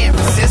you can't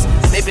resist.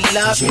 Baby,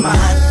 love, you're my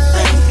hot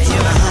thing. And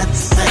you're my hot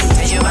thing.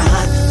 And you're my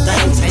hot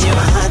thing. And you're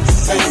my hot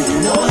thing. You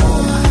know it.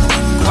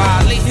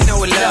 Wiley, you know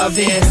what love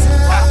is.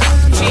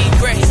 G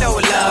Gray, you know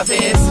what love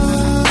is.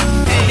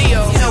 Hey,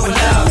 Leo, you know what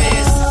love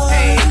is.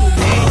 Hey,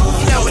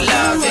 you know what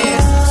love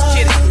is.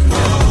 Get it.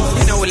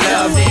 You know what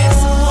love is.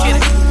 Get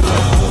it.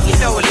 You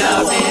know what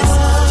love is.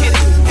 Get it.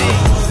 Hey,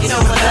 you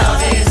know what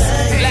love is.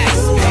 Relax,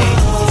 hey,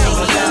 you know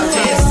what love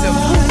is. So,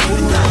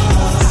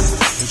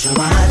 you're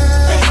my hot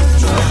thing.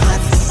 You're my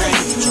hot thing.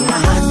 You're my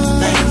hot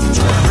thing.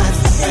 You're my hot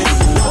thing.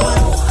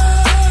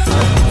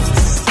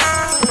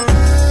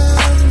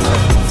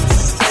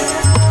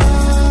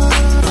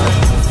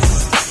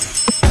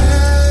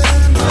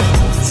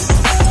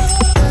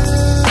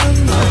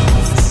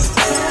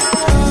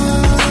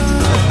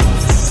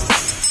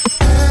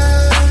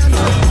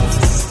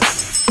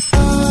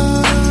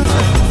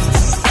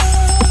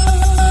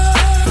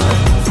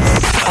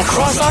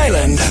 Across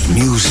Ireland,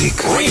 Music.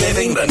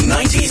 reliving the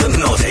 90s and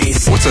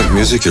noughties. What's that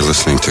music you're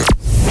listening to?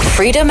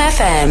 Freedom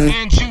FM.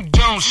 And you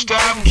don't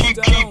stop, keep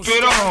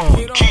it on,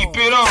 keep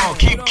it on,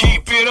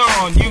 keep it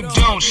on. You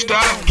don't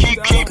stop, keep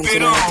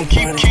it on,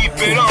 keep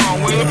it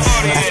on. Where the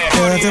party at?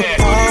 After the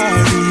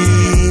party,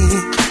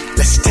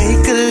 let's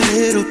take a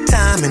little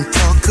time and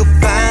talk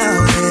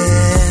about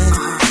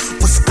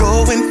it. What's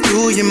going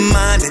through your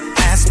mind? It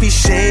has me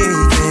shaking.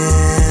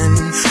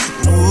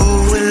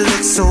 Ooh, it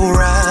looks so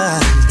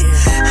right.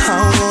 I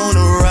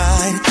wanna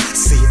ride.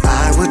 See,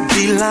 I would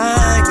be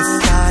lying if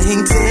I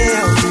ain't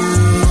tell you.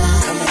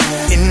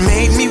 It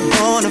made me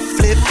wanna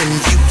flip and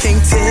you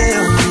can't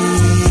tell me.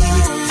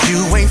 You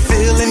ain't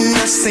feeling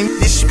the same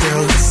dish,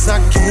 girl, it's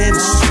our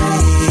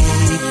chemistry.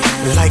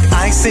 Like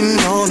icing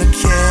on a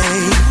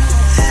cake.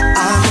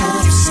 I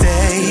hope you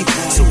stay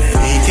so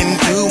we can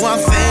do our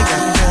thing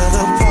after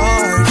the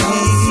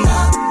party.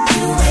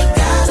 You ain't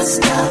gotta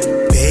stop.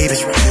 Baby,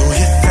 do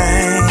your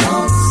thing.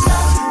 Don't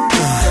stop.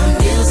 The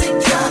music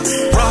drops.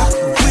 Rock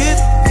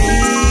with me.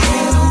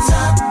 On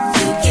top,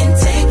 you can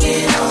take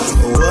it off.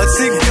 What's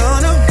it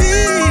gonna be?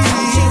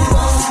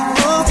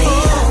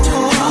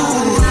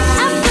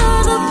 After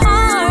the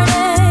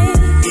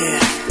party,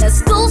 let's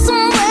go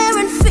somewhere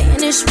and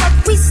finish what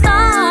we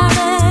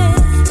started.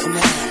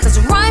 'Cause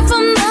right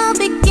from the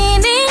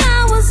beginning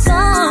I was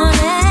on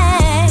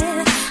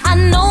it. I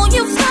know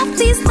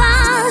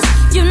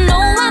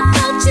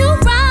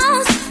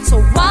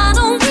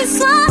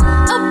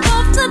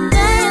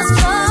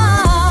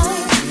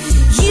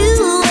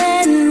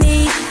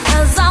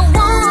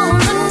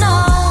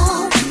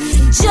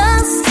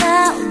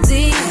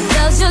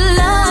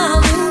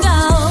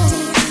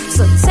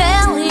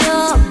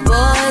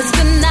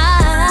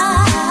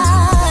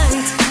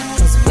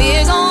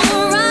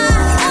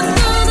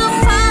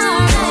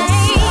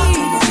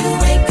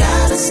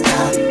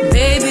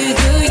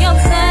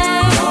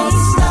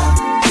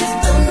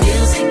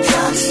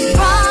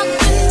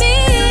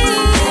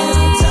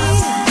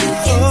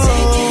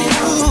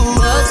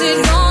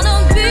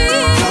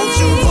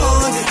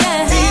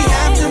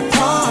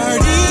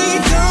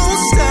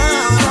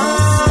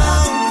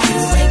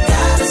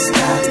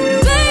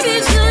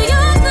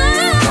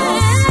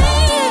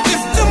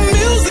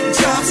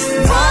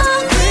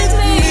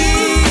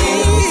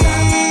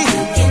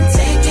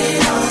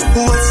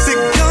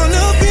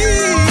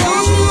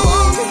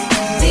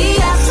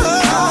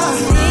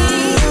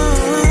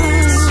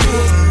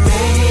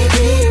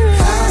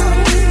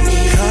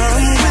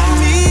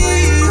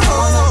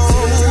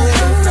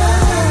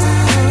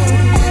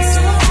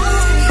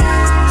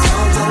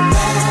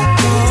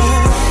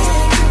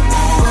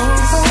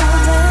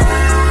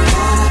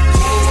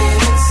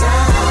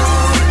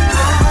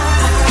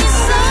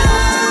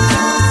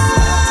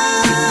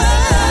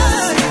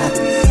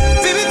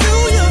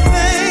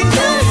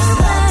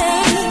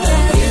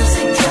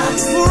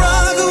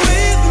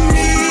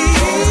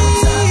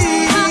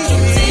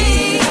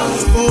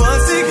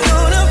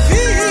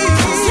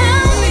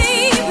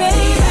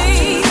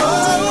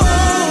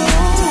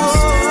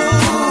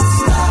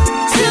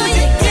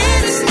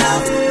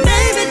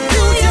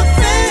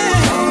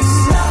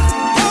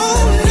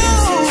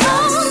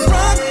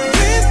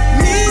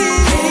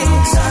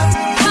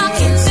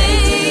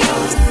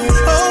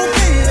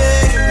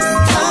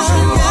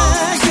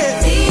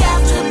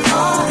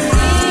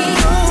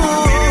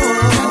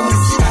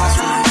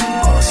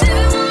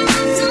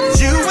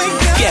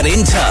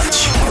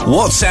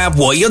WhatsApp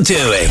what you're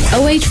doing.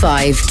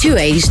 085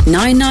 28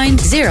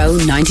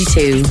 990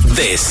 92.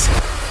 This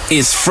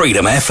is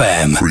Freedom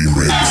FM.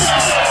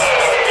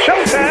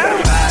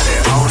 Showtime.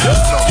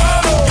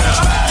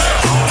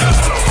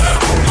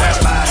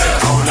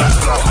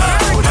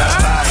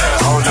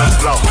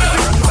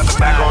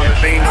 Back on the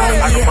scene, back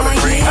on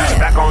the scene,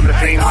 back on the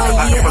scene, back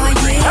on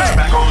the scene,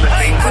 back on the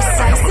scene,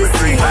 back on the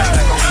scene.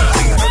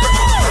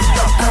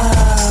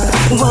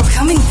 Well,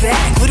 coming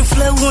back with a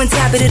flow on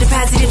top of the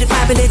deposit of the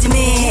popular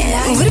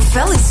demand. Where the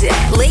fellas at?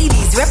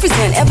 Ladies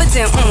represent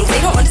evident, they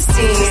don't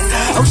understand.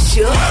 Oh,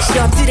 sure,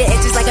 sharp to the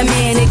edges like a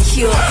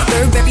manicure.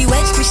 Burberry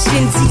wedge,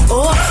 Christian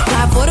Dior.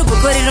 Buy portable,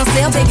 put it on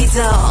sale, baby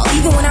doll.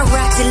 Even when I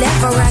rocked it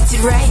left, I rocked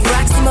it right.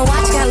 Rocks in my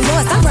watch, got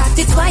lost, I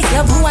rocked it twice.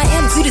 Love who I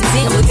am to the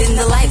damn within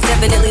the life.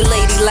 Definitely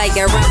ladylike,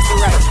 I rocked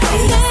it right.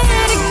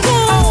 Let it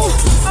go.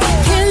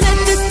 Can't let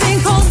this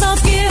thing called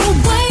love get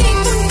away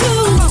from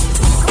you.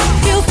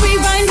 Feel free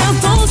right now,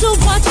 go do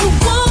what you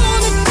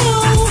wanna do.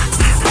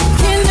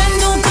 Can't let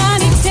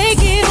nobody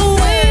take it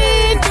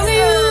away from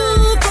you,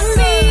 from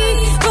me,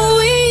 from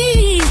we.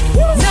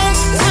 No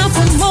time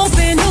for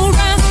moping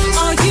around.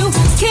 Are you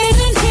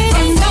kidding?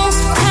 And no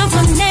time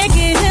for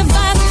negative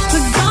vibes,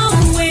 'cause I'm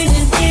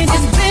winning. It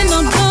has been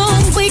a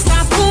long week. I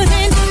put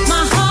in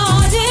my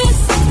hardest.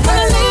 But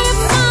I live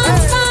my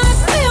life.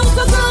 Feels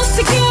so good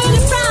to get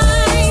it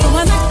right. So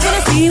I'm not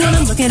gonna see when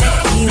I'm looking at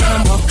you when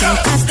I'm walking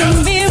past the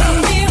mirror.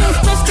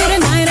 Stressed through the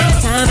night at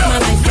a time in my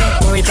life. Don't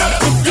worry about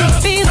if you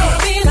feel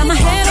it. Got my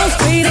head on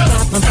straight, I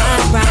got my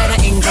vibe right. I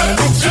ain't gonna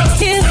let you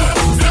kill it.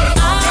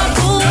 I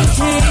would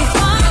change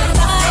my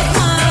life,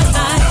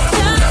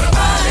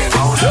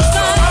 just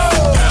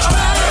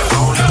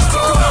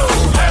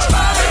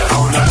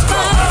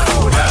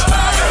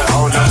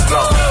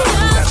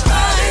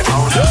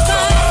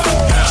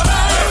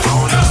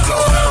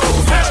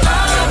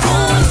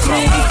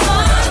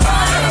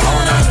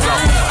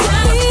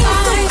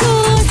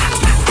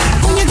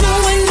when you're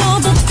doing all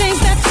the things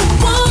that you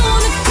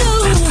wanna do.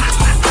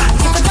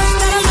 Get the best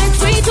out of life,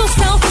 treat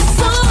yourself to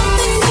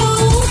something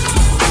new.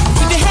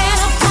 Keep your head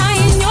up high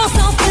in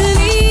yourself,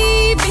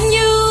 believe in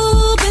you,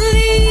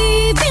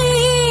 believe.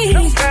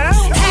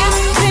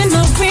 Having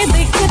a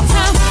really good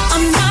time,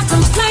 I'm not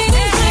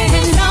complaining,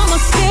 and I'ma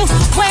still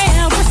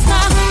wear a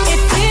smile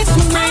if it's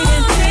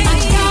raining. I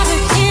gotta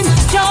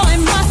enjoy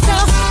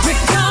myself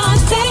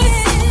regardless.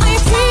 I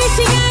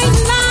appreciate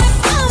life,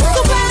 I'm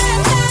so glad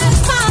that's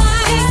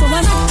fine. So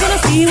I'm not gonna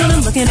see when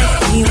I'm looking at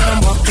you when I'm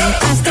walking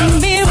past the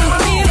mirror.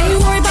 Don't you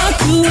worry about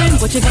you and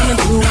what you're gonna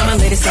do. I'm a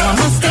lady, so I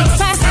must stay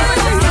classy.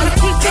 Gotta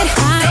keep it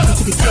high,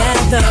 keep it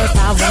together. If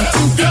I want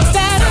to get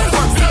better,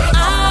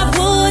 I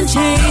would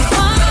change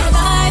my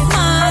life,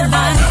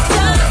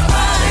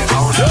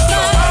 just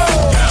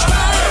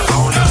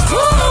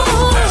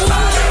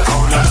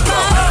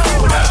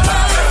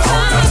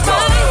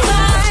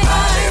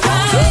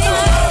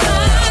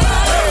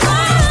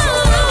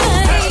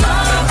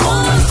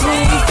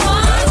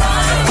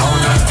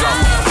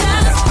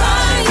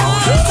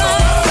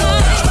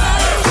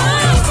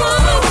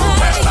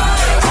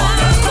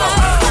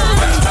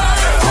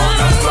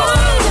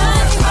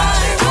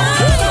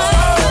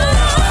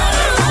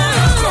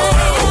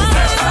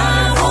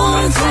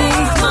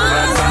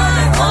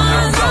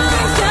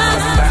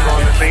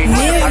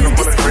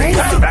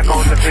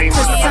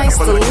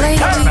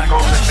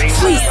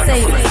please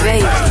say it,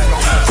 baby.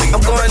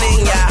 I'm going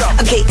in, y'all.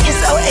 Okay,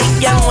 it's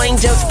 08, young Wayne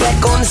jumps back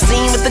on the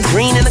scene with the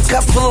green and a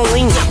cup full of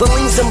lean. The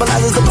lean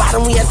symbolizes the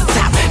bottom, we at the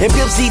top. And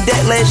Pimp C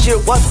that last year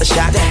was a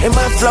shot. And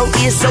my flow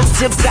is so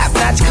tip-top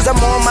notch, 'cause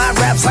I'm on my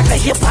raps like a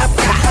hip-hop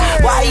cop.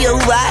 Why, oh,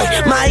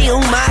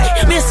 my.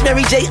 Miss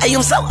Mary J, I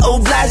am so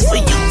obliged for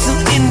you to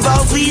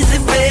involve Weezy,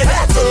 baby.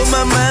 I told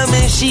my mom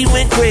and she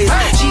went crazy.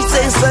 She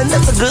said, son,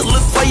 that's a good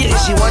look for you. And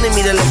she wanted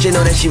me to let you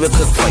know that she would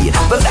cook for you.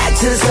 But back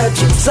to the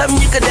subject, something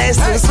you could dance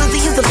to.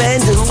 Swizzy is a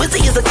band, and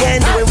Wizzy is a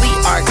can do. And we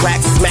are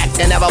crack, smack,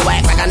 and never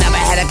whack like I never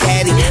had a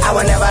caddy. I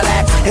would never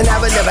laugh, and I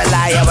would never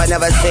lie. I would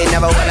never say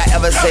never, will I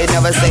ever say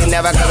never,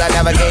 'cause I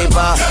never gave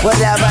up.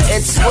 Whatever,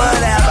 it's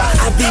whatever.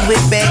 I be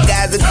with bad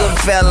guys and good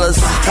fellas.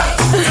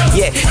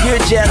 Yeah,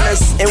 you're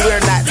jealous, and we're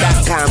not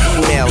 .com.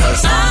 Email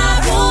us. I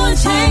won't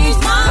change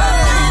my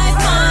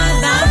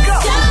life,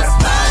 just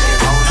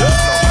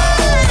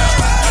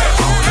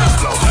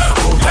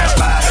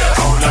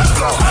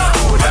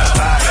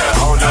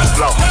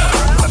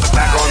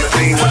Back on the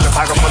scene with the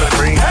pocket full of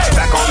green.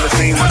 Back on the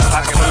scene with the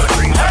pocket full of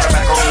green.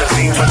 Back on the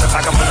scene with the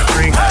pocket full of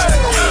green.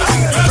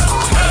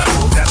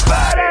 That's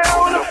body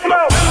on the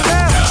floor.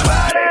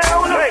 Body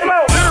on the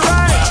floor.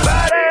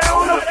 Body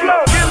on the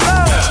floor. Get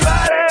low.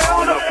 Body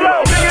on the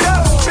floor. Pick it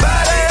up.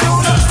 Body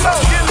on the floor.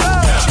 Get low.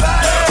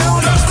 Body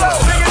on the floor.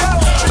 Pick it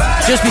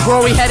up. Just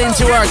before we head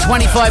into our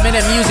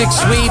 25-minute music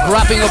sweep,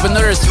 wrapping up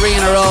another 3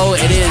 in a row,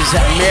 it is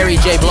Mary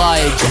J.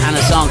 Blige and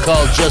a song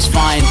called Just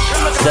Fine,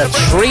 the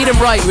Treat 'Em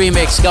Right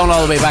remix, going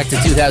all the way back to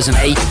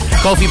 2008.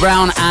 Kofi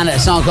Brown and a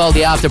song called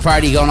The After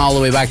Party, going all the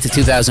way back to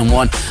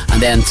 2001.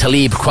 And then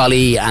Talib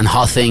Kweli and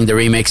Hot Thing, the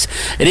remix.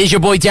 It is your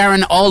boy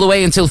Darren, all the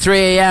way until 3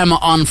 a.m.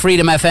 on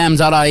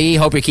freedomfm.ie.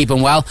 Hope you're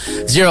keeping well.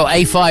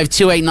 085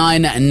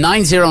 289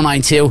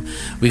 9092.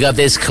 We got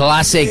this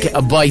classic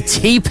by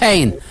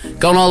T-Pain,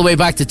 going all the way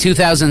back to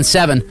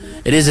 2007.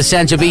 It is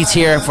Essential Beats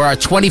here for our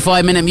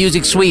 25-minute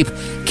music sweep,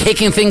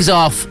 kicking things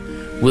off.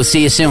 We'll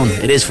see you soon.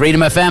 It is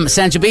Freedom FM,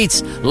 Essential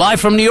Beats, live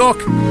from New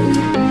York.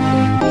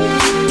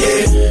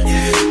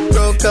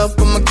 Up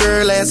with my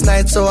girl last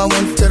night, so I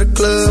went to the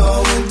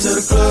club.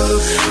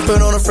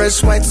 Put on a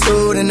fresh white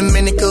suit and a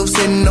mini coupe,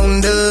 sitting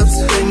on dubs.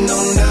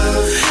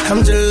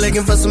 I'm just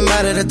looking for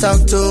somebody to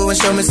talk to and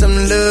show me some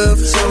love.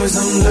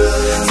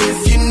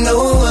 If you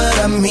know what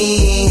I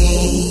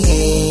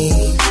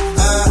mean.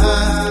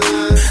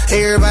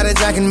 Everybody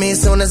jacking me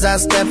as soon as I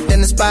stepped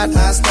in the spot.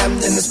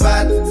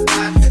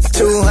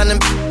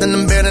 200 in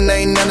the building,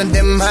 ain't none of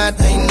them hot.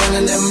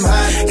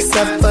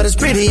 Except for this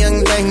pretty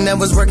young thing that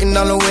was working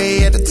all the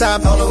way at the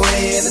top.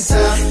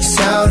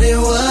 Shouted,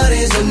 what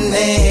is her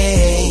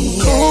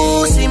name?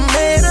 Ooh, she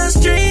made us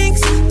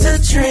drinks to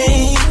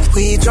drink.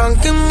 We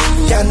drunk and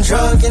got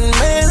drunk, and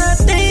man, I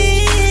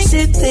think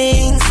she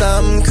thinks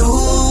I'm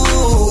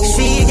cool.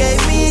 She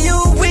gave me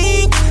a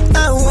wink,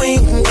 I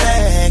wink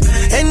back,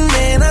 and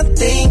then I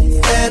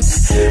think that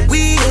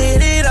we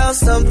hit it off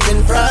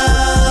something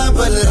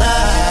proper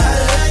like.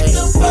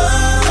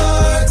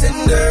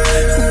 Bartender,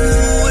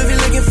 ooh, if you're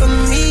looking for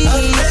me,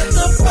 I'm at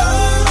the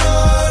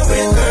bar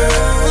with her.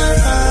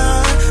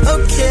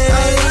 Okay,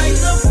 I like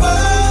the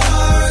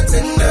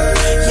bartender.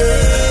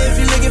 Yeah, if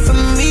you're looking for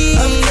me,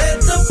 I'm at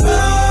the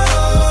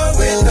bar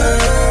with her.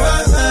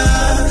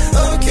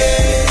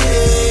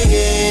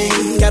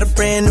 Okay, got a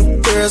brand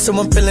new girl, so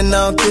I'm feeling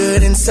all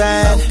good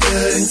inside.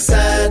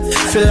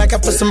 Feel like I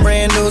put some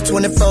brand new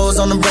 24s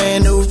on a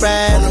brand new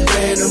ride.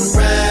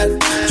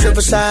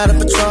 Triple shot of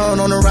Patron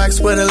on the rocks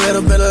with a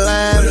little bit of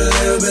lime.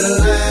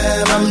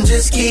 I'm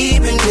just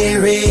keeping it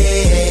real.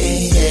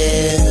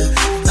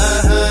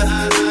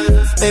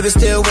 Baby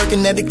still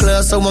working at the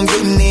club, so I'm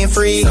getting in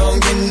free.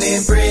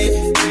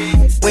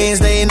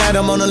 Wednesday night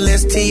I'm on the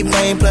list,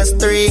 T-Pain plus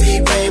 3.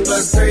 Every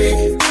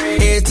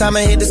time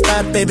I hit the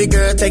spot, baby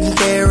girl taking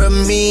care of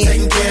me.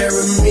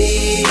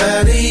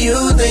 How do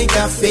you think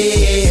I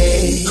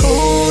feel?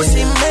 Ooh,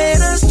 she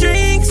made us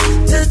drinks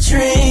to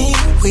drink.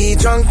 We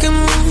drunk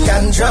and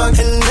got drunk,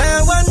 and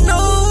now I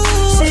know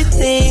she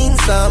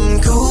thinks I'm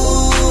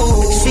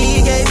cool.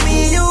 She gave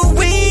me a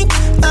wink,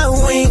 I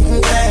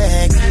wink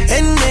back,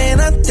 and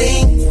then I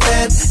think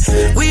that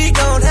we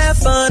gon' have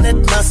fun at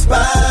my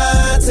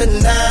spot tonight.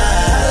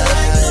 I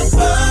like the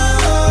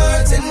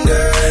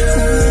bartender.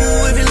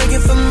 Ooh, if you're looking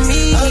for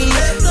me, I'm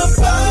at the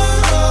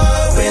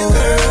bar with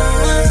her.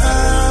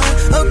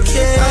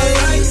 Okay, I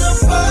like the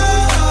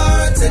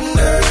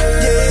bartender.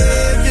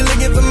 Yeah, if you're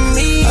looking for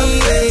me, I'm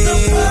at the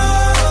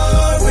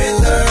bar with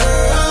her.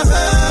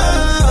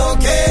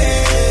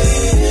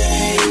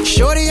 Okay.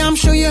 Shorty, I'm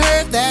sure you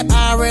heard that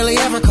I rarely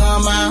ever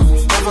come out.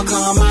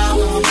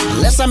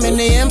 Unless I'm in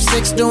the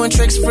M6 doing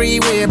tricks,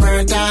 freeway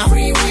burnt out.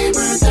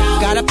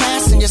 Got a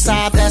passenger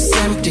side that's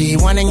empty,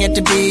 wanting it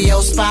to be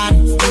your spot.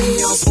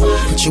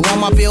 Put you on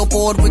my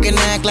billboard, we can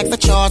act like the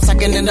charts, I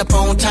can end up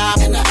on top.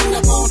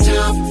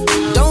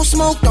 Don't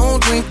smoke,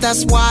 don't drink,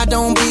 that's why I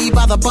don't be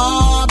by the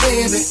bar,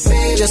 baby.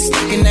 Just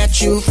looking at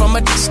you from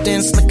a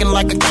distance, looking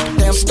like a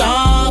goddamn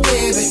star,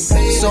 baby.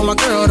 So my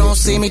girl don't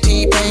see me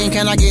T-Pain,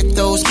 can I get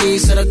those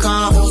keys to the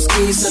car? About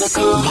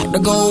to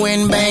go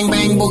in, bang,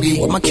 bang, boogie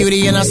with my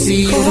cutie and I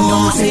see you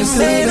tomorrow. She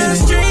made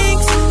us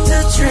drinks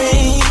to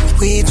drink.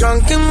 We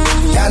drunk and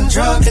got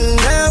drunk, and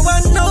now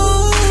I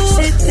know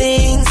she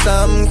thinks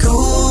I'm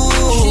cool.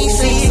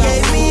 She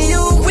gave me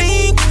a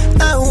wink,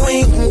 I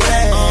wink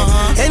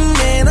back, and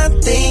then I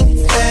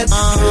think that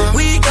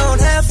we gon'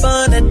 have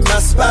fun at my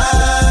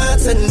spot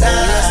tonight. I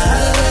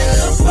like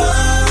the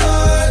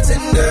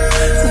bartender.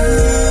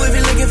 Ooh, if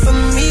you're looking for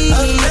me,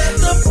 I'm at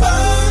the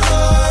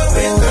bar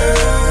with her.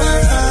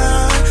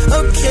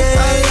 Okay,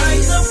 I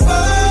like the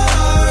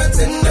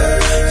bartender.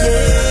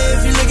 Yeah,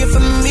 if you're looking for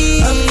me,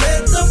 I'm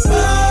at the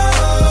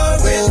bar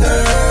with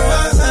her.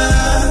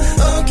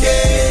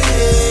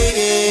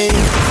 Okay.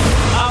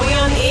 Are we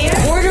on air?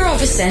 Quarter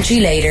of a century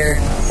later,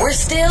 we're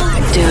still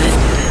doing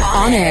it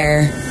on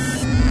air.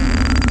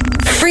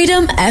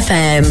 Freedom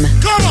FM.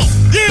 Come on,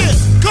 yeah,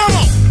 come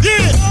on,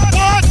 yeah.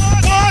 What?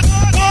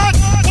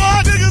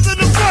 Niggas in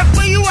the front,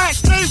 where you at?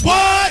 Say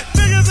what?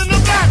 Niggas in the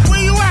back,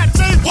 where you at?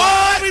 Say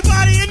what?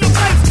 Everybody in the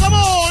place, come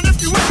on,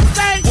 if you want to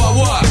say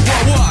what?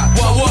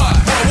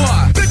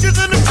 Bitches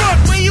in the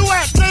front, where you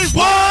at? Say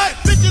what?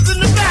 Bitches in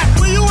the back,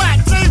 where you at?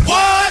 Say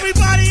what?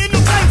 Everybody in the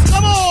place,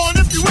 come on,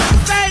 if you want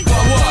to say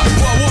what?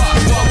 Come on,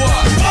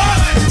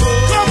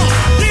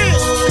 yeah,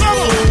 come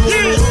on,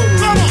 yeah,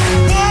 come on,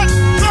 what?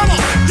 Come on,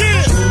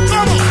 yeah,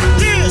 come on,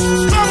 yeah,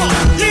 come on,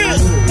 yeah,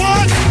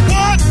 what?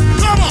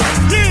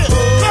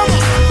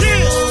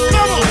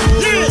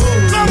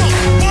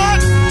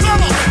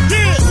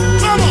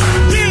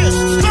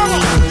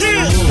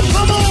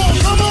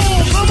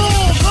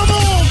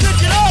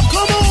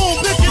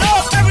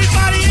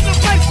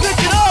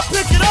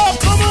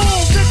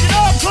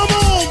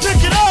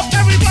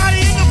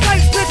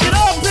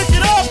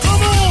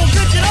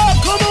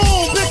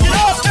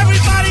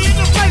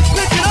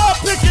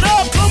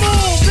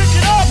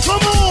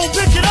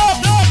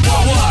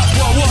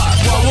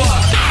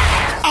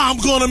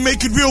 gonna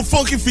make it real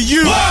funky for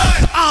you.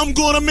 What? I'm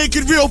gonna make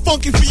it real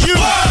funky for you.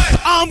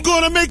 What? I'm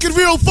gonna make it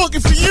real funky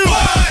for you.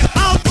 What?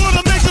 I'm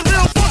gonna make it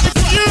real funky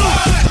for you.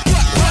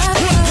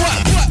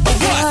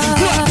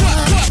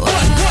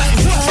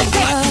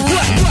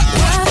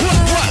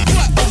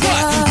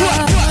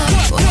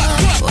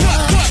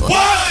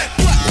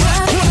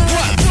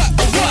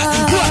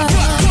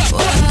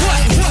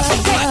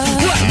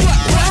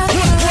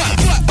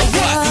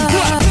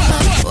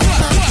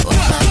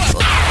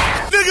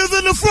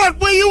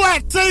 Where you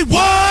at? Say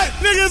what?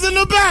 Niggas in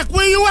the back,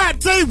 where you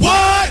at? Say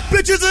what?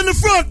 Bitches in the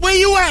front, where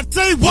you at?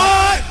 Say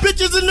what?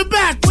 Bitches in the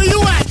back, where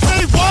you at?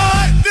 Say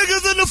what?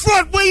 Niggas in the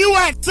front, where you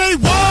at? Say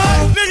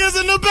what? Niggas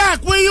in the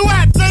back, where you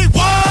at? Say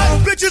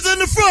what? Bitches in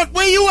the front,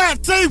 where you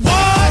at? Say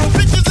what?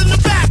 Bitches in the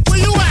back, where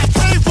you at?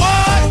 Say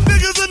what?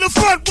 Niggas in the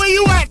front, where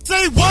you at?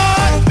 Say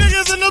what?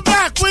 Niggas in the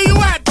back, where you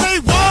at? Say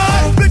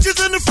what? Bitches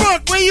in the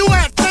front, where you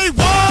at? Say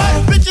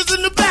what? Bitches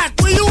in the back,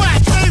 where you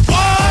at? Say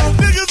what?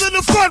 Niggas in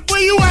the front,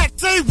 where you at?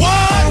 Say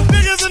what?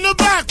 Niggas in the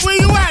back, where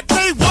you at?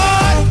 Say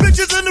what?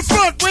 Bitches in the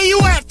front, where you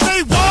at?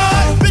 Say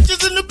what?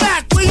 Bitches in the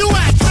back, where you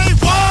at? Say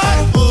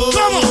what?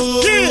 Come on,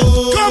 yeah,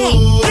 come on,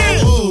 yeah.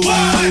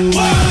 What?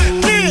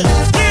 Yeah,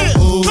 yeah,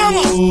 come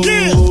on,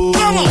 yeah,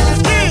 come on,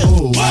 yeah.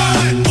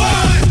 What?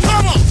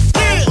 Come on,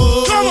 yeah,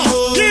 come on,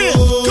 yeah,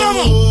 come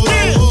on,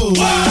 yeah.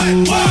 What?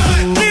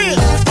 Yeah,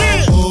 yeah,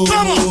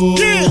 come on,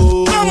 yeah,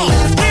 come on,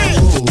 yeah.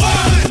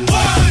 What?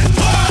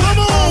 Come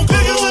on,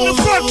 niggas in the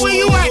front, where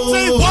you at?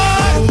 Say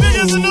what?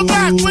 Niggas in the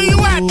back, where you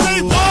at? Say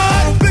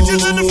what?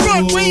 Bitches in the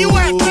front, where you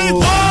at? Say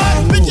what?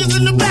 Bitches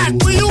in the back,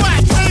 where you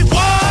at? Say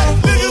what?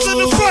 Niggas in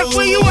the front,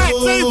 where you at?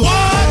 Say what?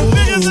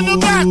 Niggas in the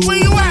back, where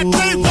you at?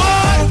 Say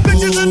what?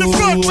 Bitches in the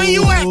front, where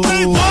you at?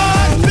 Say what?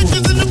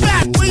 Bitches in the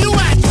back, where you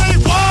at? Say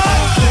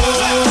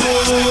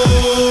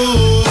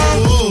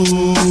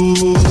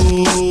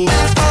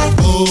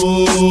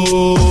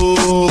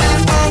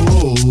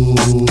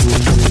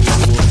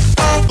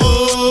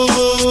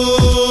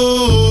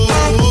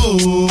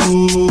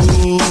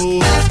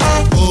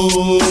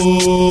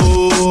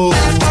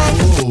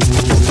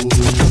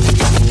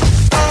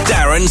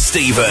Darren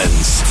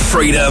Stevens,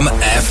 Freedom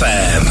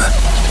FM.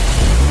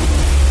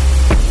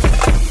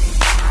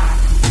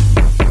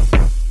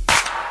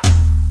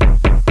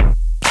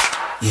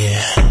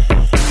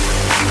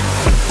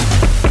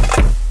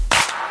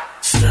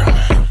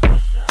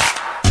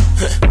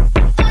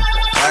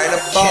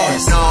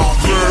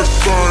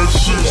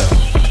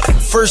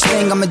 First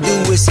thing I'ma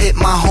do is hit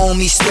my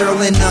homie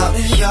Sterling up.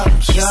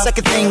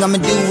 Second thing I'ma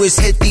do is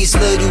hit these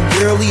little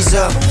girlies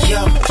up.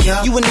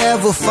 You will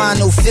never find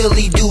no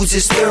Philly dudes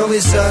as real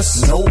as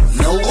us. Nope,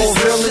 all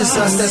real as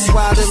us. That's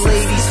why the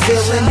ladies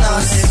feeling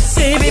us.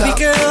 Hey baby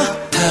girl,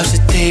 how's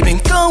your day been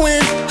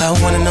going? I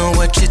wanna know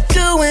what you're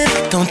doing.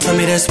 Don't tell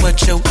me that's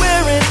what you're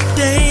wearing.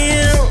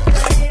 Damn.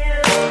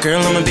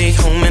 Girl, I'ma be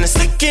home in a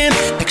second.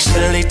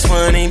 Actually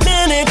 20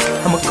 minutes.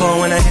 I'ma call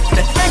when I hit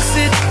the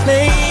exit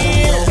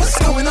lane. What's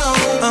going on?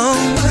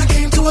 But I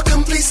came to a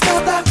complete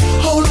stop.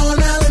 Hold on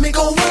now, let me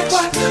go what?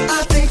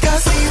 I think I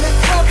see the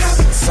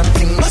cops.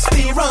 Something must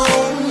be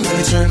wrong. Let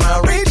me turn my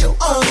radio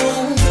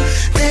on.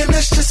 Damn,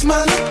 that's just my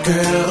look,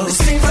 girl. It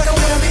seems like I'm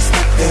gonna be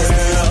stuck there.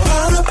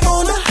 Out up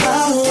on the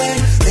highway.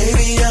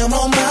 Baby, I'm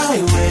on my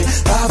way.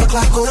 5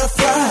 o'clock on a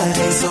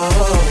Friday, so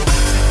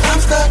I'm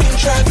stuck in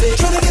traffic,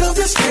 trying to get off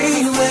this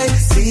freeway.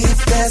 See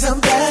if there's a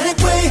back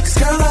way. 'Cause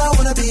girl, I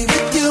wanna be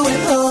with you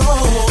at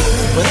home.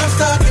 But I'm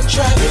stuck in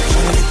traffic,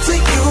 trying to get to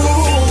you.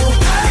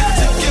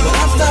 But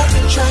I'm stuck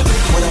in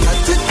traffic, what am I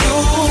to do?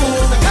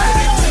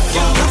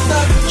 I'm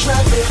stuck in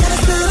traffic, and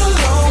it's been a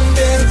long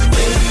day.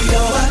 Baby,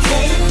 oh, I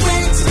can't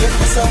wait to get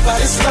myself out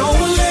this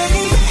lonely.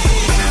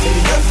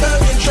 Baby, I'm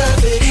stuck in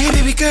traffic. Hey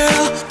baby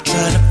girl,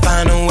 trying to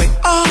find a way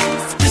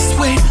off. Just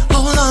wait,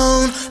 hold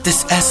on. This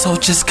asshole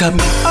just cut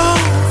me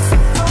off.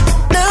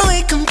 Now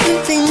it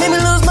completely made me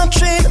lose my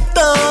train of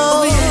thought.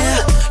 Oh yeah,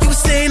 you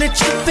were saying that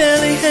you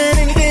barely had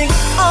anything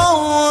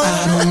on. I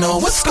don't know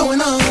what's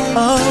going on,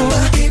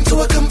 but I came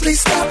to a complete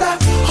stop.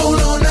 Hold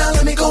on now,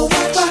 let me go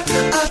what?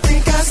 I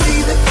think I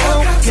see the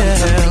cops.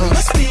 Something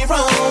must be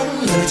wrong.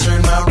 Let me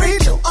turn my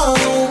radio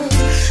on.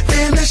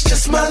 Damn, that's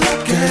just my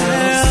luck,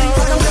 girl. Seems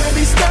like I'm gonna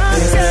be stuck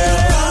there.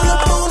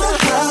 Up on the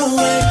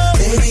highway,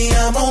 baby,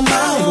 I'm on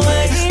my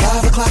way.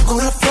 5 o'clock on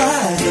a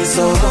Friday,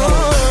 so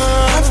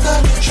I'm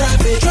stuck in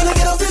traffic, trying to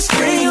get off this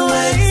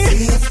freeway.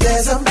 See if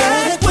there's a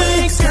back way.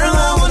 'Cause girl,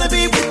 I wanna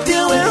be with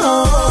you at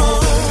home.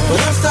 But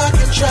I'm stuck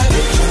in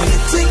traffic, trying to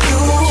get to you.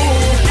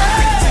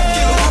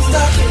 I'm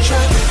stuck in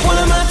traffic, what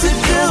am I to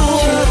do? I'm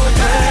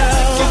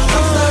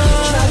stuck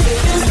in traffic,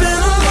 it's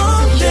been a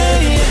long day.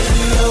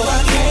 You know I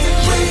can't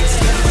wait to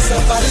get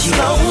myself out of this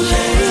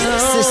lonely.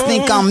 Sis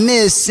think I'm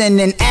missing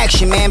in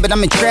action, man, but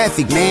I'm in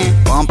traffic, man.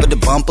 Bumper to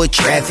bumper,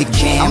 traffic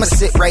jam. I'ma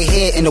sit right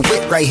here in the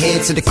whip right here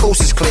till the coast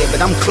is clear,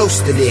 but I'm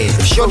close to there.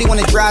 If shorty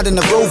wanna drive, then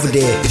the Rover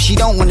there. If she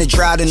don't wanna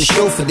drive, then the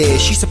chauffeur there.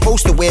 She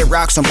supposed to wear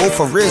rocks on both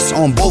her wrists,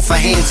 on both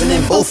her hands, and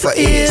in both her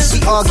ears.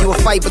 We argue a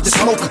fight, but the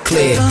smoke will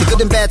clear. The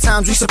good and bad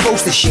times we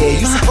supposed to share.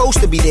 You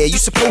supposed to be there, you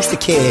supposed to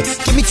care.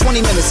 Give me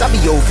 20 minutes, I'll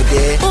be over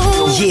there.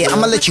 Yeah,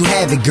 I'ma let you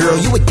have it, girl.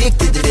 You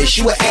addicted to this,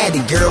 you an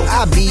addict, girl.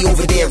 I'll be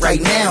over there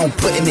right now,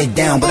 putting it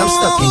down, but I'm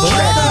stuck in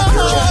traffic,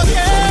 girl.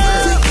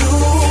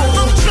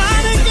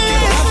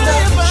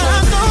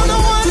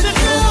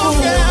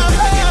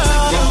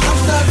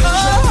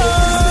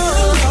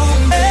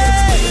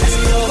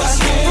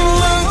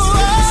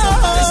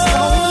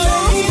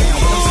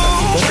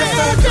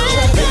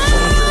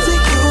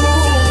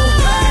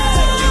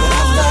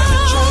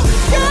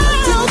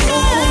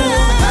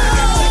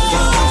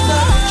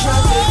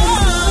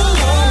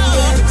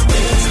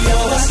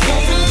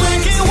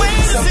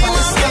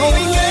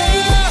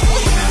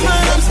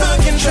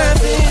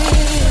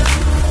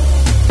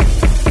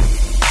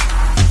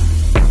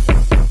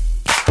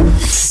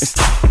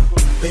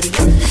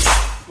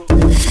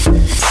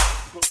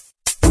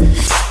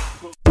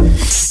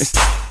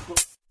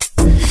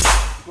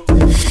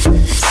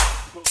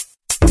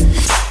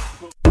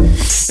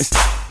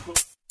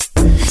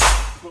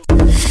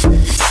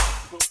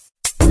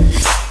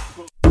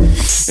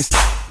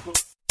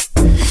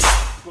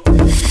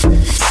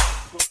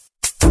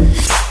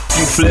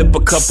 Flip a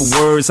couple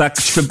words, I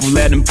could triple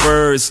that in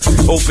birds.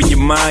 Open your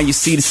mind, you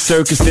see the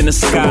circus in the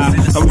sky.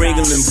 I'm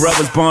wrangling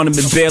brothers, Barnum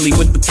and Bailey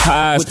with the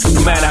pies.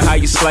 No matter how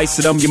you slice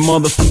it, I'm your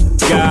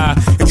motherfucking guy.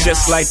 And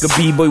just like a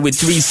b-boy with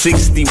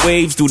 360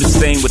 waves, do the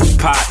same with the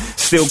pot.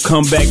 Still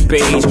come back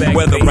beige,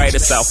 whether right or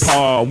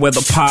southpaw,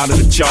 whether pot of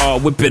the jar,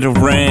 whip it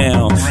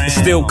around. It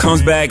still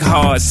comes back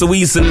hard, so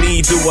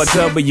easily do a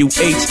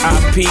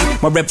W-H-I-P.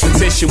 My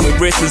repetition with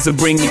wrists to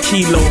bring the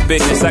kilo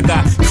business. I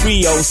got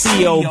Creole,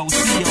 C-O,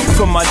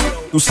 from my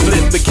who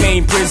split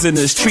became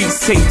prisoners,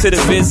 treats taped to the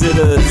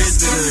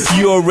visitors.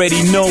 You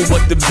already know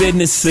what the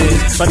business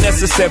is.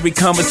 Unnecessary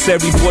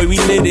commissary, boy, we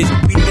lit it.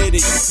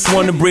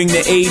 Wanna bring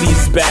the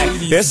 80s back.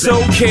 That's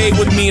okay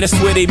with me, that's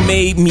where they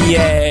made me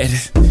at.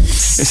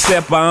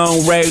 Except I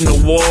don't write no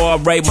war, I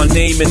write my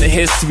name in the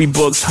history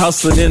books,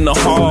 hustling in the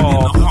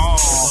hall.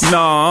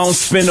 Nah, I don't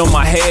spin on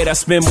my head, I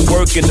spend my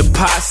work in the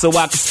pot so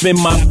I can spend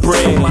my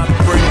bread.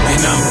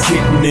 And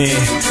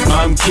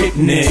I'm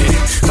getting it,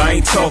 I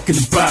ain't talking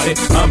about it,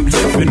 I'm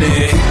living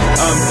it.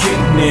 I'm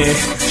getting it,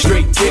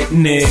 straight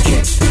getting it.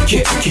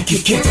 Get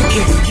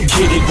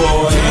it,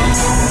 boy.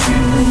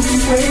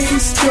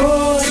 Waste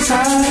your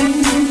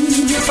time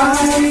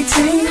fighting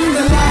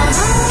the lies.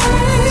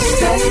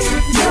 Stay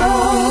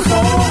your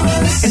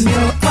course and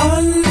you're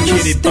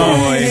Get it,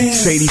 boy.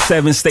 It's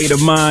 87 state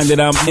of mind that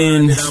I'm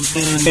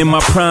in my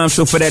prime,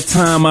 so for that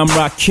time I'm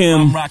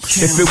Rakim.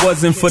 If it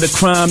wasn't for the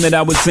crime that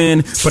I was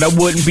in, but I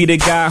wouldn't be the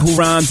guy who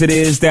rhymes it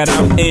is that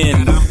I'm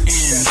in.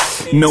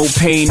 No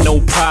pain, no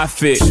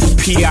profit.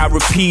 P.I.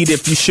 repeat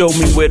if you show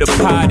me where the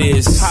pot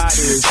is.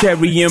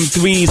 Cherry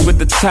M3s with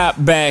the top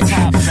back.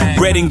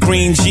 Red and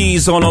green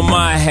G's on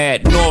my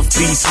hat. North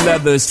Beach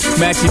leathers.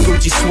 Matching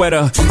Gucci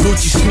sweater.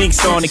 Gucci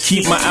sneaks on to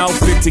keep my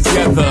outfit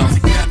together.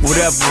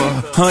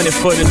 Whatever. 100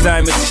 for the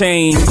diamond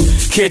chain.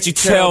 Can't you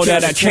tell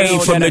that I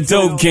came from the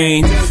dope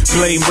game?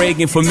 Blame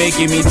Reagan for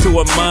making me to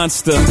a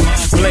monster.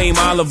 Blame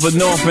Oliver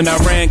North and I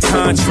ran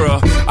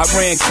Contra. I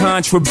ran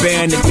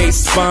contraband that they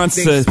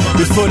sponsored.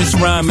 Before this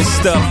rhyming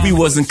stuff, we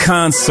was in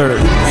concert.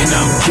 And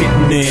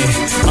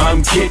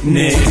I'm getting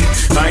it.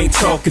 I ain't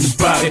talking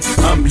about it,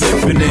 I'm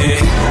living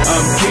it.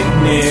 I'm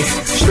getting it,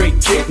 straight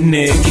getting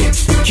it.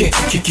 Get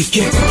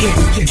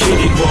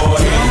it,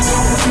 boy.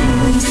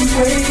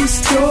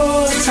 Waste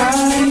your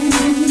time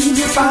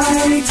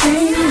fighting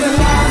the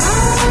lies.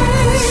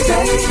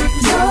 Stay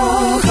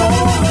your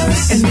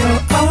course and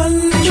you're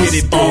Get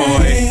it,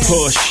 boy.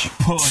 Push.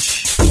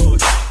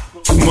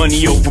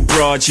 Money over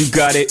broad, you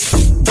got it.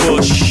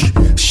 Bush,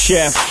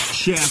 chef.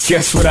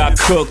 Guess what I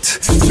cooked?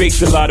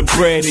 Baked a lot of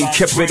bread and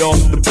kept it off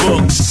the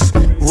books.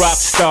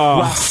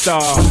 Rockstar.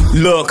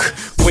 Look,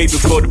 way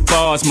before the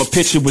bars, my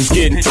picture was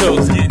getting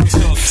took.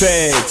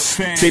 Feds,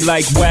 they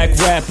like whack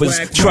rappers.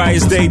 Try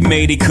as they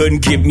may, they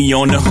couldn't get me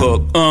on the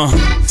hook.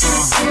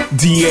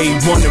 DA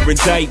wanna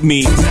indict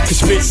me. Cause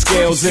spit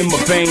scales in my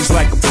veins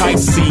like a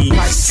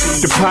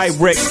Pisces. The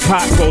Pyrex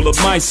pot roll up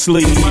my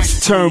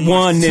sleeve. Turn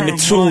one into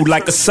two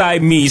like a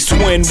Siamese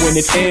twin. When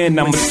it end,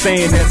 I'ma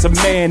stand as a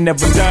man,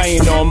 never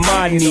dying on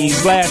my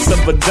knees. Last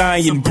of a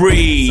dying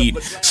breed.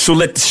 So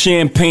let the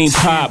champagne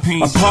pop.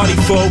 I party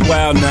for a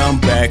while, now I'm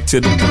back to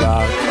the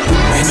block.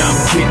 And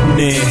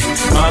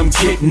I'm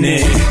getting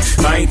it.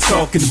 I ain't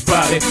talking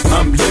about it,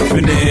 I'm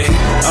living it.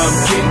 I'm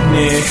getting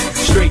it,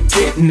 straight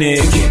getting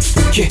it.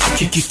 Get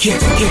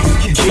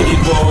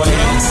it, boy.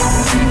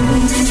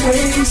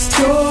 Waste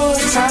your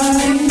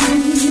time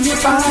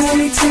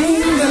fighting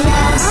the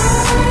lies.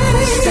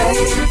 Stay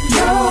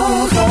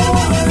your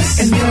course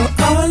and you're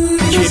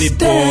Get it,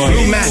 boy.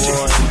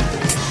 Magic.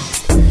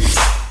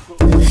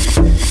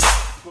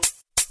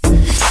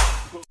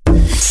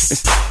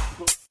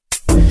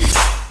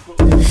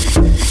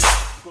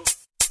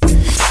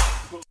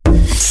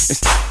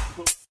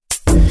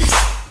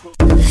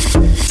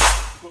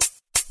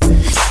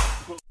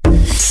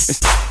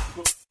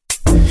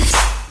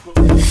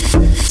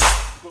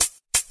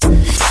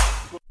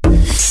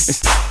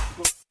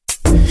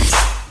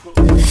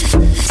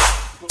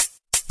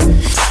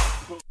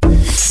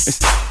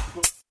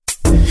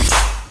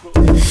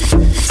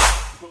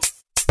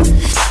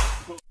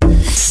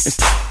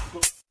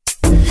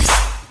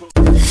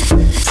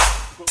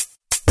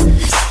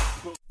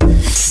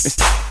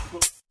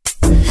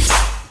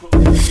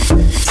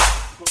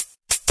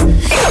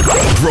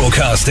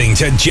 Broadcasting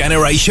to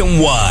Generation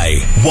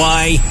Y.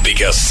 Why?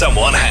 Because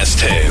someone has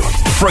to.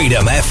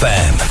 Freedom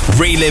FM.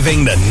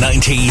 Reliving the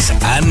 90s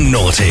and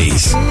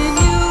noughties.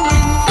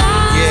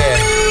 Yeah.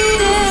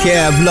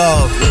 Cav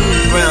Love.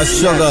 Brown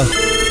Sugar.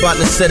 About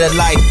to set it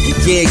like,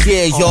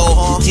 yeah,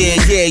 y'all.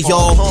 Yeah,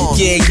 y'all.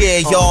 Yeah,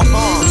 y'all.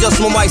 Just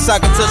my mic so I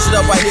can touch it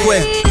up right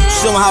quick.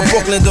 Show them how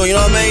Brooklyn do, you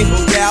know what I mean?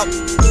 Yeah.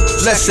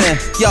 Listen,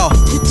 yo,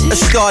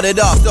 let's start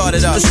it up.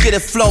 Let's get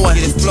it flowing.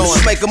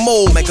 Let's make a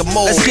move.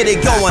 Let's get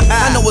it going.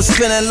 I know it's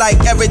feeling like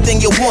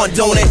everything you want,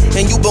 don't it?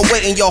 And you've been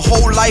waiting your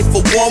whole life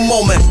for one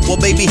moment. Well,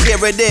 baby,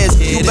 here it is.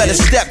 You better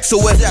step to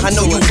it. I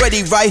know you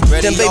ready, right?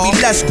 Then, baby,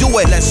 let's do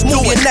it.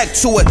 Move your neck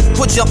to it.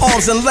 Put your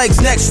arms and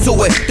legs next to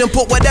it. Then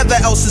put whatever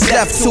else is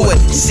left to it.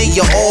 See,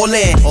 you're all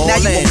in.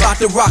 Now you about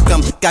to rock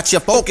them. Got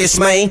your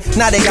focus, man.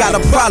 Now they got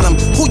a problem.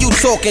 Who you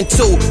talking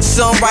to?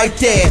 Son right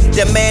there.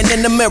 That man in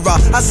the mirror.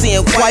 I see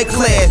him quite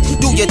clear.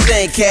 Do your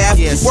thing,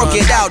 Cav. Work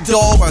it out,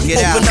 dog.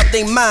 Open up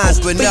their minds.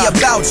 Be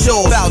about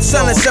yours.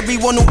 Silence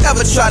everyone who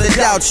ever tried to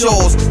doubt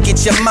yours. Get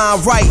your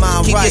mind right.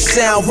 Keep your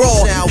sound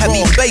raw.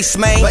 Heavy bass,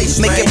 man.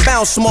 Make it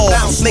bounce more.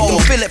 Make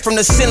them feel it from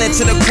the ceiling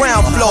to the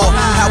ground floor.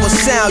 How it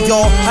sound,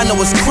 y'all? I know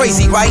it's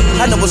crazy, right?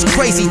 I know it's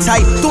crazy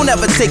tight. Don't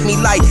ever take me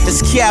light. It's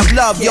Cav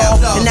Love, y'all.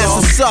 And that's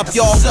what's up,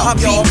 y'all. I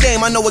beat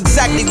game. I know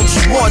exactly what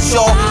you want,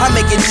 y'all. I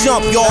make it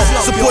jump, y'all.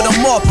 So put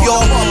them up,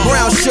 y'all.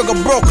 Brown Sugar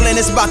Brooklyn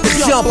is about to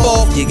jump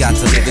off. You got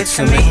to give it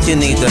to me. You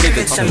need to give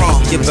it to me.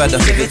 You better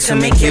give it to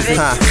me. Give it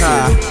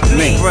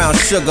me. Brown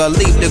Sugar,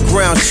 leave the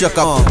ground shook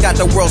up. Got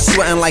the world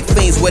sweating like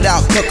fiends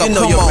without cookup. You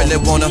know you really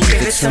wanna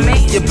give it to me.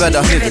 You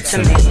better give it to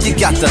me. You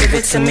got to give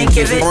it to me.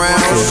 Give it Brown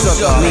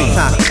Sugar.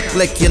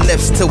 Lick your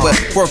lips to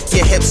it. Work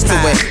your hips to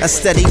it. A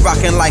steady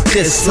rocking like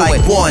this.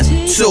 Like 1,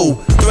 2,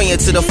 3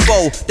 into the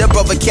 4. That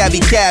brother Cav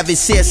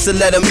is here, so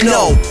let him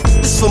know.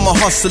 This for my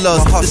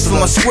hustlers. This for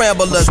my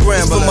scramblers.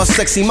 This for my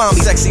sexy mommy.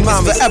 This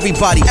for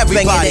everybody.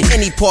 Banging at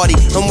any party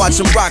and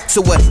watch them rock to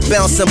it,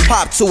 bounce and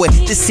pop to it.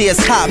 This here's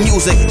hot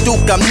music.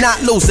 Duke, I'm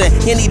not losing.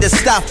 You need to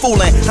stop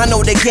fooling. I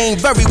know the game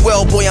very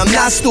well, boy. I'm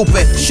not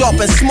stupid. Sharp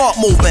and smart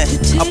moving.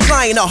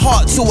 Applying a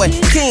heart to it.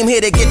 Came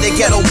here to get the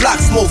ghetto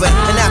blocks moving.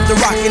 And after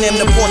rocking them,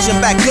 the porch and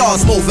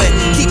backyards moving.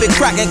 Keep it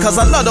cracking, cause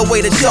I love the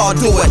way that y'all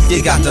do it.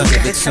 You got to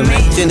give it to me.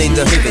 You need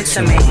to give it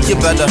to me. You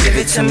better give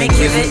it to me.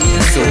 Give it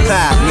to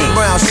me.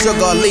 Brown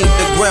Sugar, leave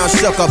the ground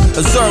shook up.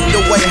 Observe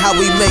the way how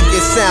we make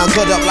it sound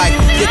good up like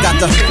you got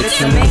to give it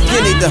to me. You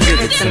need to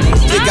give it to me.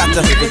 You got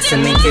to give it to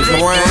me. Give it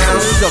Brown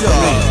Sugar.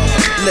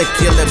 Lick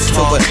your lips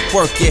to it.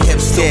 Work your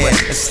hips to it.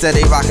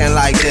 Steady rocking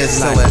like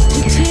this to it.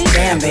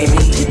 Damn, baby.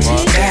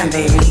 Damn,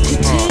 baby.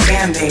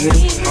 Damn, baby.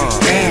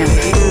 Damn,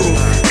 baby. Ooh,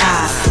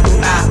 ah,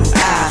 ooh, ah,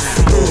 ah.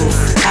 Ooh,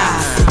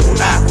 ah, ooh,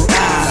 ah, ooh,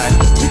 ah.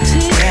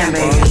 Damn,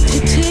 baby.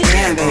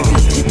 Damn, baby.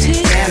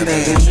 Damn,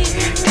 baby.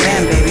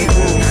 Damn, baby.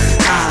 Ooh,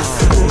 ah,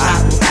 ooh,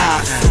 ah, ooh,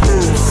 ah.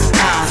 Ooh,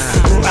 ah,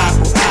 ooh, ah,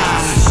 ooh,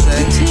 ah.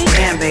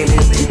 Damn, baby.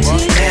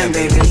 Damn,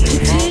 baby.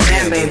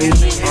 Damn, baby.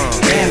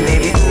 Damn,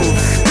 baby. Ooh,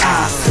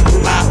 ah,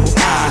 ooh, ah, ooh,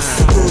 ah.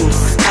 Ooh,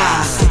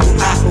 ah, ooh,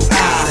 ah, ooh,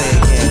 ah.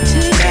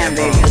 Damn,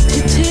 baby.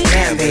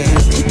 Damn, baby.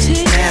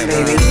 Damn,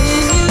 baby.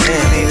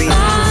 Damn, baby.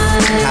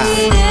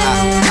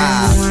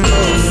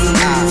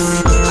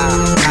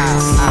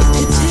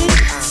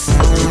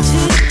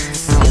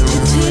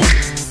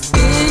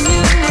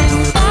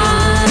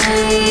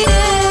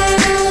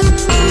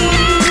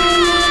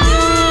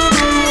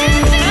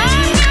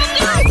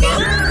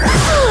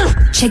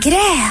 Check it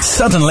out.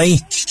 Suddenly,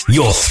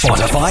 your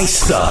Spotify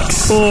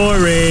sucks.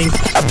 Boring.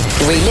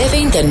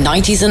 Reliving the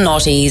 90s and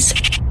noughties.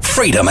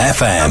 Freedom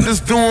FM. I'm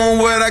just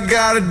doing what I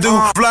gotta do.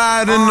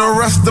 Flyer than the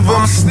rest of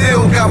them.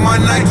 Still got my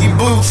Nike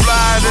boots.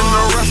 Flyer than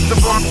the rest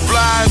of them.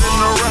 Flyer than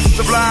the rest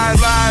of them.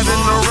 Flyer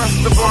than the rest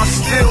of them.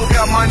 Still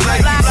got my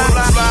Nike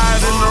boots. Flyer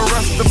than the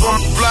rest of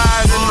them.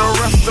 Flyer than the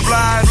rest of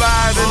them.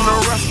 Flyer than the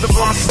rest of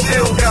them.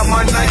 Still got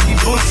my Nike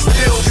boots.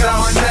 Still got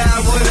my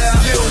style with it.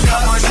 Still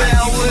got my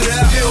style with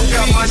it. Still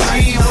got my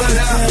G with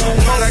it.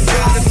 What I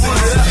gotta do.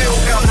 Still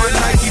got my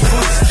Nike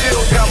boots.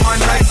 Still got my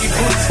Nike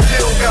boots.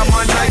 Still got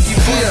my Nike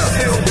boots.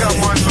 Still got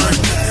my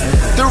Nike.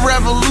 The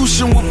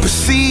revolution will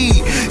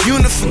proceed.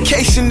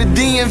 Unification, the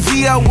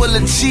DMV I will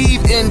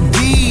achieve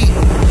indeed.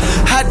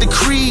 I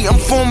decree I'm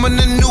forming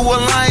a new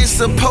alliance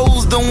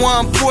opposed to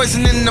one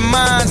poisoning the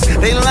minds.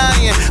 They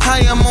lying,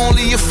 I am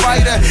only a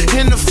fighter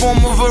in the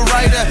form of a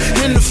writer,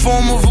 in the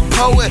form of a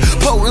poet.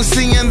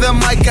 Potency in the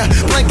mic, I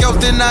blank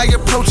out then I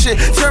approach it.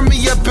 Turn me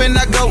up and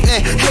I go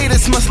in.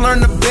 Haters must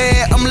learn to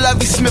bear. I'm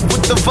Lovey Smith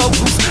with the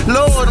vocals.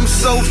 Lord, I'm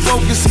so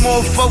focused,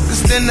 more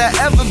focused than I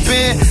ever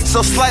been.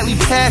 So slightly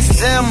past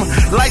them,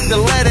 like the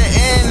letter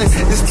N.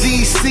 It's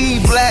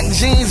DC, black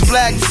jeans,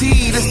 black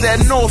tee. This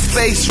that North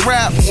Face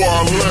rap.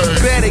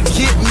 Better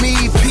get me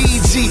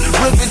PG,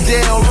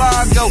 Riverdale,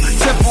 Largo,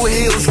 Temple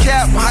Hills,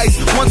 Cap Heights,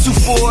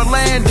 124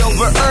 Orlando,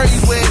 but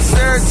everywhere,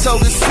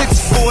 Saratoga,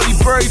 640,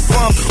 Berry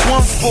Farm,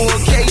 14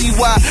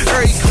 KDY,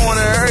 every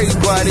corner,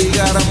 everybody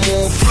got them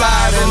on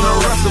fly than the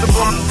rest of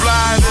them,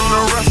 fly than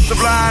the rest of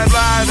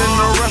fly than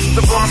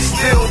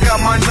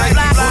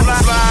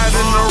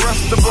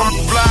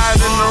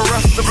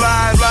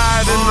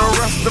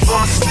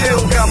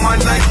my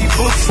Nike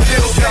boots,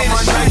 still got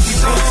my Nike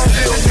boots,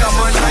 still got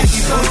my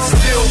Nike boots,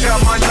 still got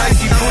my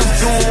Nike boots,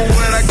 doing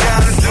what I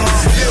gotta do.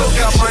 Still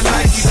got my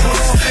Nike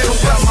boots, still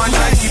got my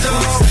Nike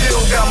boots,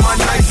 still got my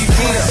Nike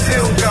boots,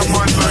 still got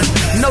my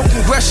Nike. No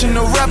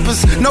congressional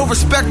rappers, no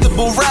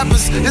respectable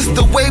rappers. It's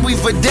the way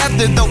we've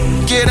adapted, though.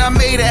 I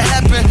made it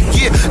happen.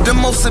 Yeah, the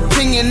most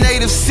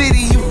opinionated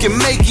city you can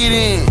make it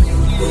in.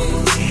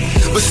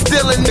 But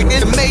still a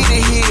nigga made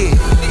it here.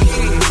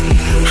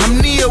 I'm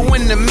Neo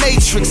in the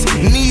Matrix,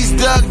 knees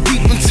dug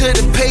deep into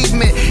the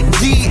pavement.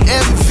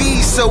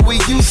 DMV, so we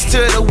used to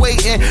the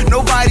waiting.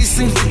 Nobody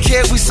seems to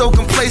care, we so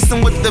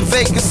complacent with the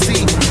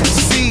vacancy.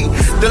 See,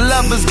 the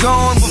love is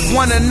gone with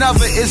one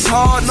another, it's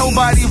hard.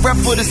 Nobody rep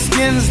for the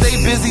skins, they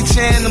busy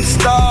chanting them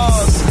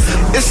stars.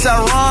 It's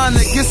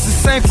ironic, it's the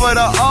same for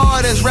the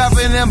artists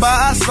rapping in by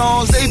our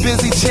songs, they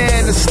busy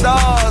chanting the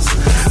stars.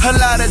 A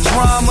lot of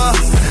drama,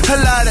 a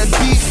lot of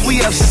beef,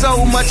 we have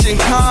so much in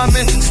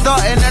common.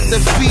 Starting at the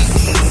feet,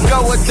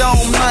 go a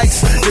dome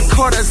nights, the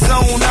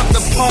cortisone of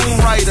the poem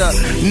writer.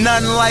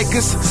 None like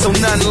us, so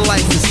none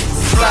like us.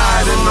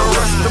 Fly than the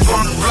rest of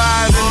them,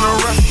 fly than the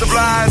rest of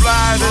them,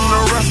 fly than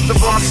the rest of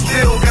them.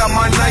 Still got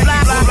my Nike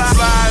boots,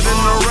 fly than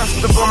the rest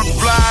of them,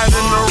 fly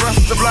than the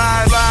rest of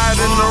them, fly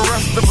than the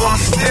rest of them.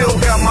 Still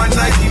got my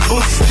Nike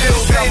boots,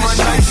 still got my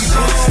Nike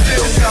boots,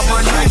 still got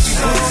my Nike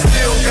boots,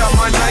 still got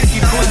my Nike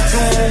boots,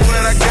 doing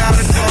what I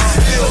gotta do.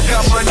 Still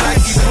got my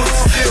Nike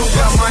boots, still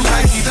got my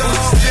Nike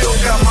boots, still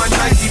got my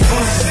Nike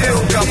boots,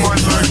 still got my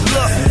Nike.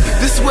 Look,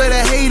 this where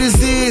the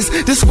haters is,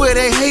 this where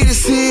they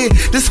haters here,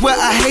 this where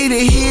I hate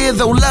it here.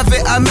 Though love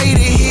it, I made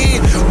it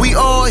here. We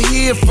all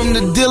here, from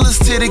the dealers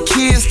to the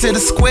kids to the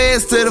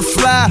squares to the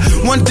fly.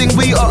 One thing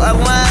we are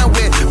aligned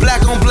with,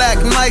 black on black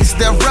nights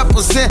that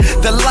represent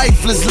the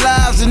lifeless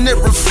lives, and it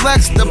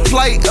reflects the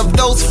plight of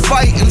those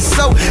fighting.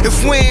 So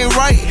if we ain't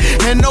right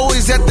and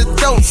always at the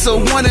throat, so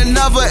one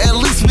another, at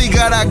least we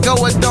got our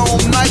go at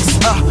dome nights.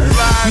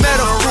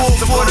 Metaphor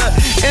for the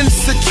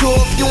insecure.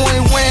 If you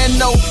ain't wearing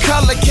no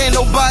color, can't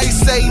nobody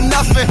say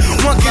nothing.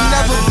 One can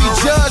never be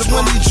judged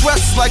when he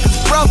dressed like his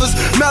brothers.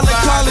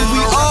 Melancholy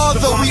we all,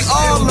 though we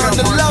all learn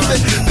to love it.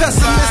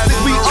 Pessimistic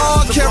we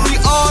all carry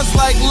ours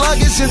like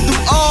luggage, and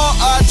through all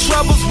our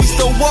troubles we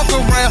still walk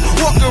around.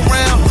 Fly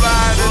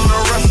than the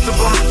rest of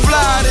them,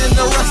 fly than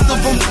the rest of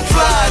them,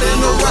 fly than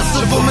the rest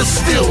of them, and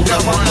still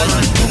got my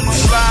Nike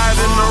boots. Fly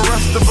than the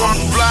rest of them,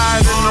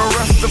 fly than the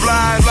rest of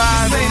them,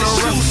 fly than the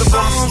rest of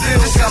them,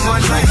 still got my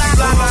Nike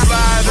boots.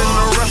 Fly than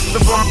the rest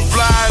of them,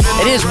 fly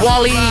than. It is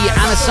Wally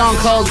and a song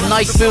called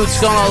Nike Boots,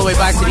 going all the way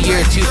back to the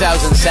year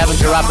 2007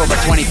 to wrap up our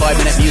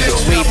 25-minute music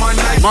sweep.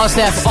 Mos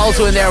Def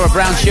also in there with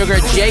Brown Sugar,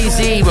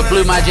 Jay-Z with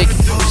Blue Magic,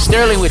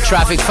 Sterling with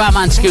Traffic, Fat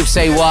Man Scoop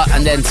Say What,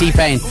 and then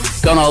T-Pain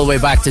going all the way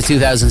back to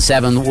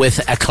 2007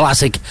 with a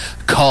classic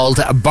called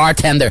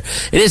Bartender.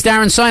 It is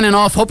Darren signing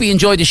off. Hope you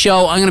enjoyed the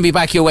show. I'm going to be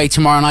back your way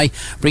tomorrow night,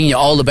 bringing you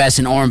all the best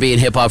in R&B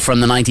and hip-hop from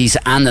the 90s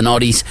and the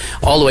noughties,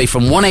 all the way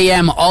from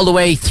 1am all the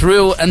way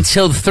through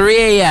until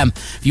 3am.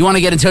 If you want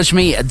to get in touch with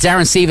me,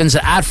 Darren Stevens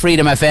at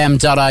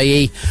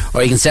freedomfm.ie,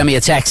 or you can send me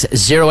a text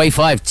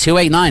 085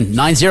 289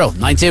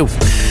 9092.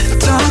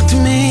 Talk to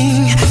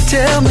me,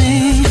 tell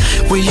me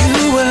where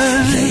you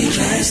were late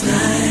last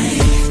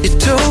night. You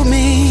told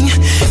me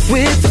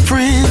with the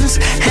friends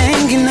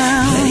hanging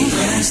out late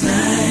last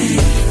night.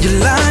 You're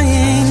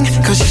lying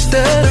cause you're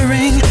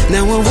stuttering.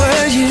 Now where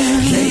were you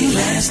late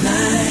last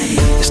night?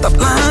 Stop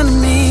lying to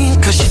me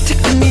cause you're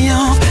ticking me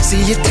off.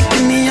 See you're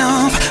ticking me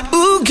off.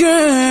 Ooh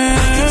girl,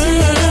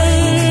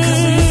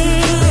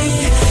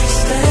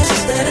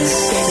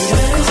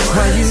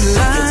 why you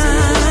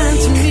lying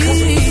to me?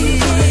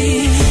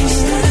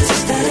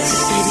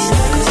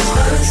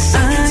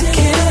 I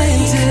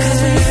can't tell.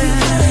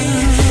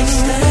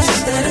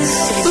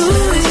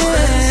 Ooh,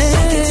 yeah.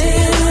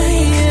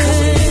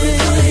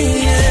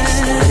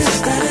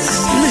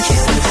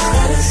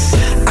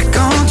 I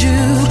called you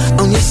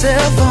on your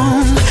cell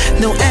phone,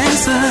 no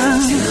answer.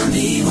 Tell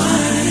me why.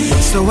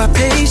 So I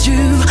paged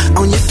you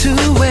on your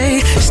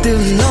two-way, still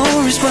no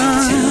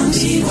response. Tell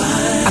me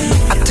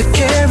why. I took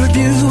care of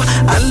you,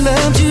 I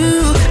loved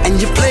you,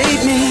 and you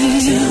played me.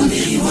 Tell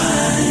me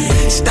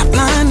why. Stop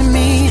lying to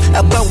me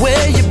about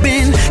where you've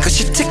been, cause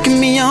you're ticking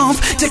me off,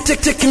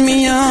 ticking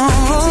me off.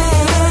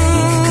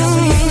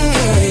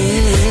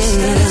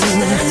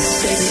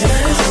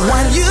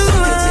 Why you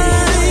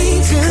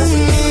lie to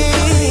me?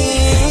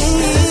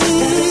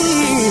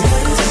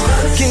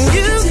 Can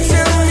you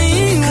tell me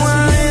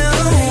why?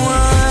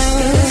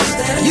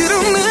 You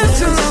don't have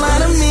to lie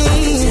to me,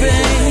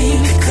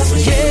 babe.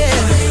 Yeah.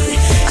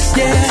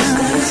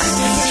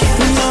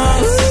 No.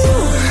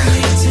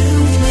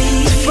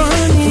 It's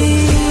funny.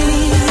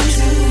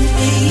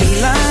 You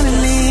lie to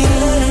me,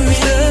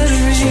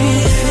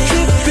 stuttering,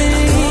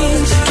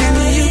 tripping.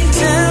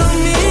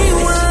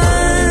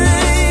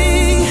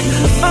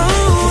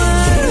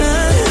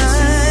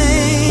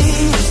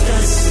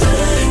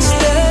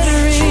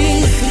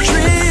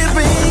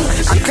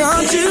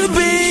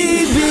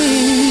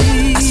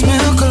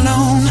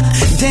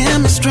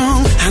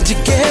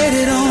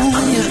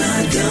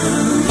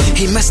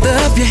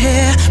 twist up your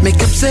hair,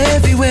 makeup's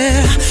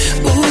everywhere.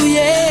 Ooh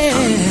yeah.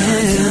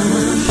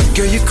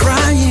 Girl, you're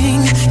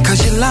crying,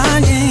 cause you're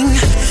lying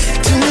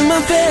to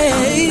my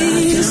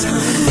face.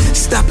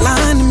 Stop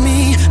lying to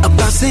me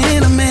about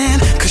seeing a man,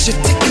 cause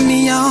you're ticking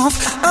me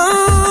off.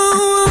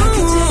 Oh,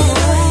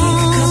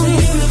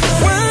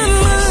 why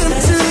lie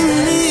to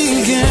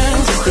me, girl?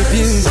 If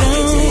you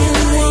don't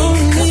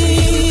want me,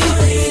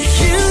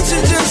 you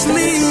should just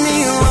leave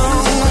me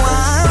alone.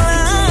 Why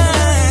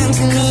lie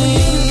to me?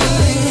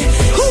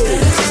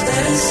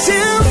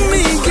 Tell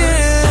me,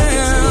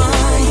 girl,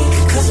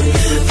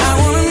 I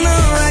wanna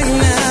know right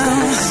now.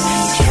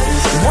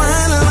 Why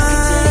lie?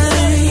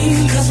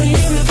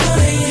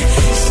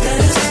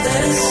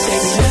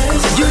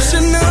 You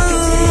should know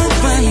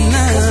by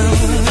now.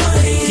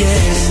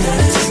 Yeah,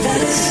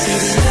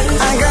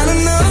 I gotta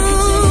know,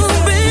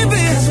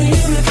 baby.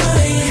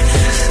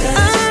 I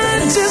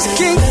just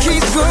can't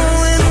keep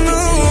going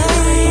on,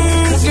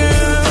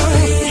 girl.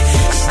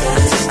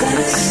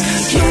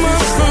 No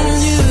more from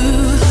you.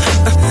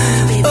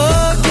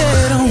 Oh,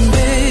 get on,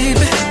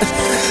 baby.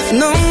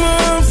 No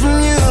more from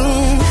you.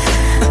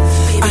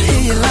 I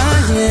hear you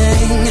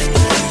lying.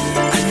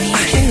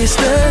 I hear you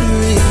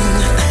stuttering.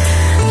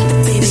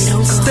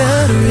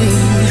 Stuttering.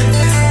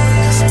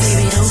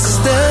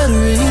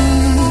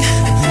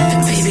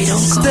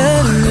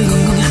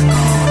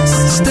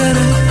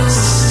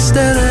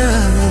 Stutter.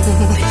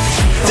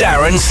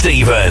 Darren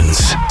Stevens.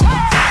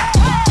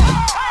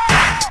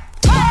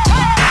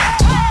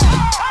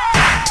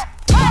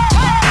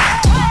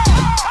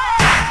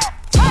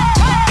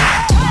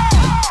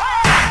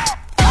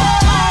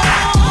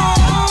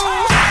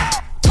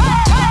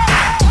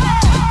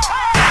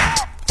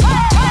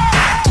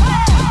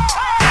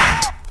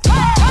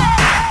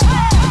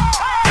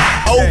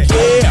 Oh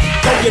yeah,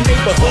 throw your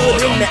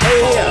neighborhood in the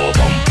air.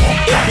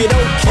 If you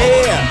don't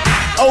care.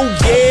 Oh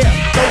yeah,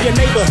 throw your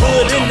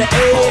neighborhood in the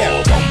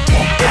air.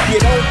 If you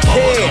don't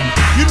care.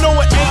 You know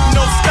it ain't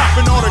no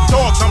stopping all the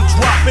dogs I'm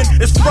dropping.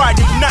 It's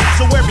Friday night,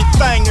 so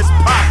everything is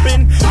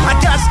popping. I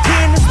got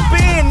skin to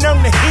spin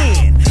on the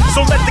hand,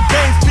 so let the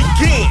games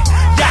begin.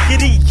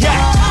 Yakety yak,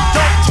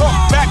 don't talk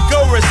back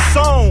or it's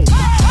on.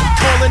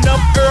 Calling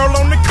up Earl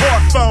on the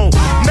court phone.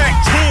 Mac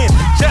 10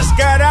 just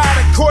got out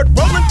of court,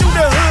 rolling through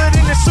the hood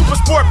in the super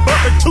sport,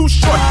 bumping too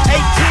short.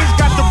 18's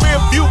got the rear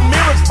view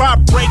mirrors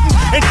vibrating,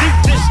 and deep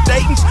dish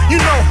Dayton's, you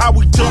know how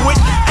we do it.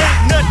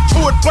 Ain't nothing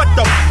to it but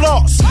the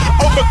floss.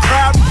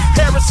 Overcrowding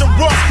Harrison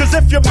Ross, cause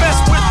if you mess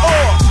with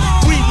ours,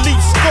 we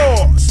leave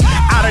scores.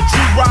 Out of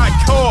G-Ride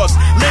cars,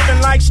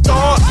 living like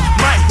stars.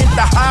 Might hit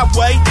the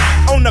highway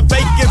on the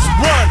Vegas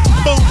run,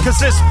 food cause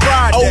it's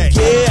Friday. Oh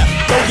yeah,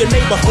 throw your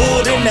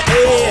neighborhood in the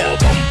air.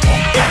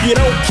 If you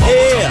don't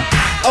care.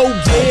 Oh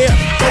yeah,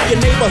 throw your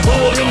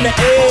neighborhood in the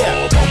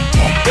air.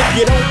 If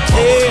you don't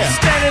care.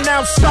 Standing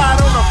outside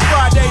on a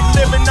Friday,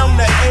 living on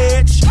the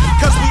edge,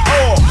 cause we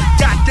all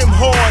got them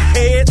hard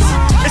heads.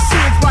 It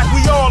seems like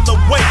we all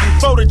are waiting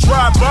for the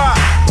drive-by,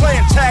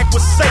 playing tag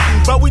with Satan,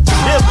 but we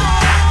chillin'.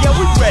 Yeah,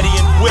 we ready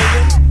and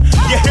willing.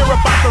 You hear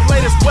about the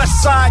latest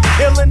West Side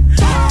killing?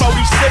 40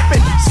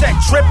 sippin', set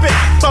trippin',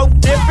 folk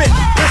dippin',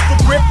 pistol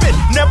grippin',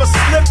 never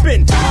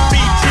slippin'.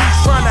 BG's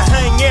trying to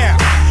hang out,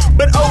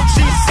 but OG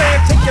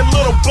saying take your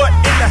little butt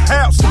in the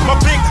house. My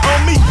big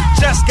homie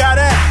just got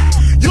out.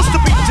 Used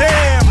to be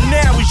damn,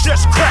 now he's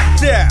just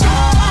cracked out.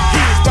 He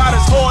was about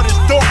as hard as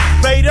Darth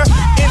Vader,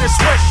 in his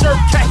sweatshirt,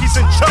 khakis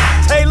and Chuck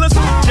Taylors.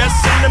 Just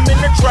seen him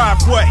in the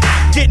driveway,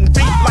 getting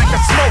beat like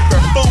a smoker,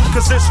 fool,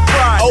 cause it's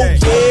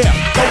Friday. Oh yeah,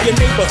 throw your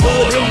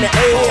neighborhood in the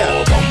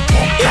air.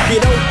 If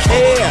you don't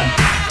care.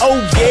 Oh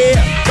yeah,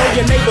 throw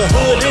your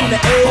neighborhood in the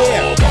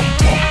air.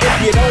 If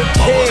you don't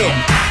care.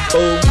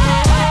 Oh.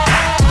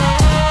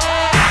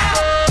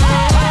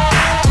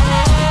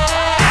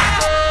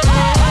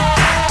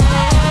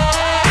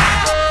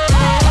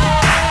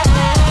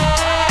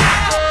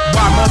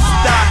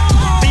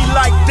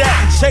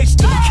 Chase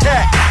the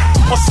cat,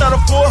 or settle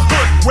for a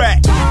hood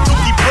rat.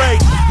 Dookie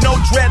braids, no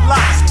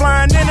dreadlocks,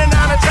 flying in and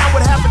out of town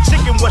with half a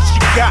chicken, what she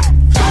got.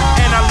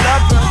 And I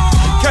love her,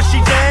 cause she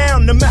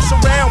down to mess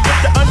around with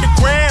the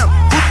underground.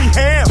 Groupie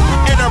ham,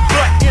 and her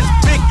butt is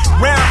big,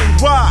 round and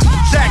wide.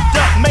 Jacked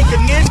up,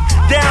 making it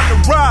down the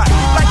ride.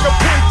 Like a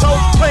Pinto,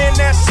 playing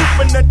that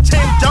Super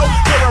Nintendo.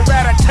 Hear a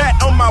rat-a-tat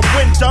on my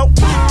window.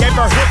 Gave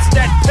her hips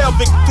that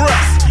pelvic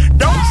thrust.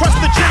 Don't trust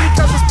the Jimmy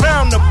cause it's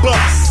bound to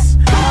bust.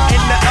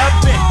 In the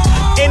oven,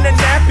 in the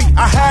nappy,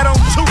 I had on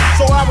two,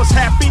 so I was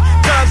happy.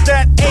 Cause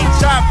that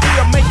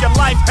HIV'll make your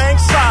life hang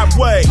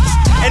sideways.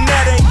 And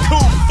that ain't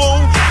cool,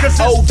 fool, cause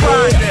it's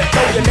Friday. Yeah,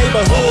 throw your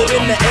neighborhood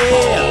in the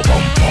air.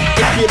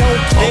 If you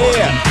don't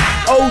care.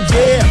 Oh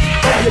yeah,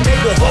 throw your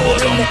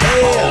neighborhood in the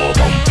air.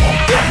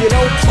 If you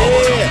don't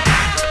care.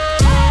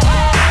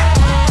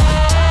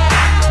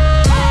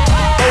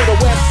 Throw the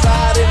west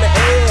side in the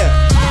air.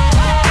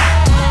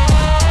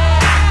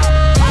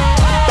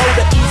 Throw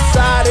the east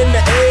side in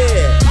the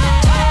air.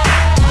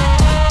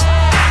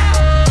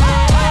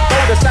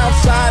 The south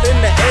side in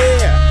the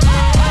air.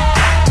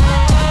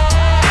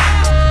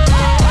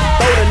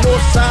 Throw the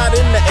north side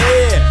in